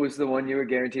 Oh, what was the one you were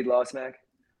guaranteed loss, Mac?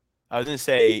 I was gonna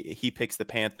say he picks the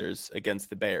Panthers against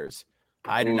the Bears.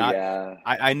 I do not. Yeah.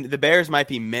 The Bears might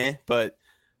be meh, but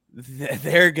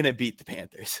they're gonna beat the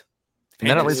Panthers. And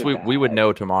then at least we would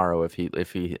know tomorrow if he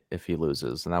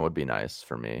loses, and that would be nice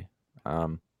for me.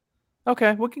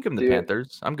 Okay, we can give him the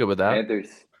Panthers. I'm good with that. Panthers.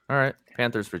 All right,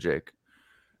 Panthers for Jake.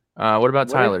 What about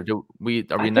Tyler? Are we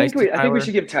nice to Tyler? I think we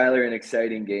should give Tyler an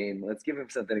exciting game. Let's give him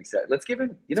something exciting. Let's give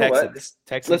him. You know Texans,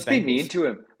 what? Let's be mean to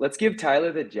him. Let's give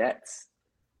Tyler the Jets.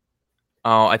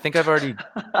 Oh, I think I've already.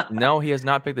 No, he has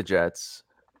not picked the Jets.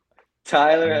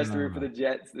 Tyler has to root for the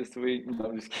Jets this week. No,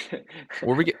 I'm just kidding.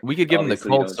 Or we could give him the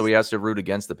Colts, so he has to root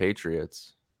against the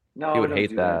Patriots. No, he would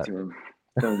hate that.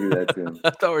 Don't do that to him. I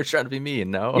thought we were trying to be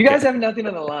mean. No, you guys have nothing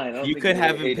on the line. You could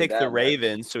have him pick the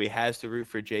Ravens, so he has to root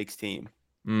for Jake's team.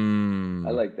 I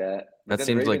like that. That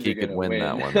seems like he could win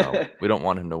that one, though. We don't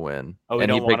want him to win. Oh, we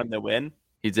don't want him to win?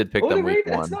 He did pick them week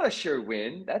 1. That's not a sure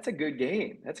win. That's a good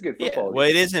game. That's a good football game. Well,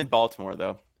 it is in Baltimore,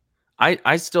 though. I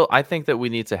think that we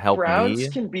need to help Browns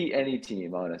can beat any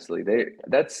team, honestly.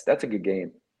 That's a good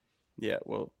game. Yeah,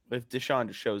 well, if Deshaun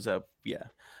just shows up, yeah.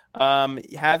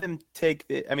 Have him take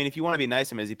if you want to be nice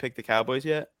to him, has he picked the Cowboys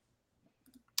yet?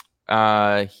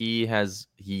 He has,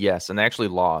 yes, and they actually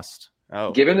lost.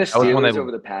 Oh, give him the Steelers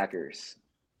over the Packers.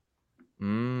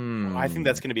 I think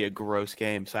that's going to be a gross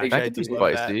game. So that could be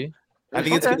spicy. I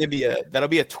think it's going to be that'll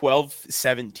be a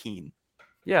 12-17.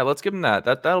 Yeah, let's give him that.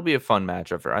 That'll be a fun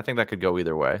matchup. I think that could go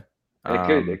either way.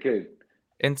 It could.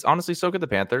 And honestly, so could the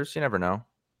Panthers. You never know.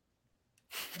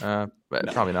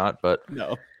 Probably not, but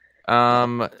no.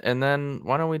 And then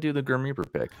why don't we do the Grim Reaper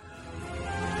pick?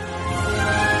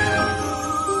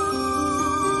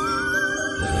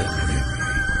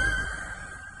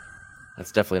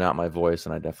 That's definitely not my voice,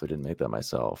 and I definitely didn't make that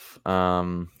myself.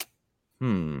 The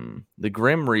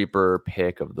Grim Reaper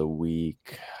pick of the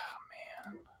week.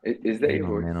 Is that your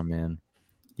voice? Oh man.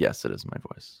 Yes, it is my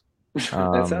voice.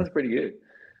 That sounds pretty good.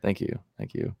 Thank you.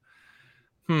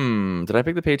 Did I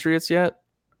pick the Patriots yet?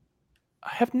 I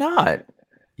have not.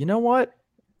 You know what?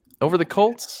 Over the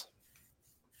Colts?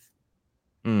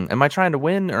 Am I trying to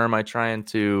win, or am I trying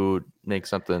to make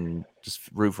something, just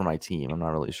root for my team? I'm not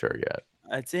really sure yet.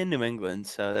 It's in New England,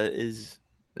 so that is.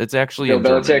 It's actually Bill in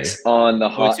Belichick's on the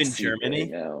hot seat. It's in Germany.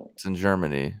 Right now. It's in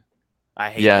Germany. I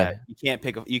hate that.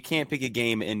 You can't pick a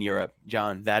game in Europe,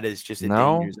 John. That is just a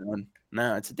danger zone.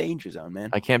 No, it's a danger zone, man.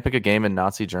 I can't pick a game in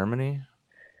Nazi Germany.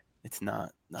 It's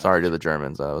not. Sorry to the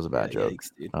Germans. That was a bad joke.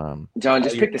 Yikes, John,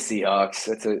 just pick the Seahawks.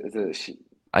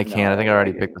 I can't. I think I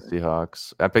already picked the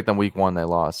Seahawks. I picked them week 1. They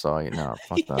lost, so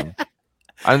fuck them.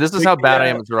 This is how bad I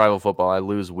am at survival football. I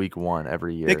lose week 1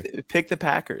 every year. Pick the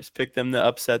Packers. Pick them to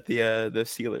upset the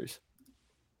Steelers.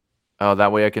 Oh,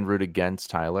 that way I can root against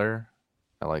Tyler.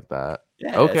 I like that.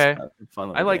 Yeah, Okay. that's a fun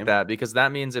I little like game. that because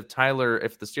that means if the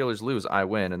Steelers lose, I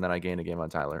win, and then I gain a game on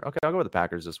Tyler. Okay, I'll go with the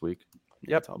Packers this week.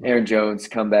 Yep. Aaron Jones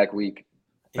comeback week.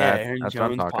 Yeah, That's Aaron what I'm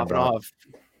Jones talking popping about. off.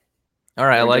 All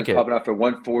right, Aaron I like Jones it. popping off for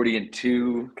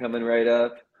 140-2 coming right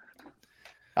up.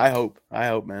 I hope,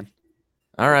 man.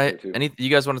 All right. too. You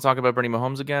guys want to talk about Bernie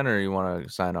Mahomes again, or you want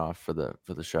to sign off for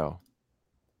the show?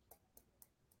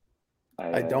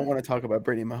 I don't want to talk about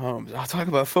Brittany Mahomes. I'll talk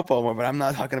about football more, but I'm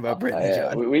not talking about Brittany.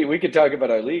 John. We could talk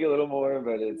about our league a little more,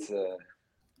 but it's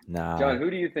Nah. John, who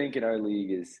do you think in our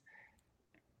league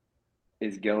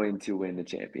is going to win the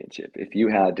championship? If you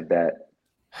had to bet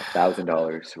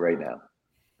 $1,000 right now,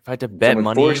 If I had to bet someone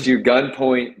money, forced you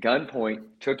gunpoint,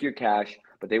 took your cash,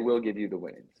 but they will give you the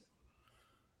wins.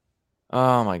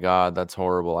 oh my god, that's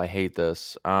horrible. I hate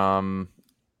this.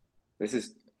 This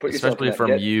is put Especially yourself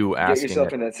in from you get asking yourself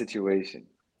it. in that situation.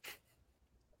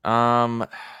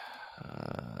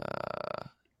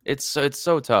 It's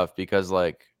so tough because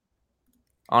like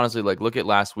honestly, like look at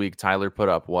last week. Tyler put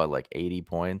up what, like 80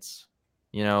 points.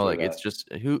 You know, like it's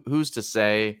just who's to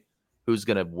say who's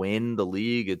gonna win the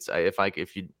league? It's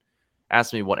if you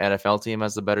ask me what NFL team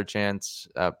has the better chance,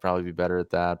 I'd probably be better at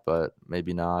that, but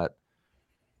maybe not.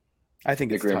 I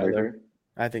think it's Grim Tyler. Reaper.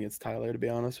 I think it's Tyler, to be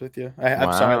honest with you.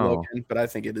 I'm sorry, Wow. Logan, but I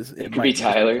think it is. It could be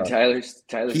Tyler. Tyler's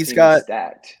He's team got- is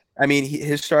stacked. I mean,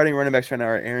 his starting running backs right now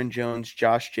are Aaron Jones,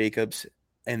 Josh Jacobs,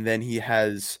 and then he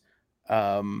has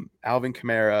Alvin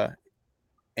Kamara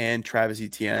and Travis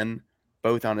Etienne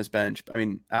both on his bench. I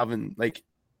mean, Alvin, like,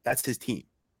 that's his team.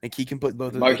 Like, he can put both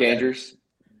of them. Mark Andrews.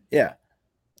 Yeah.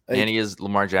 Like, And he is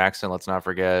Lamar Jackson. Let's not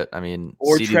forget. I mean,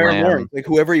 or CeeDee Trevor Lamb. Lawrence, like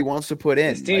whoever he wants to put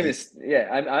in. His team like, is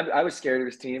I was scared of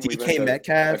his team. We DK went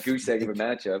Metcalf, a goose egg of a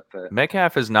matchup, but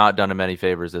Metcalf has not done him any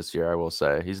favors this year, I will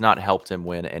say. He's not helped him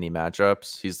win any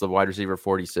matchups. He's the wide receiver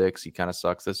 46. He kind of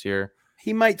sucks this year.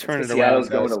 he might turn it around. Seattle's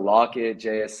going guys. to Lockett,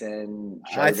 JSN.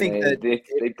 I think Chardonnay. that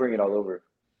they bring it all over.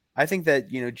 I think that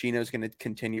Gino's going to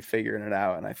continue figuring it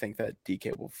out, and I think that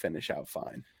DK will finish out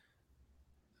fine.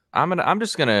 I'm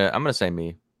gonna say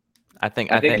me. I think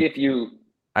if you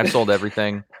I've sold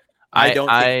everything. I don't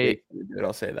think Jake's gonna do it,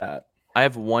 I'll say that. I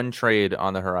have one trade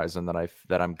on the horizon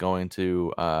that I'm going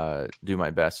to do my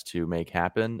best to make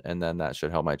happen, and then that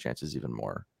should help my chances even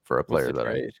more for a player that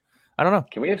I don't know.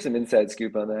 Can we have some inside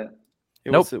scoop on that?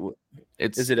 Nope.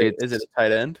 Is it a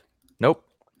tight end? Nope.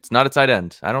 It's not a tight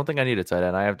end. I don't think I need a tight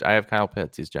end. I have Kyle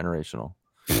Pitts. He's generational.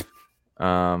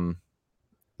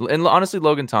 And honestly,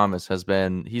 Logan Thomas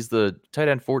he's the tight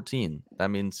end 14. That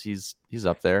means he's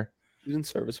up there. He's in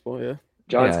serviceable, yeah.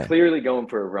 John's clearly going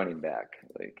for a running back.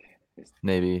 Like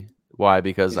Maybe. Why?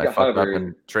 Because I fucked up Hubbard.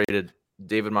 and traded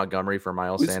David Montgomery for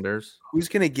Miles Sanders. Who's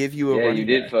gonna give you a yeah, running you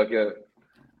did back? fuck up.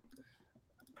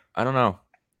 I don't know.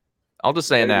 I'll just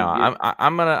say it Maybe now.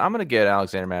 I'm gonna get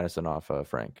Alexander Madison off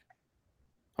Frank.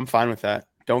 I'm fine with that.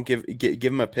 Don't give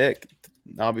him a pick.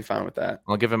 I'll be fine with that.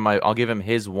 I'll give him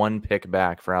his one pick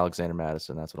back for Alexander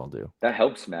Madison. That's what I'll do. That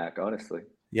helps Mac, honestly.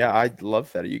 Yeah, I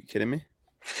love that. Are you kidding me?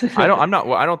 I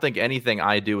don't think anything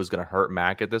I do is gonna hurt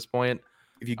Mac at this point.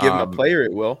 If you give him a player,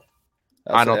 it will.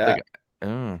 I don't think.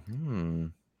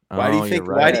 Why do you think?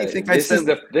 Right. Why do you think I said?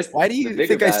 Why do you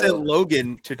think I said battle.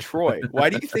 Logan to Troy? Why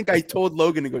do you think I told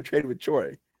Logan to go trade with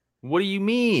Troy? What do you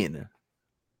mean?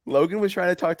 Logan was trying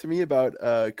to talk to me about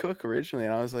Cook originally,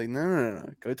 and I was like, no.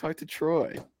 Go talk to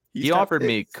Troy. He offered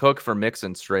me Cook for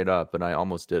Mixon straight up, and I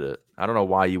almost did it. I don't know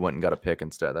why you went and got a pick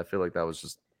instead. I feel like that was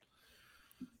just.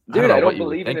 Dude, I don't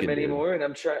believe in him anymore, and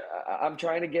I'm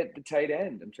trying to get the tight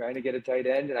end. I'm trying to get a tight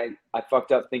end, and I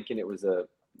fucked up thinking it was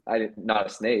not a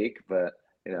snake, but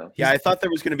Yeah, I thought there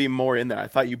was going to be more in there. I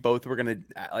thought you both were going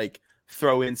to like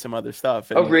throw in some other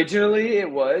stuff. And, originally it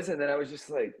was, and then I was just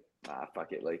like,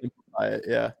 fuck it. Like,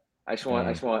 yeah. I just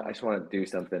want to do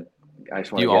something.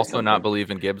 Do you also not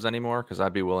believe in Gibbs anymore? Because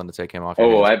I'd be willing to take him off.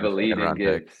 Oh, I believe in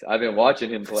Gibbs. I've been watching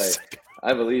him play.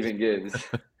 I believe in Gibbs.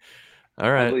 All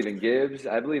right. I believe in Gibbs.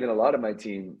 I believe in a lot of my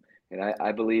team, and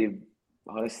I believe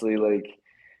honestly, like,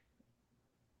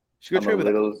 I'm a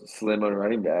little slim on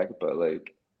running back, but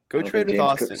like, go trade with James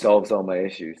Austin. Cook solves all my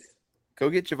issues. Go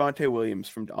get Javonte Williams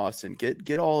from Austin.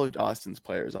 Get all of Austin's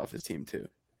players off his team too.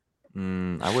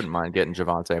 I wouldn't mind getting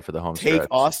Javonte for the home stretch. Take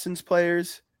Austin's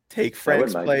players. Take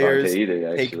Frank's players.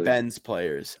 Take Ben's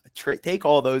players. Take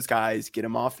all those guys. Get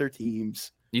them off their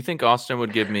teams. Do you think Austin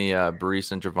would give me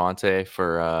Brees and Javonte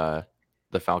for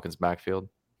the Falcons' backfield?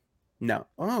 No.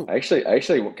 Oh, I actually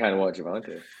kind of want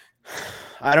Javonte.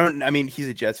 I mean, he's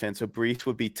a Jets fan, so Brees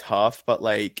would be tough. But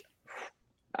like,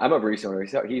 I'm a Brees owner.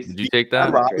 Did you take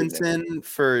that Robinson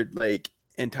for like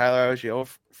and Tyler Algier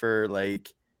for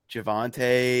like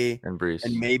Javonte, and Brees,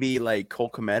 and maybe like Cole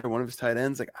Kmet or one of his tight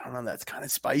ends. Like, I don't know. That's kind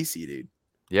of spicy, dude.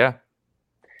 Yeah.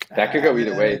 That could go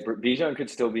either way. Bijan could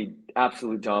still be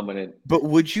absolute dominant. But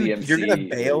would you? CMC, You're gonna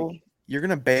bail. like, You're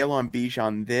gonna bail on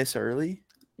Bijan this early?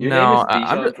 Your name is Bijan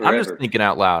I'm just forever. thinking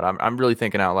out loud. I'm really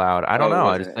thinking out loud. I don't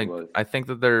know. I think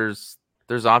that there's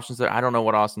options there. I don't know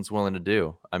what Austin's willing to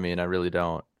do. I mean, I really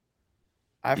don't.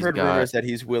 I've heard rumors that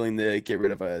he's willing to get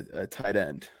rid of a tight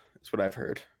end. That's what I've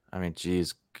heard. I mean,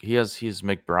 geez, he's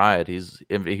McBride.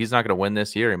 If he's not going to win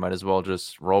this year, he might as well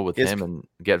just roll with him and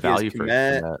get value for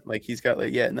that. Like he's got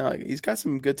he's got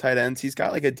some good tight ends. He's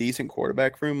got like a decent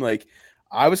quarterback room. Like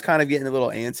I was kind of getting a little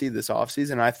antsy this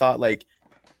offseason. I thought like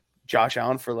Josh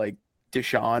Allen for like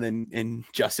Deshaun and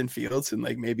Justin Fields and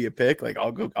like maybe a pick. Like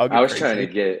I'll go. I was trying to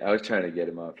get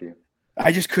him off you.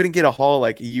 I just couldn't get a haul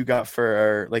like you got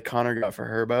for like Connor got for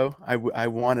Herbo. I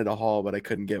wanted a haul, but I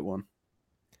couldn't get one.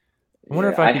 I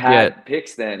wonder if I had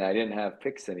picks then. I didn't have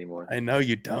picks anymore. I know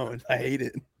you don't. I hate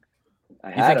it.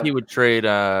 You think he would trade?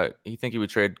 You think he would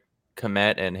trade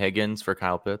Kmet and Higgins for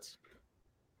Kyle Pitts?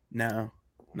 No,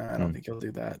 I don't think he'll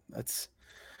do that. That's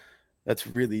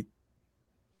really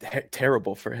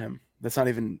terrible for him. That's not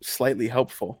even slightly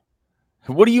helpful.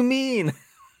 What do you mean?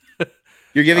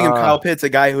 You're giving him Kyle Pitts, a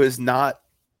guy who has not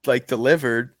like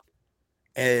delivered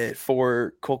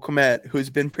for Cole Kmet, who's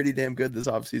been pretty damn good this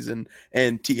offseason,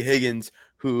 and T. Higgins,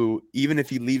 who even if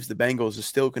he leaves the Bengals is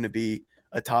still going to be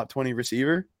a top 20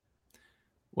 receiver.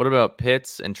 What about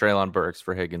Pitts and Treylon Burks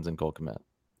for Higgins and Cole Kmet?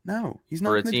 No, he's not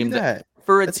going to do that.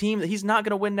 Team that he's not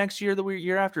going to win next year, the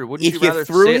year after. Wouldn't you rather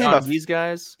sit on these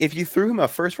guys? If you threw him a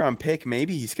first-round pick,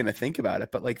 maybe he's going to think about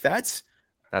it. But like that's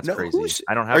crazy.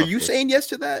 I don't have. Are you saying yes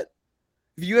to that?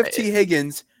 If you have T.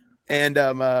 Higgins and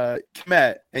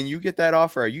Kmet, and you get that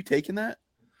offer, are you taking that?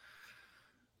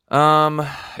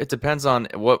 It depends on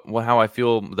how I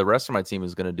feel the rest of my team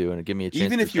is going to do, and give me a chance.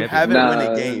 Even if you haven't won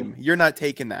a game, you're not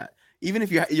taking that. Even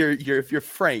if if you're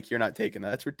Frank, you're not taking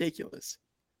that. That's ridiculous.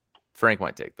 Frank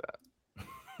might take that.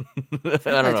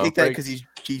 I don't know. Take that because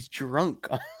he's drunk.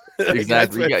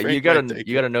 Exactly. You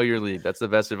gotta know your league. That's the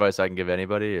best advice I can give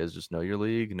anybody is just know your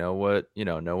league, know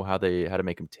how to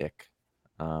make them tick.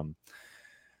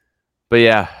 But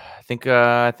yeah,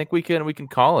 I think we can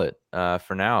call it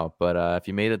for now. But if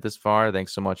you made it this far,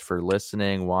 thanks so much for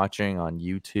listening, watching on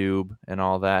YouTube and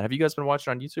all that. Have you guys been watching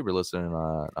on YouTube or listening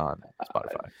on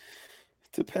Spotify?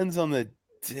 Depends on the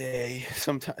day.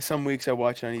 Some weeks I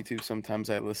watch on YouTube.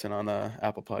 Sometimes I listen on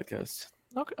Apple Podcasts.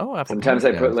 Okay. Oh, Apple sometimes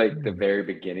Podcasts. I put like the very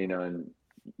beginning on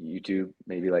YouTube,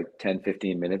 maybe like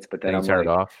 10-15 minutes, but then I'm turn it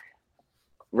off.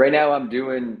 Right now I'm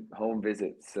doing home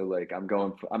visits, so like I'm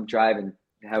driving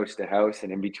house to house,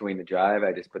 and in between the drive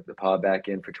I just put the pod back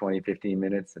in for 20-15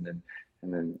 minutes, and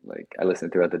then like I listen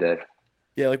throughout the day.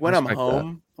 Yeah, like when I'm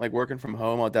home, like working from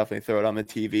home, I'll definitely throw it on the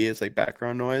TV as like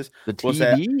background noise. The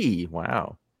TV,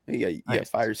 wow. Yeah,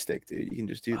 Fire Stick, dude. You can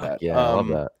just do that. Yeah, I love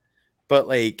that. But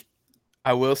like,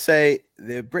 I will say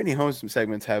the Brittany Holmes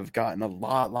segments have gotten a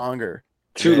lot longer.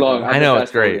 Too long. I know,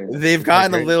 it's great. They've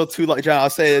gotten a little too long. John, I'll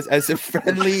say this as a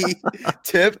friendly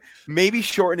tip, maybe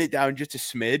shorten it down just a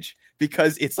smidge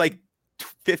because it's like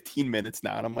 15 minutes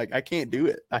now, and I'm like, I can't do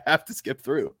it. I have to skip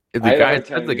through.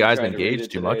 The guys engage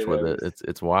too much with it.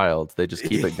 It's wild. They just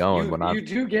keep it going. You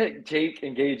do get Jake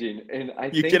engaging, and I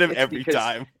think get him every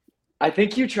time. I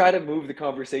think you try to move the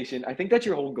conversation. I think that's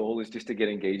your whole goal is just to get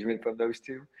engagement from those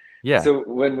two. Yeah. So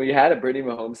when we had a Brittany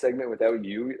Mahomes segment without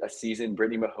you, a seasoned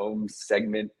Brittany Mahomes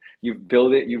segment, you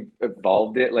build it, you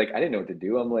evolved it. Like I didn't know what to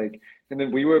do. I'm like, and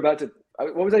then we were about to.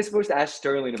 What was I supposed to ask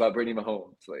Sterling about Brittany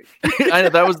Mahomes? Like, I know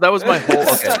that was my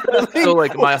whole. Okay, so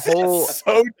like my whole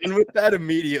so done with that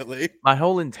immediately. My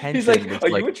whole intention. He's like,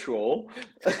 "Are you a troll?"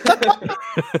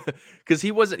 Because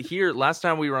he wasn't here last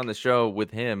time we were on the show with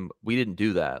him. We didn't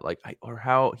do that. Like,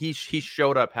 he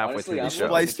showed up halfway through the show.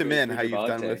 Spliced him in. How you've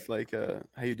done with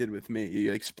how you did with me.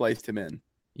 You like spliced him in.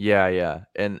 Yeah.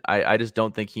 And I just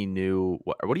don't think he knew.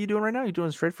 What are you doing right now? You doing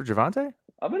straight for Javonte?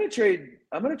 I'm gonna trade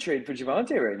for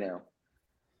Javonte right now.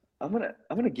 I'm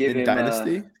gonna give him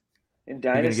Dynasty. In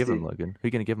Dynasty, who are you gonna give him, Logan? Who are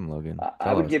you gonna give him, Logan?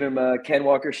 I would give him Ken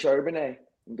Walker Charbonnet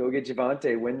and go get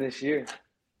Javonte. Win this year.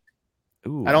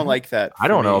 Ooh, I don't like that. I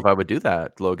don't know if I would do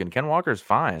that, Logan. Ken Walker's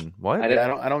fine. What?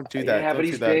 I don't do that.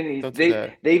 Yeah, but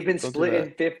they've been splitting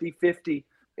 50-50.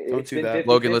 Don't do that.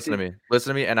 Logan, listen to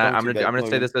me, and I'm gonna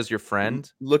say this as your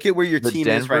friend. Look at where your team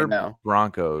is right now.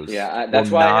 Broncos. Yeah,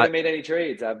 that's why I haven't made any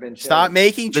trades. I've been stop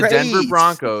making trades. The Denver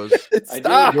Broncos.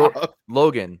 Stop.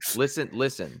 Logan,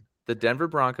 listen. The Denver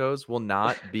Broncos will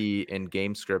not be in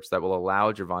game scripts that will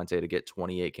allow Javonte to get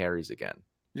 28 carries again.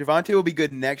 Javonte will be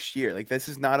good next year. Like that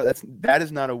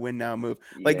is not a win now move.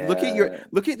 Like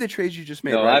look at the trades you just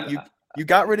made. No, right? You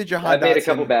got rid of Jahan Dotson. I made a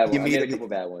couple bad ones. I made a couple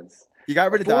bad ones. You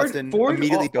got rid of Dotson. Ford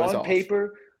immediately goes on off.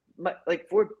 Paper,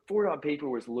 Ford on paper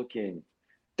was looking.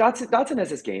 Dotson has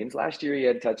his games. Last year he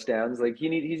had touchdowns. Like he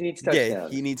needs touchdowns. Yeah,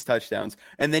 he needs touchdowns.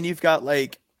 And then you've got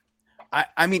like,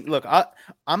 I mean, look,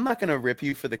 I'm not gonna rip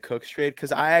you for the Cooks trade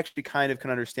because I actually kind of can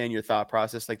understand your thought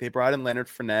process. Like they brought in Leonard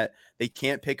Fournette. They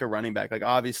can't pick a running back. Like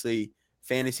obviously,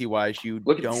 fantasy wise, you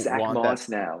look don't at Zach want Moss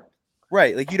that now.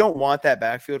 Right, like you don't want that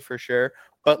backfield for sure.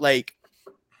 But like,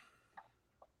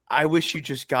 I wish you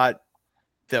just got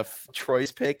the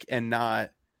Troy's pick and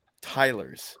not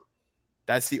Tyler's.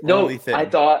 That's the only thing. I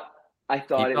thought it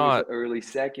was an early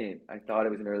second. I thought it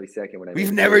was an early second when I.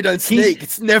 We've never done snake.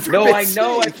 It's never. No, been I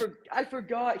know. snake. I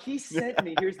forgot. He sent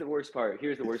me. Here's the worst part.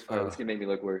 This is gonna make me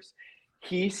look worse.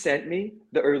 He sent me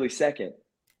the early second,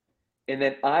 and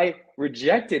then I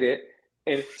rejected it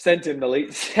and sent him the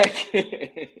late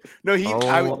second. No,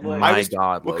 I was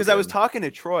God. Well, because I was talking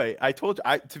to Troy.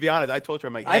 To be honest, I told her,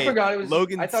 I'm like, hey, I forgot it was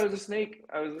Logan. I thought it was a snake.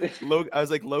 I was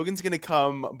like, Logan's gonna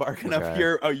come barking up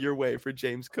your way for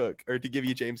James Cook or to give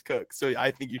you James Cook. So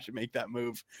I think you should make that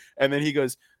move. And then he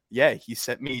goes, yeah, he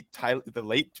sent me Tyler the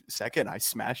late second. I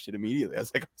smashed it immediately. I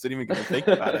was like, I wasn't even gonna think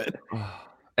about it.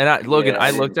 And I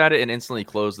looked at it and instantly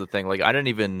closed the thing. Like I didn't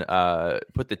even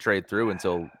put the trade through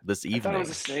until this evening. I thought it was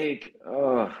a snake.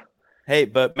 Oh. Hey,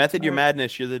 but Method Your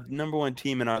Madness, you're the number one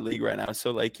team in our league right now.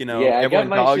 So like, I got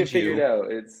my shit figured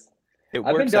out.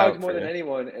 I've been dogged more than than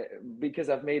anyone because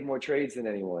I've made more trades than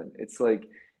anyone. It's like,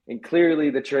 and clearly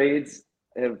the trades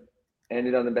have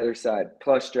ended on the better side.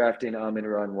 Plus drafting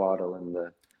Amon-Ra and Waddle and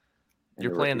the.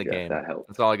 You're playing the game. That helped.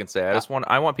 That's all I can say.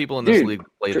 I want people in this league to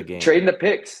play the game. Trading the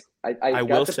picks. I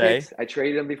will say picks. I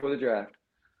traded them before the draft.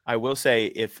 I will say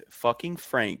if fucking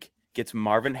Frank gets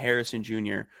Marvin Harrison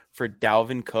Jr. for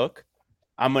Dalvin Cook,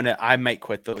 I might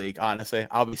quit the league. Honestly,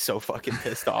 I'll be so fucking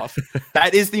pissed off.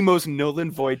 That is the most null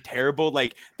and void, terrible.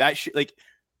 Like that shit. Like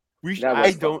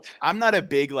I'm not a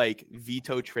big like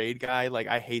veto trade guy. Like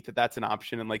I hate that that's an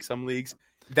option in like some leagues.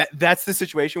 That's the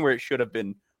situation where it should have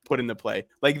been put into play.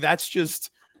 Like that's just.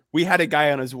 We had a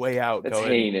guy on his way out. That's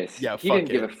heinous. Yeah, he didn't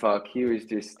give a fuck. He was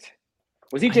just.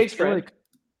 Was he Jake's friend?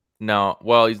 No.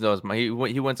 Well, he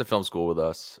went to film school with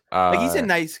us. Like he's a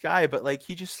nice guy, but like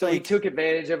he just he took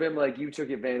advantage of him, like you took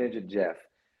advantage of Jeff.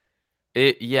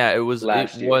 He was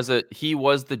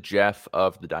the Jeff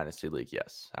of the Dynasty League.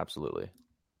 Yes, absolutely.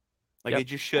 Like they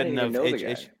just shouldn't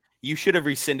have. You should have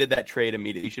rescinded that trade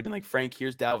immediately. You should have been like, Frank,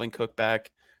 here's Dalvin Cook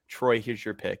back. Troy, here's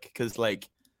your pick. Because like.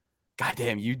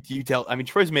 Goddamn, you dealt. I mean,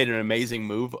 Troy's made an amazing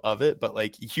move of it, but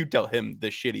like you dealt him the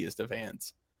shittiest of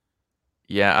hands.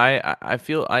 Yeah, I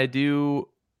feel I do,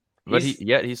 but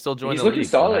he's still joined. He's the looking league,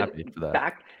 solid.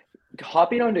 Back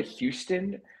hopping onto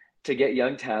Houston to get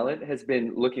young talent has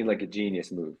been looking like a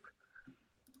genius move.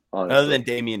 Honestly. Other than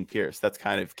Dameon Pierce, that's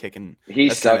kind of kicking.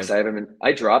 He sucks.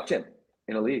 I dropped him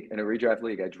in a redraft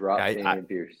league. I dropped Dameon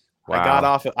Pierce. Wow.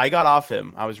 I got off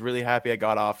him. I was really happy I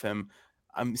got off him.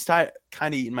 I'm kind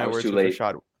of eating my words with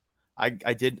Rashad. I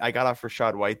got off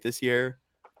Rashad White this year.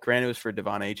 Granted, it was for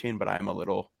Devon A-Chain, but I'm a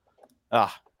little.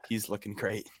 He's looking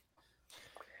great.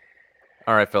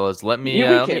 All right, fellas. Let me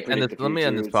end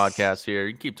this podcast here.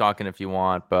 You can keep talking if you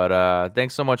want, but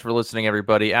thanks so much for listening,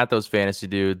 everybody. At those fantasy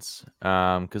dudes,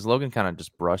 because Logan kind of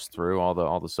just brushed through all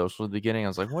the socials at the beginning. I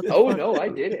was like, "What?" No, I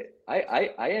did it.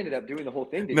 I ended up doing the whole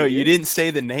thing. You didn't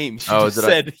say the name.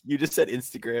 You just said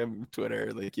Instagram,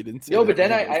 Twitter. Like you didn't say. No, but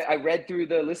then I read through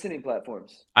the listening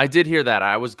platforms. I did hear that.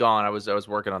 I was gone. I was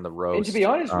working on the roast. And to be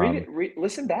honest,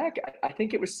 listen back. I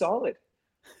think it was solid.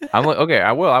 I'm like, okay,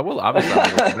 I will. Obviously,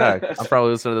 I'll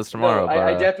probably listen to this tomorrow. No,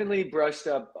 I definitely brushed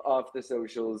up off the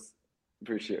socials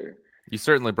for sure. You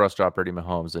certainly brushed off Brittany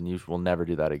Mahomes, and you will never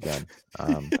do that again.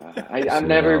 I'm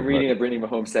never reading a Brittany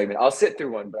Mahomes segment. I'll sit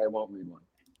through one, but I won't read one.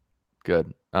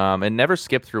 Good. And never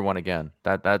skip through one again.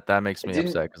 That makes me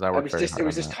upset because I worked very hard. It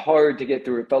was just hard to get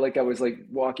through. It felt like I was like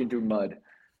walking through mud.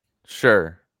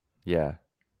 Sure. Yeah.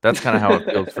 That's kind of how it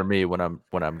feels for me when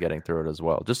I'm getting through it as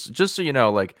well. Just so you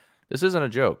know, like. This isn't a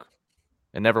joke.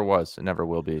 It never was. It never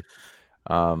will be.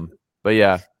 But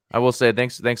yeah, I will say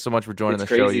thanks so much for joining the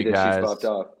show, you guys. She's popped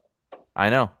off. I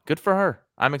know. Good for her.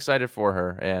 I'm excited for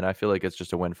her, and I feel like it's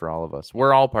just a win for all of us.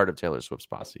 We're all part of Taylor Swift's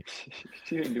posse.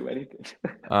 She didn't do anything.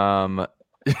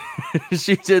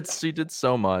 She did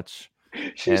so much.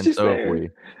 She's just there. Have we.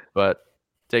 But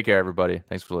take care, everybody.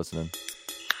 Thanks for listening.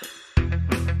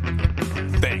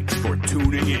 Thanks for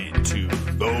tuning in to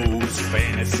Those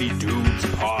Fantasy Dudes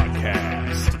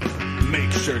podcast.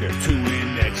 Make sure to tune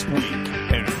in next week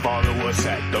and follow us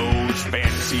at Those Those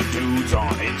Fantasy Dudes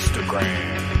on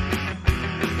Instagram.